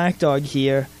running, the Black Dog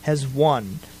here has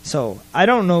won. So I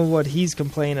don't know what he's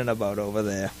complaining about over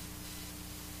there.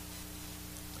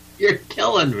 You're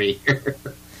killing me here.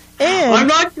 And I'm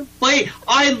not complaining.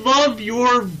 I love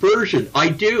your version. I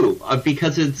do,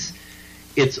 because it's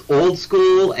old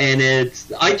school, and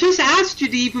I just asked you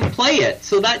to even play it,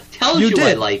 so that tells you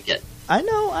I like it. I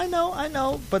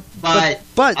know. But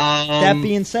that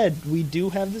being said, we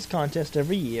do have this contest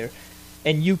every year,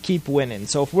 and you keep winning.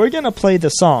 So if we're gonna play the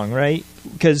song, right?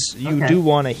 Because you do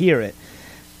want to hear it,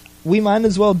 we might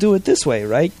as well do it this way,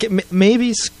 right?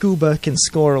 Maybe Scuba can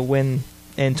score a win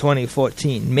in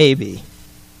 2014. Maybe.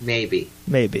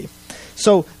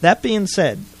 So that being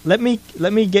said, let me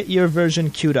get your version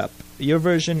queued up. Your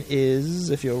version is,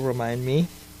 if you'll remind me,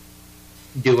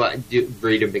 do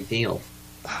Rita McNeil.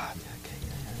 Okay,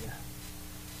 yeah.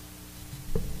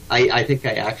 I think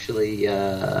I actually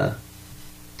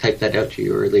typed that out to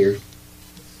you earlier.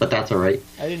 but that's all right.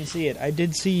 I didn't see it. I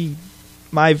did see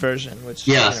my version, which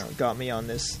Yes. got me on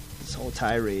this whole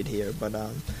tirade here. But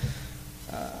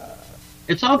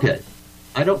it's all good.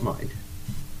 I don't mind.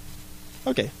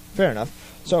 Okay, fair enough.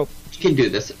 So you can do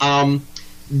this.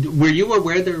 Were you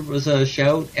aware there was a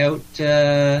shout out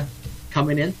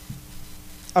coming in?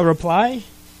 a reply?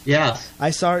 Yes.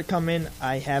 I saw it come in.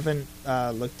 I haven't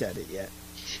looked at it yet.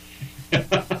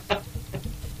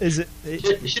 Is it?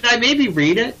 Should I maybe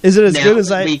read it? Is it as now good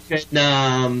as I? We could,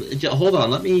 hold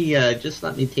on. Let me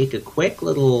let me take a quick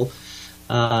little.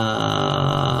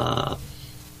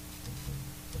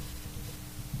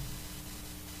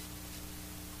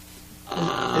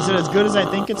 Is it as good as I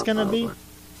think it's gonna be?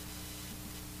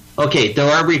 Okay, there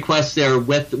are requests there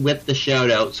with the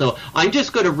shout out. So I'm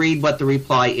just going to read what the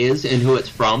reply is and who it's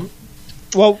from.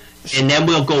 Well, and then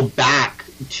we'll go back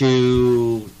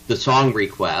to the song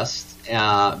request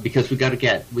because we got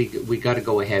to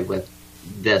go ahead with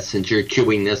this since you're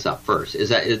queuing this up first. Does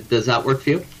that work for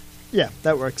you? Yeah,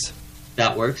 that works.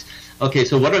 That works. Okay,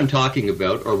 so what I'm talking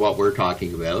about, or what we're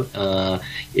talking about,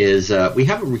 is we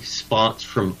have a response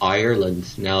from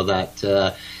Ireland now that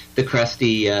the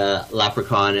crusty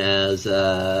leprechaun, as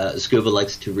Scuba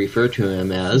likes to refer to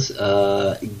him as,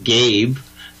 Gabe,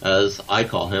 as I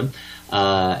call him,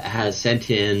 has sent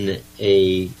in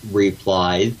a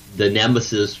reply, the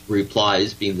Nemesis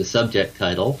replies being the subject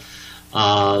title,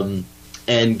 and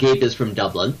Gabe is from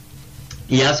Dublin.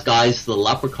 Yes, guys, the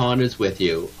leprechaun is with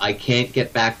you. I can't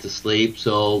get back to sleep,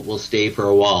 so we'll stay for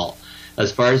a while.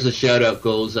 As far as the shout-out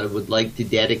goes, I would like to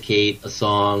dedicate a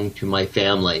song to my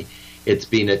family. It's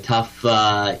been a tough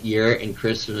year, and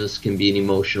Christmas can be an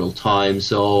emotional time,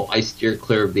 so I steer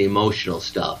clear of the emotional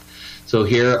stuff. So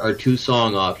here are 2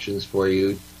 song options for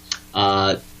you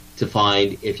to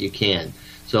find if you can.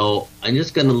 So I'm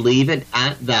just going to leave it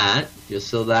at that, just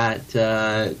so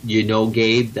that you know,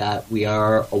 Gabe, that we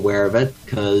are aware of it,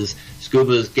 because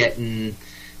Scuba's getting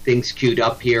things queued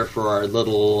up here for our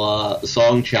little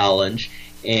song challenge.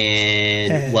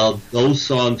 And while those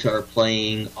songs are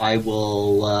playing, I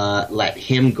will let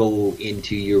him go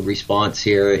into your response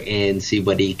here and see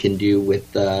what he can do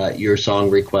with your song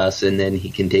requests, and then he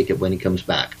can take it when he comes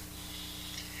back.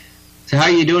 So how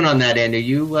are you doing on that end? Are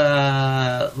you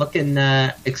looking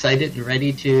excited and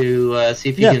ready to see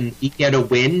if you can get a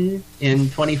win in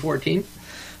 2014?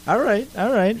 All right.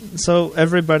 So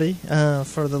everybody,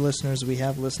 for the listeners we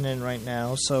have listening right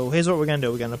now, so here's what we're going to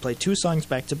do. We're going to play 2 songs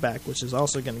back to back, which is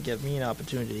also going to give me an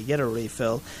opportunity to get a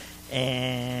refill,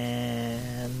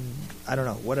 and I don't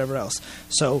know, whatever else.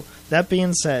 So that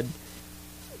being said,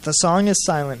 the song is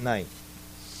Silent Night.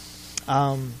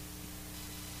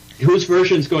 Whose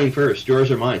version's going first,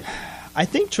 yours or mine? I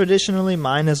think traditionally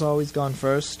mine has always gone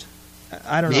first.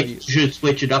 I don't know. Maybe you should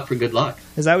switch it up for good luck.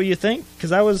 Is that what you think?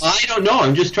 Because I don't know.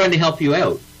 I'm just trying to help you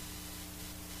out.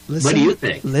 What do you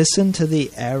think? Listen to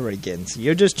the arrogance.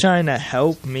 You're just trying to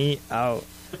help me out.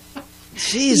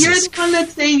 Jesus. You're the one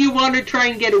that's saying you want to try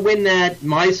and get a win that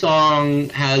my song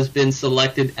has been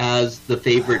selected as the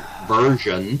favorite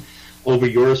version over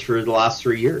yours for the last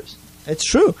 3 years. It's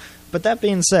true. But that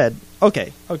being said,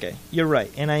 okay, you're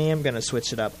right, and I am going to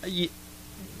switch it up.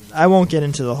 I won't get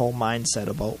into the whole mindset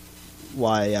about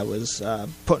why I was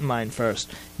putting mine first.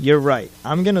 You're right.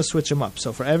 I'm going to switch them up.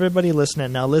 So for everybody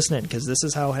listening, now listen, because this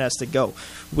is how it has to go.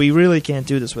 We really can't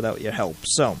do this without your help.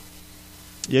 So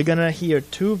you're going to hear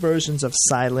 2 versions of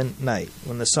Silent Night.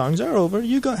 When the songs are over,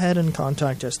 you go ahead and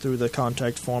contact us through the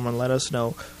contact form and let us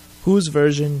know whose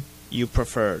version you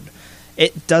preferred.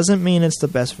 It doesn't mean it's the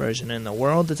best version in the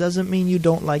world. It doesn't mean you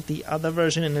don't like the other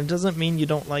version, and it doesn't mean you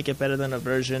don't like it better than a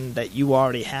version that you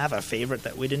already have a favorite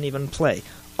that we didn't even play.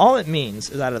 All it means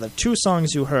is out of the 2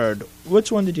 songs you heard, which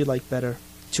one did you like better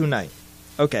tonight?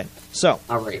 Okay, so.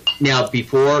 All right. Now,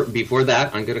 before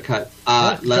that, I'm going to cut.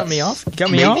 Let's cut me off?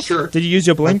 Cut me off? Sure. Did you use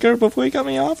your blinker before you cut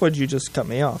me off, or did you just cut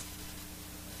me off?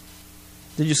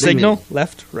 Did you signal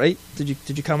left, right? Did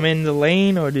you come in the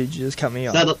lane, or did you just cut me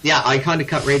off? Yeah, I kind of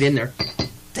cut right in there.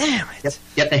 Damn it!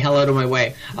 Get the hell out of my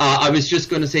way. I was just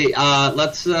going to say,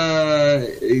 let's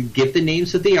give the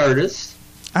names of the artists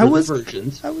for the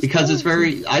versions, because it's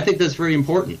I think that's very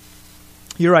important.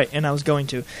 You're right, and I was going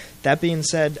to. That being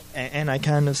said, and I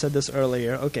kind of said this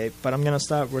earlier, okay, but I'm going to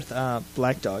start with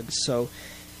Black Dog. So,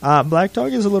 Black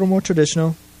Dog is a little more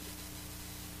traditional.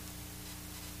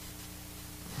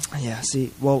 Yeah,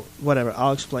 see, well, whatever,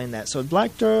 I'll explain that. So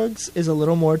Black Dogs is a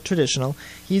little more traditional.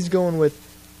 He's going with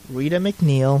Rita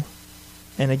McNeil,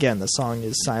 and again, the song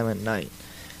is Silent Night.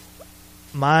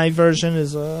 My version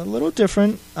is a little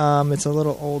different. It's a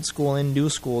little old school and new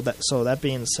school. So that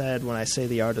being said, when I say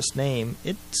the artist name,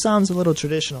 it sounds a little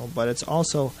traditional, but it's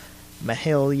also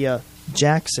Mahalia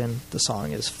Jackson. The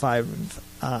song is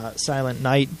Silent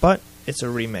Night, but it's a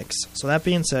remix. So that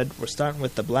being said, we're starting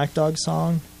with the Black Dog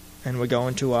song, and we're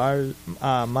going to our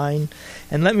mine.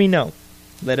 And let me know.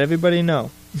 Let everybody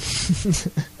know.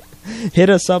 Hit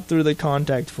us up through the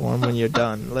contact form when you're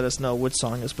done. Let us know which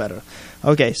song is better.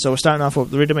 Okay, so we're starting off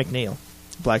with Rita McNeil,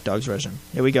 Black Dog's version.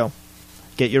 Here we go.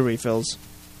 Get your refills.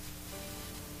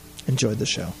 Enjoy the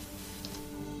show.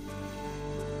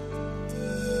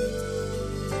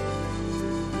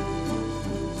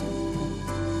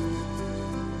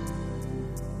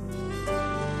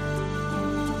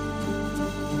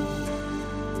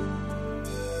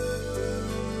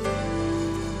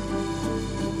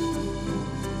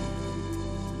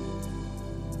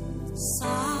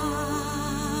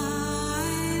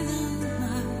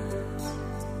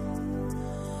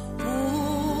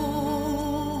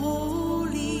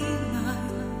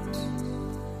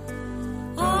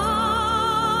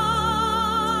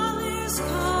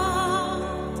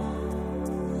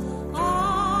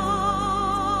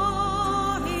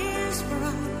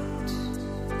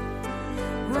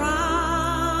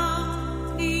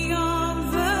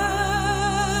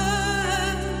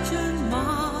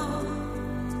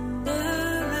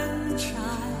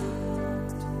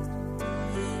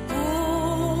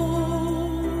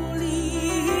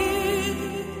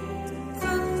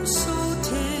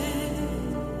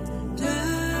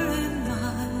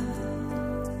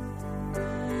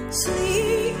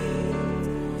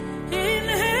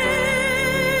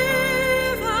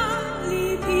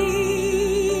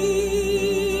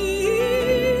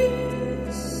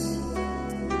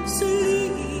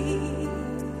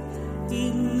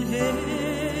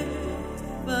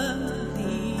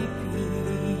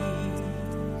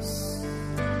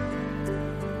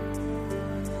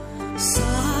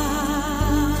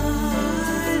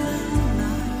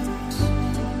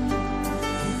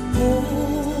 Oh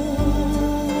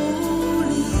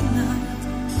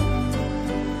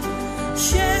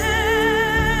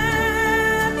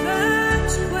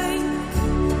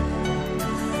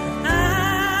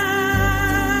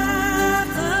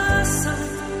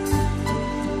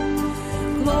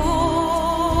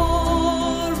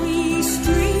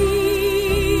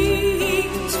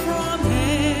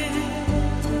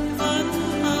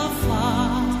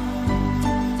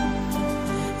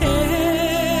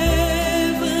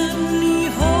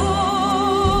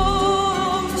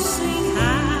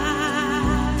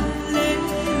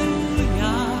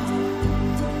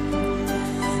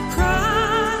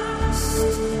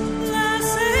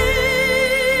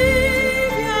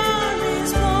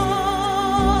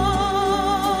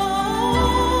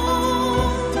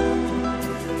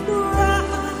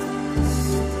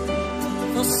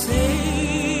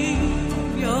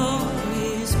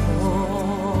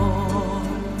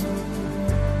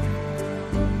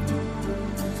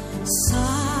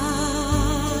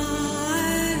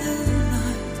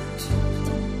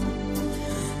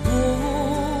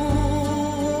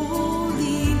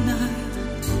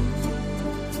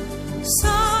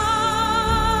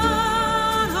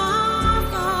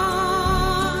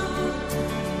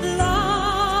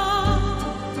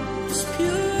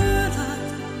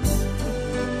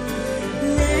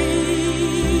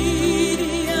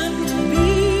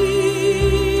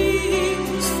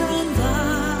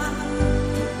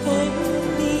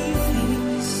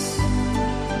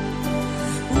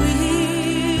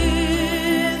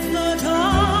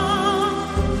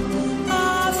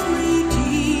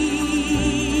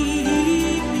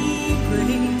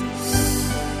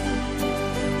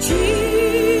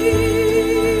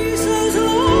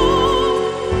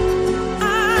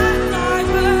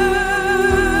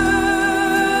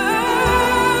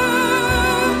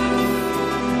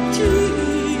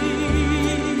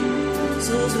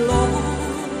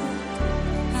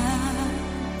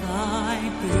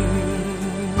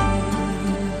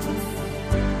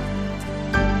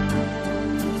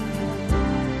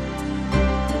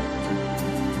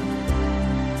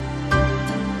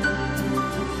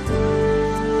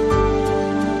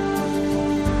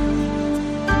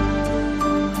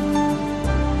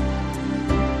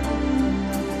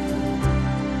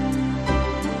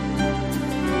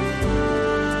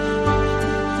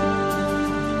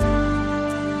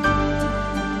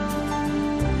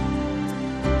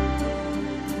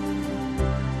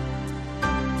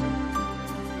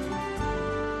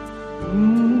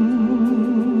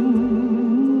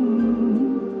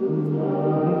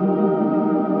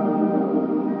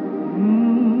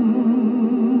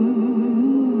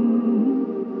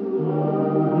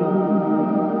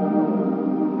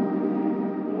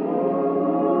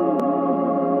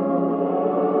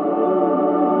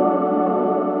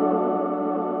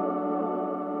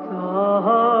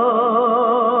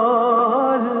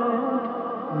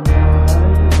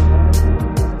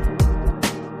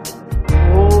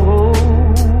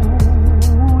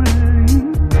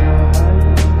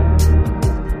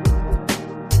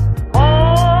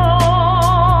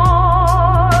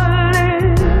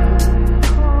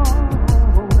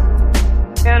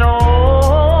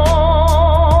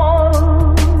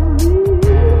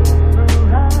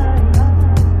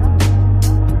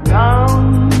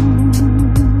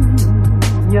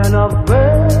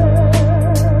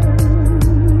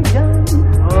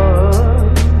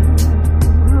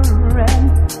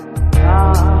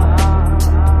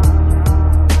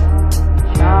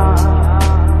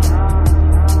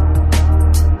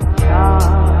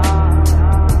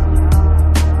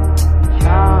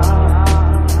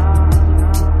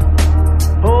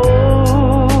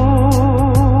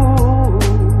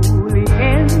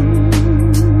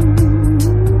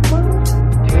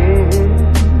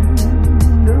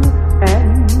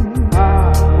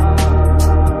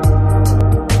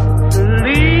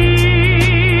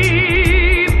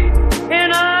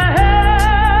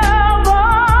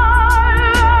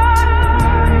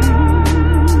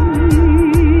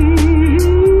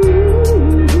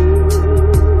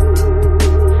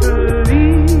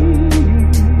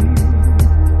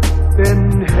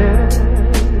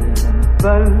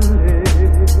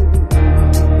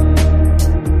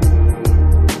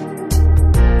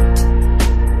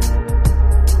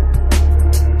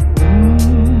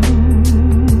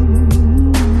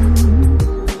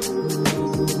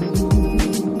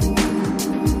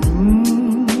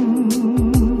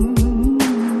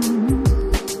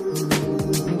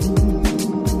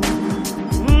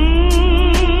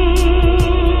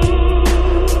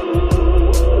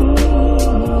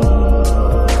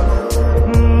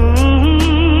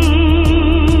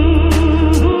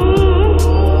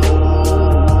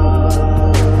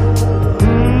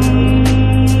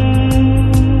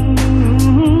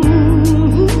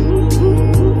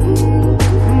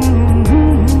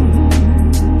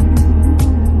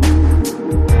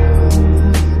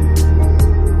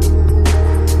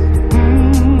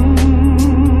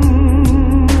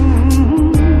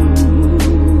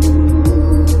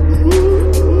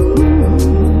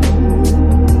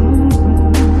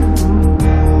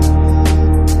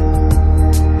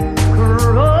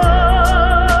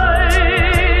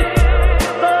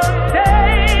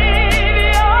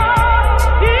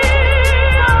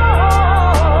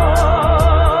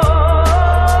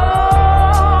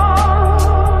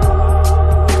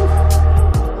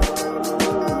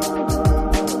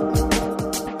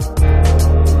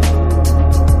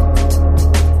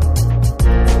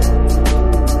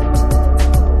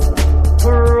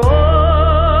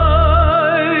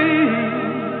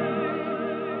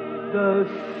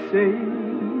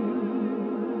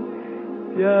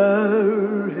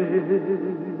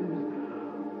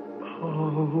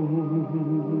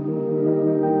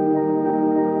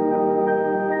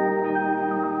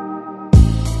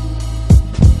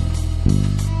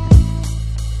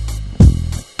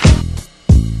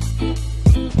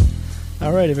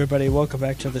Alright, everybody, welcome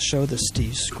back to the show, the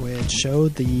Steve Squared Show,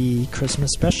 the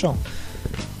Christmas special.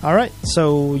 Alright,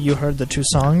 so you heard the two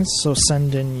songs, so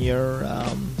send in your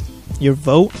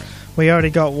vote. We already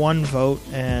got one vote,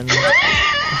 and...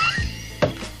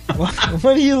 what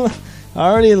are you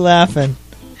already laughing?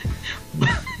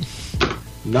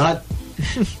 Not...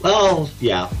 Well,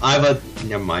 yeah,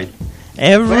 never mind.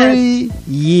 Every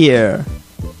year,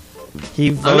 he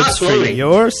votes for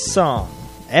your song.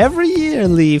 Every year,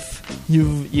 Leaf,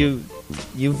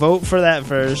 you vote for that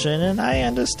version, and I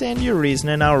understand your reason,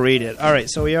 and I'll read it. All right,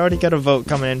 so we already got a vote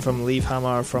coming in from Leif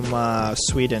Hammar from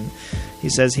Sweden. He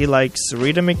says he likes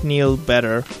Rita McNeil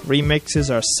better. Remixes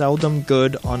are seldom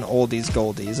good on oldies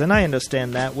goldies, and I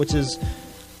understand that,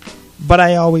 but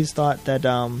I always thought that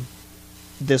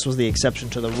this was the exception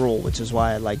to the rule, which is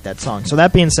why I like that song. So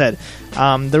that being said,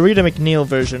 the Rita McNeil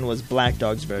version was Black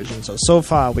Dog's version. So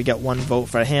far, we got one vote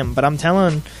for him. But I'm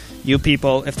telling you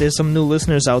people, if there's some new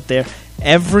listeners out there,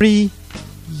 every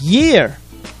year,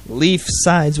 Leaf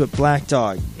sides with Black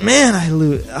Dog. Man, I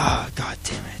lose. Oh, God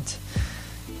damn it.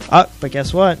 But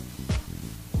guess what?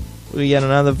 We got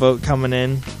another vote coming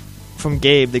in from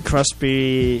Gabe, the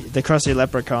crusty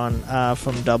leprechaun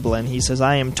from Dublin. He says,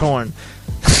 I am torn.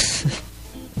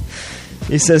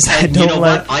 He says,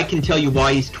 what? I can tell you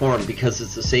why he's torn, because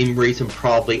it's the same reason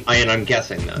probably, and I'm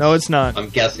guessing this. No, it's not. I'm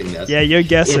guessing this. Yeah, you're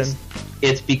guessing.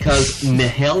 It's because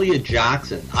Mahalia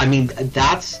Jackson, I mean,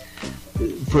 that's,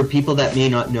 for people that may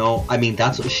not know, I mean,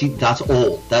 that's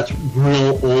old. That's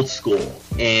real old school.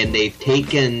 And they've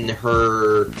taken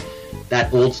that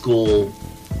old school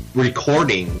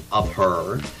recording of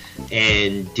her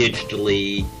and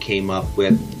digitally came up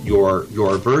with your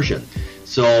version.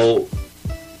 So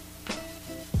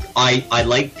I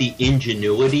like the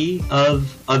ingenuity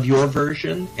of your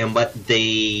version and what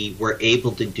they were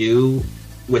able to do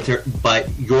with her. But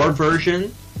your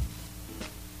version,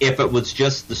 if it was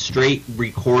just the straight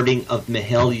recording of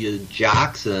Mahalia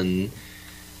Jackson,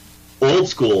 old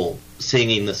school,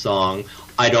 singing the song,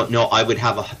 I don't know, I would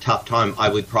have a tough time.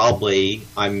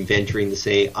 I'm venturing to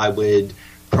say, I would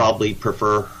probably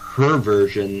prefer her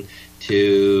version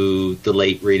to the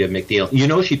late Rita McNeil. You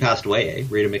know she passed away, eh?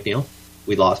 Rita McNeil?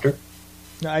 We lost her.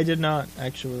 No, I did not,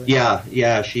 actually.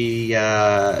 Yeah, she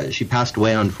passed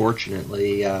away,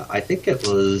 unfortunately. I think it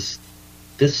was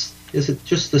is it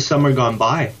just the summer gone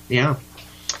by? Yeah.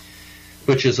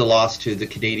 Which is a loss to the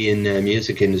Canadian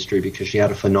music industry because she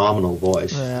had a phenomenal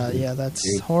voice. Yeah,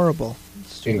 that's horrible.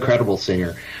 Incredible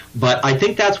singer. But I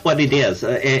think that's what it is.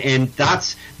 And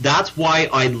that's why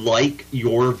I like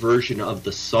your version of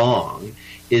the song,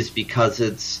 is because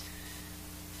it's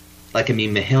like, I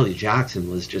mean, Mahalia Jackson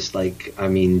was just like, I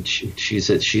mean,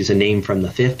 she's a name from the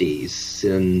 50s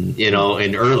and, you know,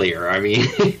 and earlier. I mean,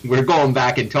 we're going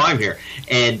back in time here.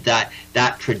 And that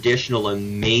traditional,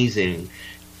 amazing,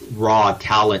 raw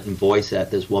talent and voice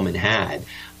that this woman had,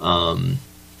 I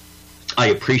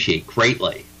appreciate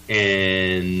greatly.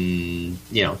 And,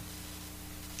 you know,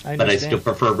 but I still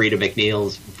prefer Rita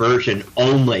McNeil's version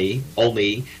only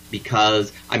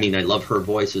because, I mean, I love her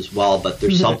voice as well, but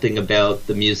there's something about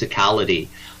the musicality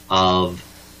of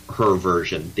her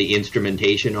version. The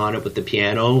instrumentation on it with the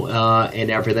piano and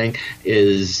everything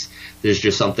there's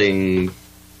just something,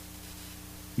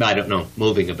 I don't know,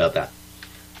 moving about that.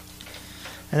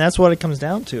 And that's what it comes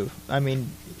down to. I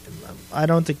mean, I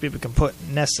don't think people can put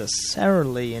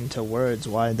necessarily into words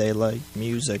why they like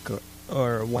music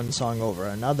or one song over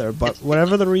another, but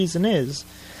whatever the reason is,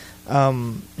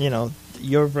 you know,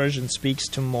 your version speaks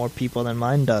to more people than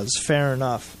mine does. Fair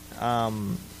enough.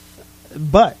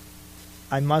 But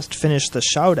I must finish the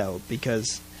shout out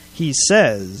because he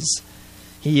says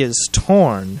he is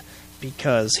torn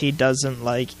because he doesn't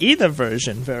like either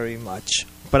version very much,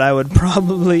 but I would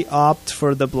probably opt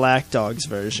for the Black Dogs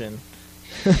version.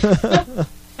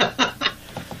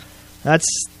 That's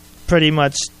pretty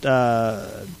much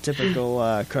typical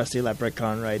Krusty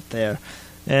Leprechaun right there.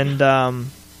 And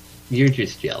you're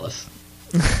just jealous.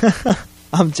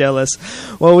 I'm jealous.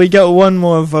 Well, we got one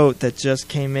more vote that just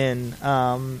came in,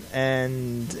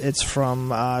 and it's from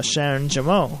Sharon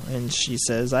Jamo, and she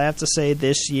says, I have to say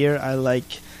this year I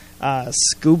like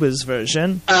Scuba's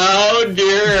version. Oh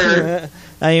dear.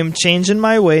 I am changing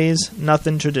my ways,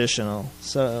 nothing traditional.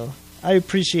 So I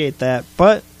appreciate that,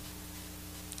 but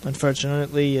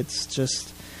unfortunately it's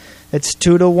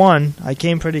 2-1. I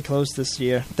came pretty close this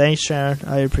year. Thanks, Sharon.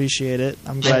 I appreciate it.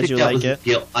 I'm glad you like it.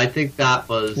 I think that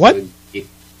was what?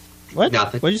 What?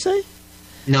 Nothing. What'd you say?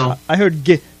 No. I heard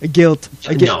guilt.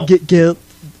 No. Guilt.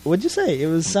 What'd you say? It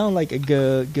was sound like a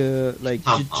like.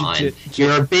 Come on.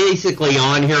 You're basically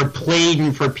on here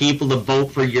pleading for people to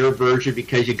vote for your version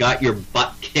because you got your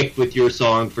butt kicked with your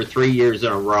song for 3 years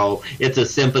in a row. It's a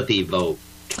sympathy vote.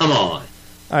 Come on.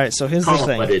 All right, so here's the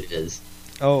thing. What it is.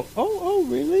 Oh,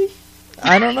 really?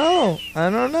 I don't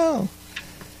know.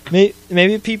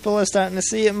 Maybe people are starting to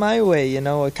see it my way. You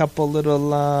know, a couple little.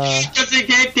 Because they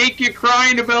can't take you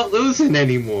crying about losing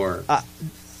anymore.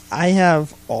 I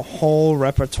have a whole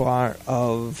repertoire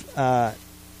of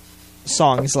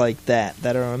songs like that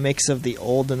are a mix of the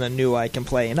old and the new I can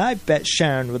play, and I bet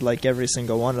Sharon would like every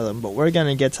single one of them. But we're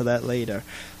gonna get to that later.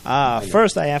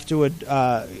 First, we have to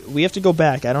go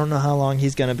back. I don't know how long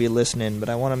he's gonna be listening, but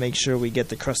I want to make sure we get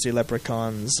the Krusty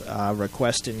Leprechaun's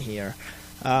request in here.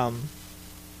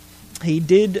 He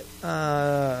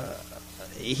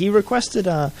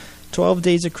requested 12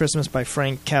 Days of Christmas by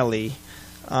Frank Kelly,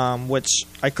 which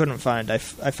I couldn't find. I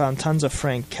found tons of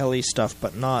Frank Kelly stuff,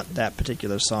 but not that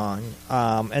particular song.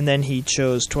 And then he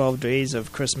chose 12 Days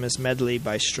of Christmas medley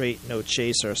by Straight No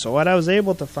Chaser. So what I was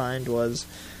able to find was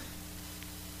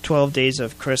 12 Days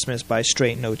of Christmas by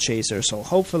Straight No Chaser. So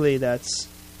hopefully that's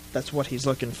what he's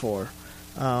looking for.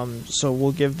 So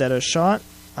we'll give that a shot.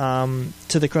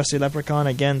 To the Krusty Leprechaun,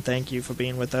 again, thank you for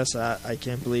being with us. I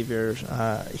can't believe you're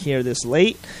here this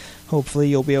late. Hopefully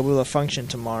you'll be able to function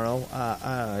tomorrow.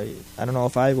 I don't know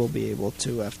if I will be able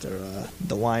to after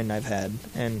the wine I've had.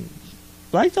 And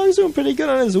Black Dog's doing pretty good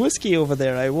on his whiskey over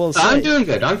there, I will say. I'm doing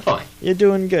good. I'm fine. You're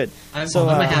doing good. I'm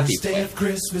a happy boy.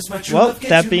 Well,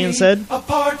 that being said, a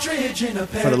partridge in a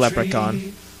pear for the tree.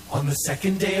 Leprechaun. On the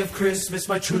second day of Christmas,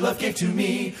 my true love gave to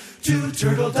me 2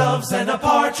 turtle doves and a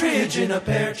partridge in a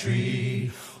pear tree.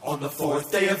 On the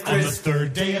fourth day of Christmas, on the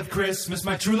third day of Christmas,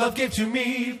 my true love gave to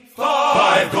me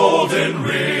 5 golden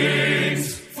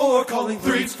rings. 4 calling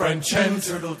 3 French hens,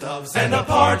 turtle doves, and a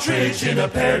partridge in a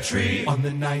pear tree. On the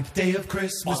 9th day of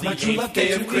Christmas, my true love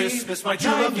gave to me my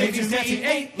true love gave to me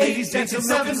 8 ladies dancing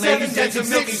 7 ladies dancing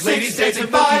 6 ladies dancing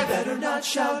 5. You better not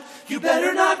shout, you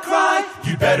better not cry,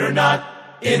 you better not.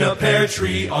 In a pear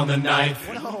tree on the 9th,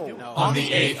 on the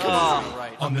 8th,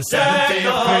 on the 7th day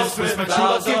of Christmas, my true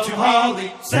love gave to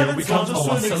me 7 songs of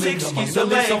swimming, 6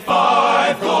 Easter eggs,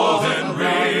 5 golden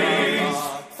rings,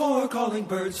 4 calling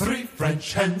birds, 3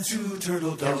 French hens, 2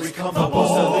 turtle doves. Here we come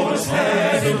aboard,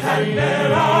 hand in hand,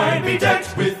 ere I be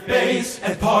decked with bays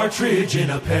and partridge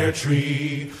in a pear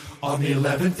tree. On the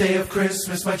 11th day of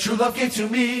Christmas, my true love gave to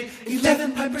me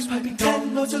 11 pipers piping,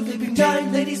 10 lords a leaping,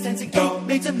 9 ladies dancing, 8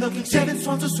 maids a milking, 7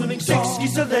 swans a swimming, 6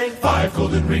 geese a laying, 5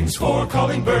 golden rings, 4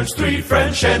 calling birds, 3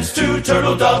 French hens, 2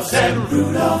 turtle doves, and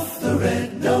Rudolph the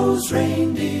red-nosed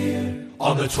reindeer.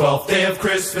 On the 12th day of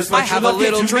Christmas, my true love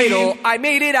gave to me. I have a little dreidel, I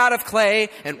made it out of clay,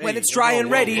 and when it's dry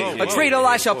and ready, a dreidel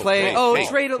I shall play. Oh,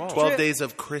 dreidel. 12 days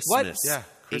of Christmas. What? Yeah,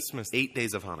 Christmas. 8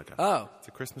 days of Hanukkah. Oh. It's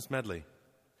a Christmas medley.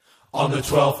 On the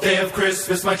 12th day of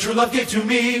Christmas, my true love gave to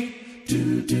me.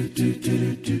 Do, do, do,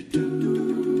 do, do, do.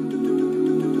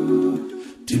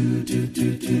 Do, do,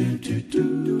 do, do, do, do.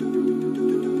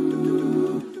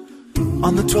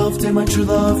 On the 12th day, my true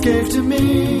love gave to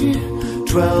me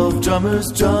 12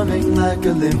 drummers drumming like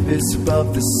Olympus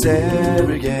above the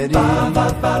Serengeti.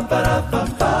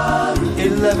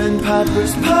 11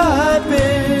 pipers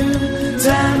piping,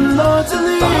 10 lords a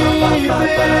leaping.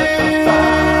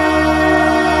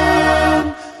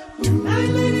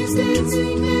 9 ladies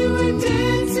dancing, they were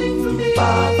dancing for me.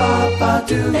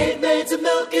 8 maids a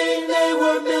milking, they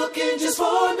were milking just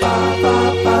for me.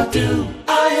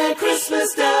 I had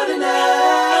Christmas down in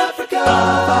Africa.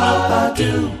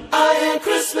 I had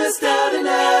Christmas down in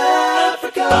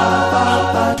Africa.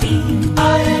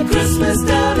 I had Christmas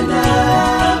down in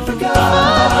Africa.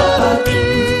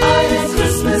 I had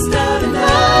Christmas down in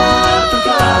Africa.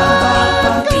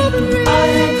 I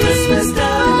had Christmas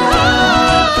down in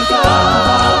Africa.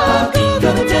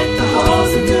 Gonna deck the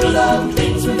halls and do the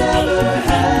things we never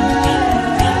had.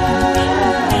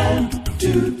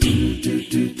 Do, do, do,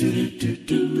 do, do, do,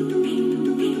 do.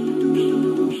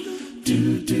 Do,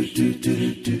 do, do,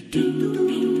 do, do, do.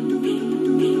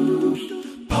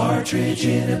 Partridge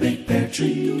in a big pear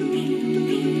tree.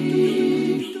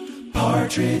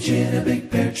 Partridge in a big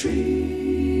pear tree.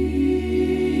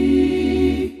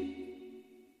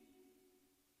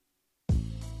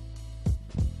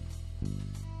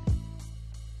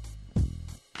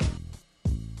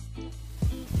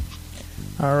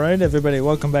 All right, everybody,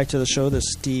 welcome back to the show, the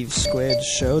Steve Squared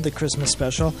Show, the Christmas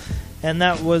special. And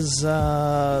that was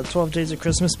 12 Days of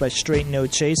Christmas by Straight No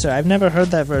Chaser. I've never heard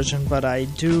that version, but I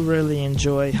do really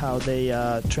enjoy how they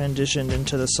transitioned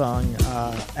into the song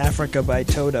Africa by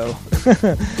Toto.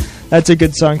 That's a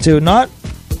good song, too. Not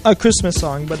a Christmas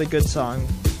song, but a good song.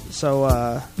 So,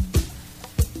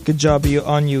 good job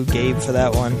on you, Gabe, for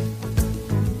that one.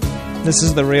 This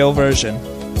is the real version.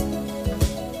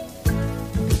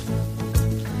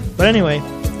 But anyway,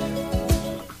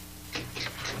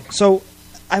 so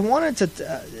I wanted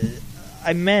to,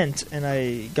 I meant, and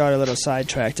I got a little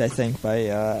sidetracked, I think, by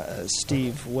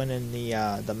Steve winning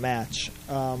the match.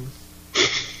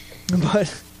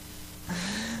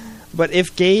 But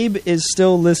if Gabe is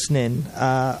still listening,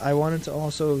 I wanted to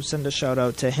also send a shout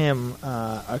out to him.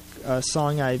 A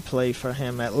song I play for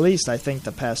him at least, I think,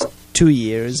 the past 2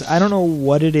 years. I don't know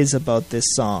what it is about this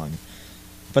song.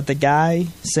 But the guy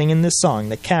singing this song,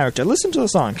 the character, listen to the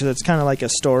song because it's kind of like a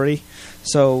story.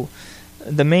 So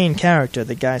the main character,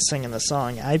 the guy singing the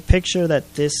song, I picture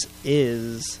that this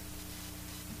is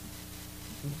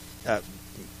the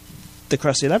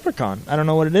Krusty Leprechaun. I don't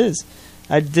know what it is.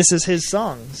 This is his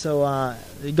song. So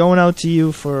going out to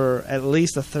you for at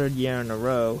least the 3rd year in a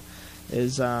row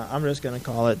is, I'm just going to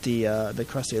call it the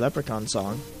Krusty Leprechaun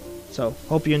song. So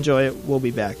hope you enjoy it. We'll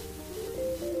be back.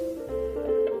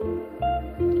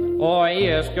 Oh,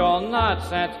 yes, go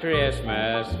nuts at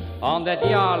Christmas on that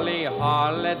jolly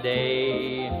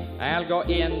holiday. I'll go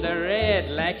in the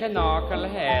red like a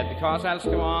knucklehead, 'cause I'll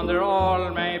squander all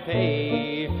my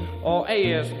pay. Oh,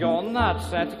 yes, go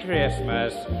nuts at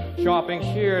Christmas. Shopping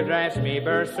sure drives me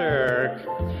berserk.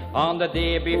 On the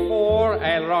day before,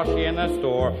 I'll rush in a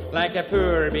store like a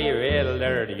poor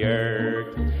bewildered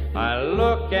yerk. I'll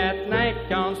look at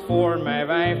nightgowns for my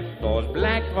wife, those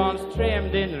black ones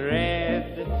trimmed in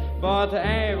red. But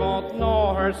I won't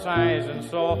know her size, and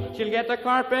so she'll get a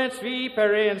carpet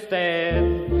sweeper instead.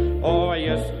 Oh,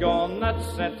 just go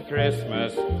nuts at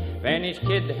Christmas when each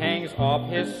kid hangs up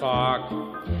his sock.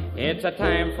 It's a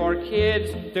time for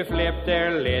kids to flip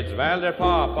their lids while their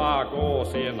papa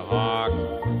goes in hock.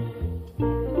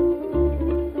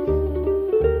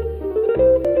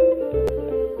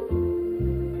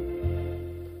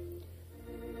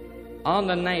 On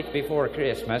the night before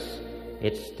Christmas,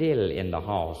 it's still in the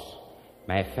house.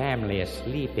 My family is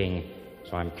sleeping,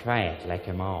 so I'm quiet like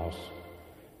a mouse.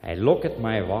 I look at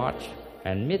my watch,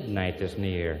 and midnight is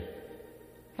near.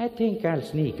 I think I'll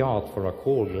sneak out for a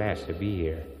cold glass of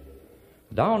beer.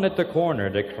 Down at the corner,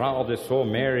 the crowd is so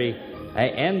merry. I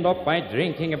end up by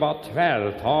drinking about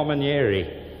 12 Tom and Jerry.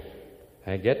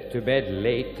 I get to bed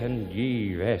late and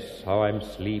yes, how I'm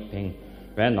sleeping.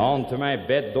 When onto my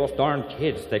bed those darn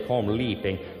kids, they come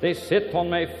leaping. They sit on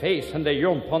my face and they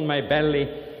jump on my belly,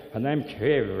 and I'm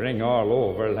quivering all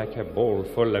over like a bowl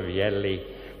full of jelly.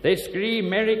 They scream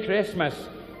Merry Christmas,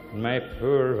 and my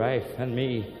poor wife and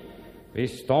me, we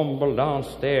stumble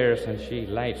downstairs and she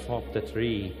lights up the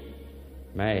tree.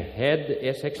 My head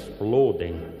is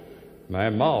exploding. My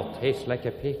mouth tastes like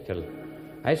a pickle.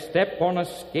 I step on a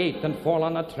skate and fall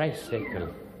on a tricycle.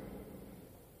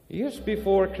 Just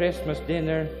before Christmas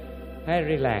dinner, I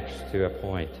relax to a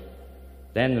point.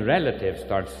 Then relatives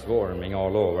start swarming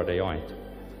all over the joint.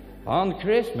 On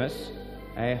Christmas,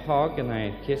 I hug and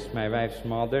I kiss my wife's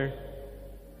mother.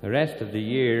 The rest of the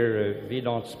year, we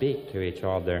don't speak to each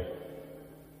other.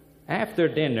 After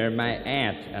dinner, my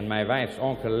aunt and my wife's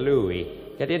Uncle Louis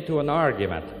get into an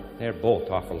argument. They're both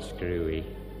awful screwy.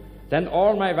 Then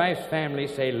all my wife's family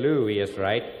say Louis is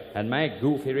right, and my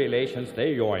goofy relations,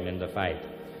 they join in the fight.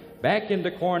 Back in the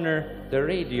corner, the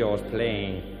radio's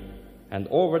playing, and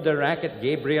over the racket,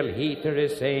 Gabriel Heater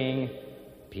is saying,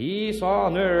 "Peace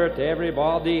on earth,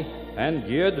 everybody, and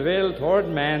goodwill toward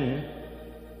men."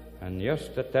 And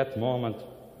just at that moment,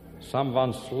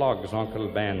 someone slugs Uncle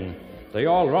Ben. They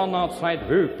all run outside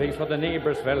whooping so the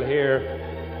neighbors will hear.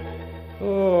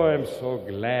 Oh, I'm so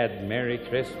glad Merry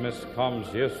Christmas comes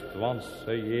just once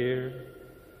a year.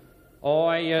 Oh,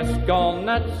 I just go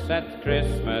nuts at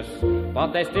Christmas,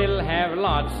 but I still have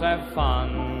lots of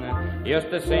fun. Just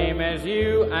the same as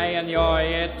you, I enjoy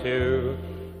it too.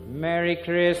 Merry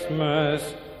Christmas,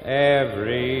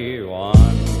 everyone.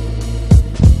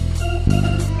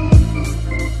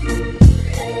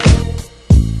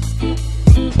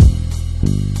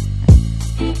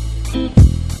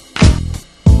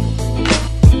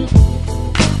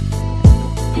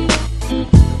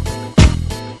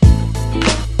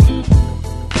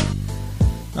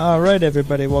 Alright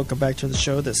everybody, welcome back to the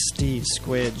show, the Steve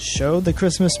Squid Show, the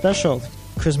Christmas special,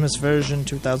 Christmas version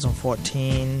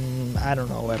 2014, I don't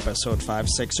know, episode 5,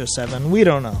 6, or 7, we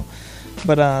don't know.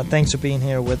 But thanks for being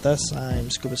here with us.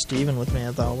 I'm Scuba Steve, and with me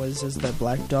as always is the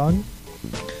Black Dog.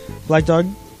 Black Dog,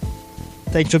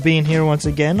 thanks for being here once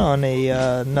again on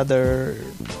another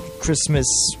Christmas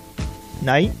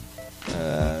night.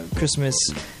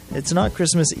 It's not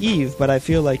Christmas Eve, but I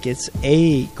feel like it's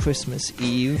a Christmas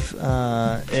Eve,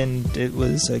 and it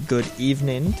was a good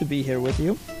evening to be here with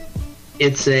you.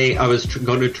 I was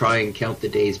going to try and count the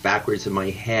days backwards in my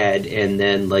head and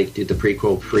then like do the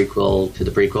prequel to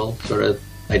the prequel sort of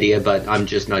idea, but I'm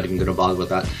just not even going to bother with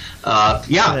that.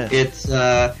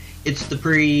 It's the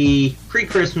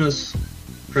pre-Christmas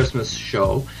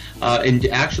show. And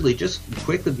actually, just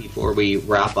quickly before we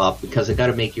wrap up, because I got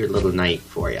to make your little night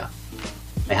for you.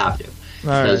 I have to.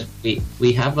 Because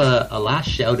we have a last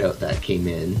shout out that came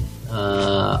in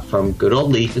from good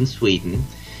old Leaf in Sweden,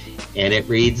 and it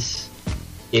reads,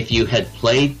 "If you had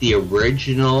played the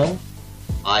original,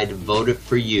 I'd vote it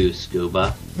for you,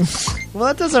 Scuba." Well,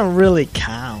 that doesn't really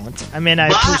count. I mean,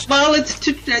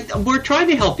 we're trying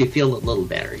to help you feel a little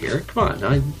better here. Come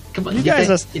on. You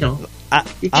guys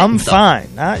I'm fine.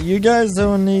 You guys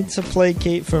don't need to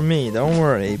placate for me. Don't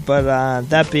worry. But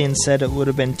that being said, it would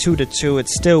have been 2-2. It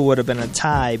still would have been a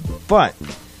tie. But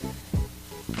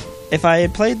if I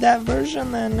had played that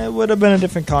version, then it would have been a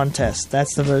different contest.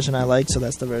 That's the version I like, so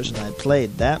that's the version I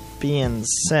played. That being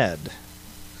said,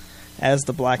 as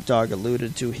the Black Dog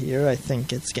alluded to here, I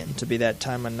think it's getting to be that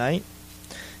time of night.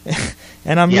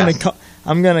 And I'm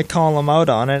gonna call him out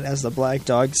on it, as the Black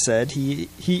Dog said. He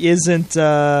isn't.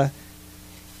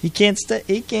 He can't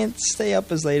stay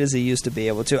up as late as he used to be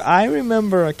able to. I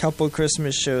remember a couple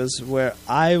Christmas shows where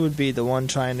I would be the one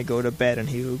trying to go to bed, and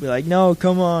he would be like, "No,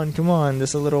 come on,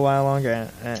 just a little while longer."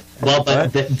 Well, but I'm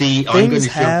going to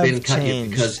jump in and cut you,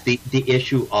 because the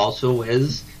issue also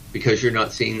is, because you're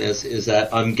not seeing this, is that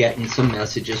I'm getting some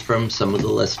messages from some of the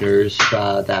listeners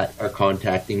that are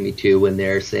contacting me too, and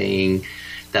they're saying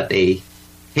that they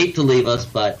hate to leave us,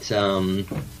 but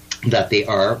that they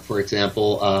are. For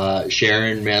example,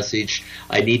 Sharon messaged,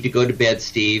 "I need to go to bed,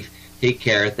 Steve. Take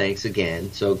care. Thanks again."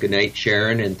 So good night,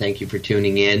 Sharon, and thank you for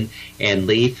tuning in. And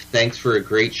Leaf, thanks for a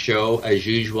great show. As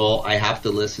usual, I have to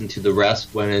listen to the rest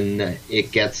when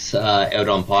it gets out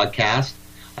on podcast.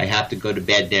 I have to go to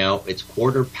bed now. It's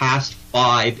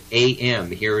 5:15 a.m.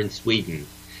 here in Sweden.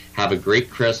 Have a great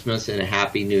Christmas and a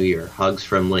Happy New Year. Hugs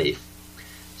from Leaf.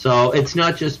 So it's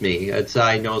not just me.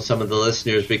 I know some of the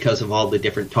listeners, because of all the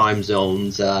different time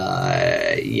zones,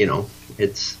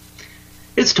 it's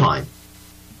time.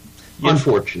 Yeah.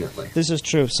 Unfortunately. This is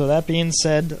true. So that being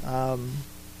said,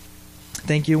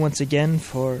 Thank you once again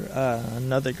for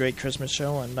another great Christmas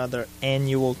show, another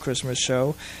annual Christmas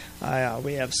show.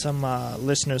 We have some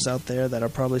listeners out there that are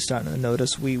probably starting to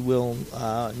notice we will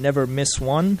never miss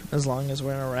one as long as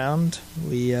we're around.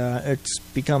 It's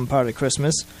become part of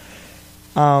Christmas.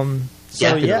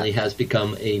 Definitely has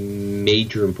become a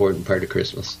major important part of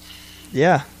Christmas.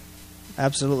 Yeah,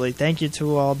 absolutely. Thank you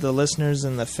to all the listeners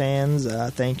and the fans.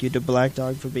 Thank you to Black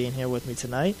Dog for being here with me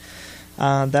tonight.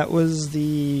 That was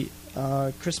the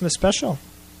Christmas special.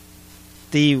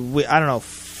 I don't know,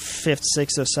 5th,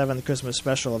 6th, or 7th Christmas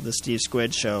special of the Steve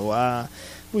Squid Show.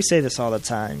 We say this all the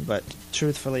time, but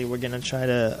truthfully, we're going to try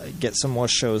to get some more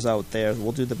shows out there.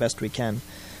 We'll do the best we can.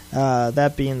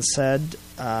 That being said,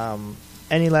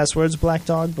 any last words, Black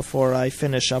Dog, before I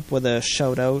finish up with a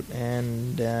shout-out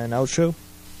and an outro?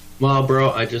 Well, bro,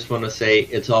 I just want to say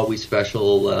it's always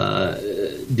special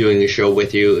doing a show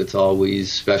with you. It's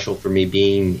always special for me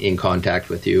being in contact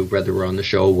with you, whether we're on the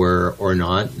show or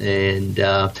not. And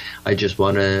I just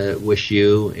want to wish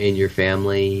you and your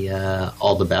family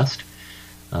all the best.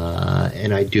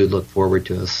 And I do look forward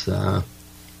to us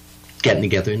getting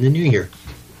together in the new year.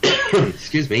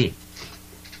 Excuse me.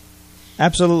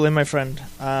 Absolutely, my friend.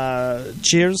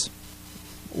 Cheers.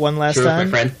 One last time,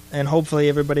 my friend. And hopefully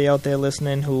everybody out there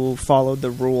listening who followed the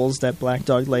rules that Black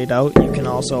Dog laid out, you can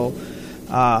also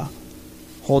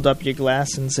hold up your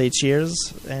glass and say cheers,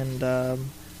 and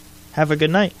have a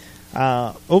good night.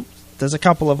 There's a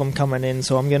couple of them coming in,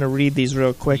 so I'm going to read these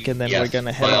real quick, and then we're going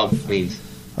to head off. Please.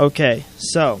 Okay,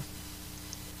 so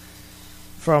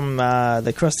from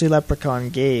the Krusty Leprechaun,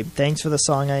 Gabe, thanks for the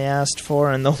song I asked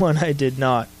for and the one I did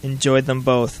not. Enjoyed them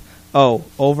both. Oh,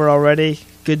 over already?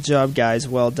 Good job, guys.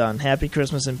 Well done. Happy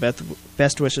Christmas and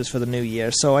best wishes for the new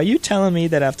year. So are you telling me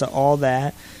that after all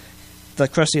that, the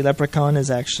Krusty Leprechaun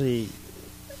is actually...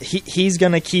 He's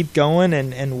going to keep going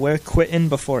and we're quitting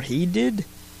before he did?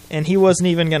 And he wasn't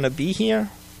even going to be here?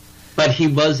 But he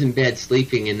was in bed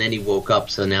sleeping, and then he woke up,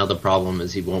 so now the problem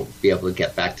is he won't be able to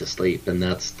get back to sleep, and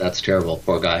that's terrible.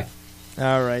 Poor guy.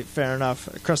 All right, fair enough.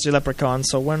 Krusty Leprechaun,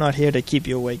 so we're not here to keep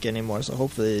you awake anymore, so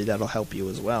hopefully that'll help you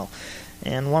as well.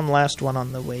 And one last one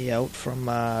on the way out from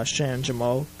Sharon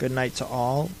Jamo. Good night to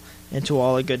all, and to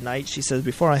all a good night. She says,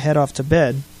 before I head off to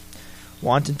bed,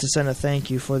 wanted to send a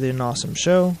thank you for the awesome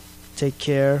show. Take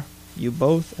care, you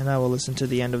both, and I will listen to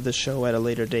the end of the show at a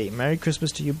later date. Merry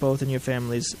Christmas to you both and your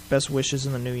families. Best wishes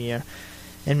in the new year.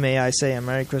 And may I say a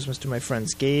Merry Christmas to my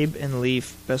friends Gabe and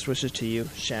Leaf. Best wishes to you,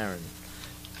 Sharon.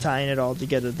 Tying it all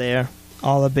together there.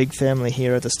 All a big family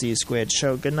here at the Steve Squared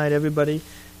Show. Good night, everybody.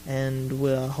 And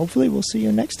hopefully we'll see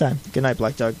you next time. Good night,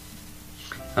 Black Dog.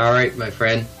 All right, my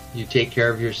friend. You take care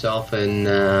of yourself, and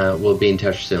we'll be in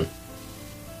touch soon.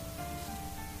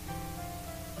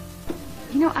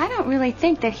 You know, I don't really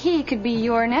think that he could be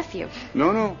your nephew.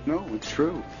 No, it's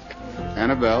true.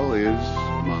 Annabelle is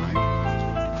my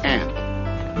aunt.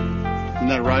 Isn't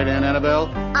that right, Aunt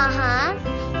Annabelle? Uh-huh.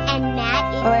 And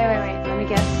Matt is... Oh, wait. Let me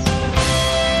guess.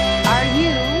 Are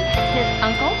you his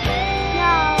uncle?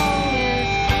 No. His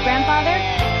grandfather?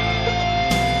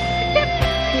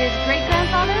 His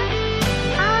great-grandfather?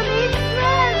 I'm his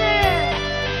brother.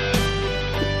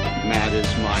 Matt is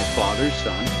my father's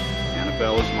son.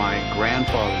 Annabelle is my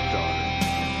grandfather's daughter.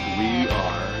 We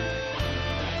are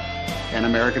an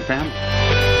American family.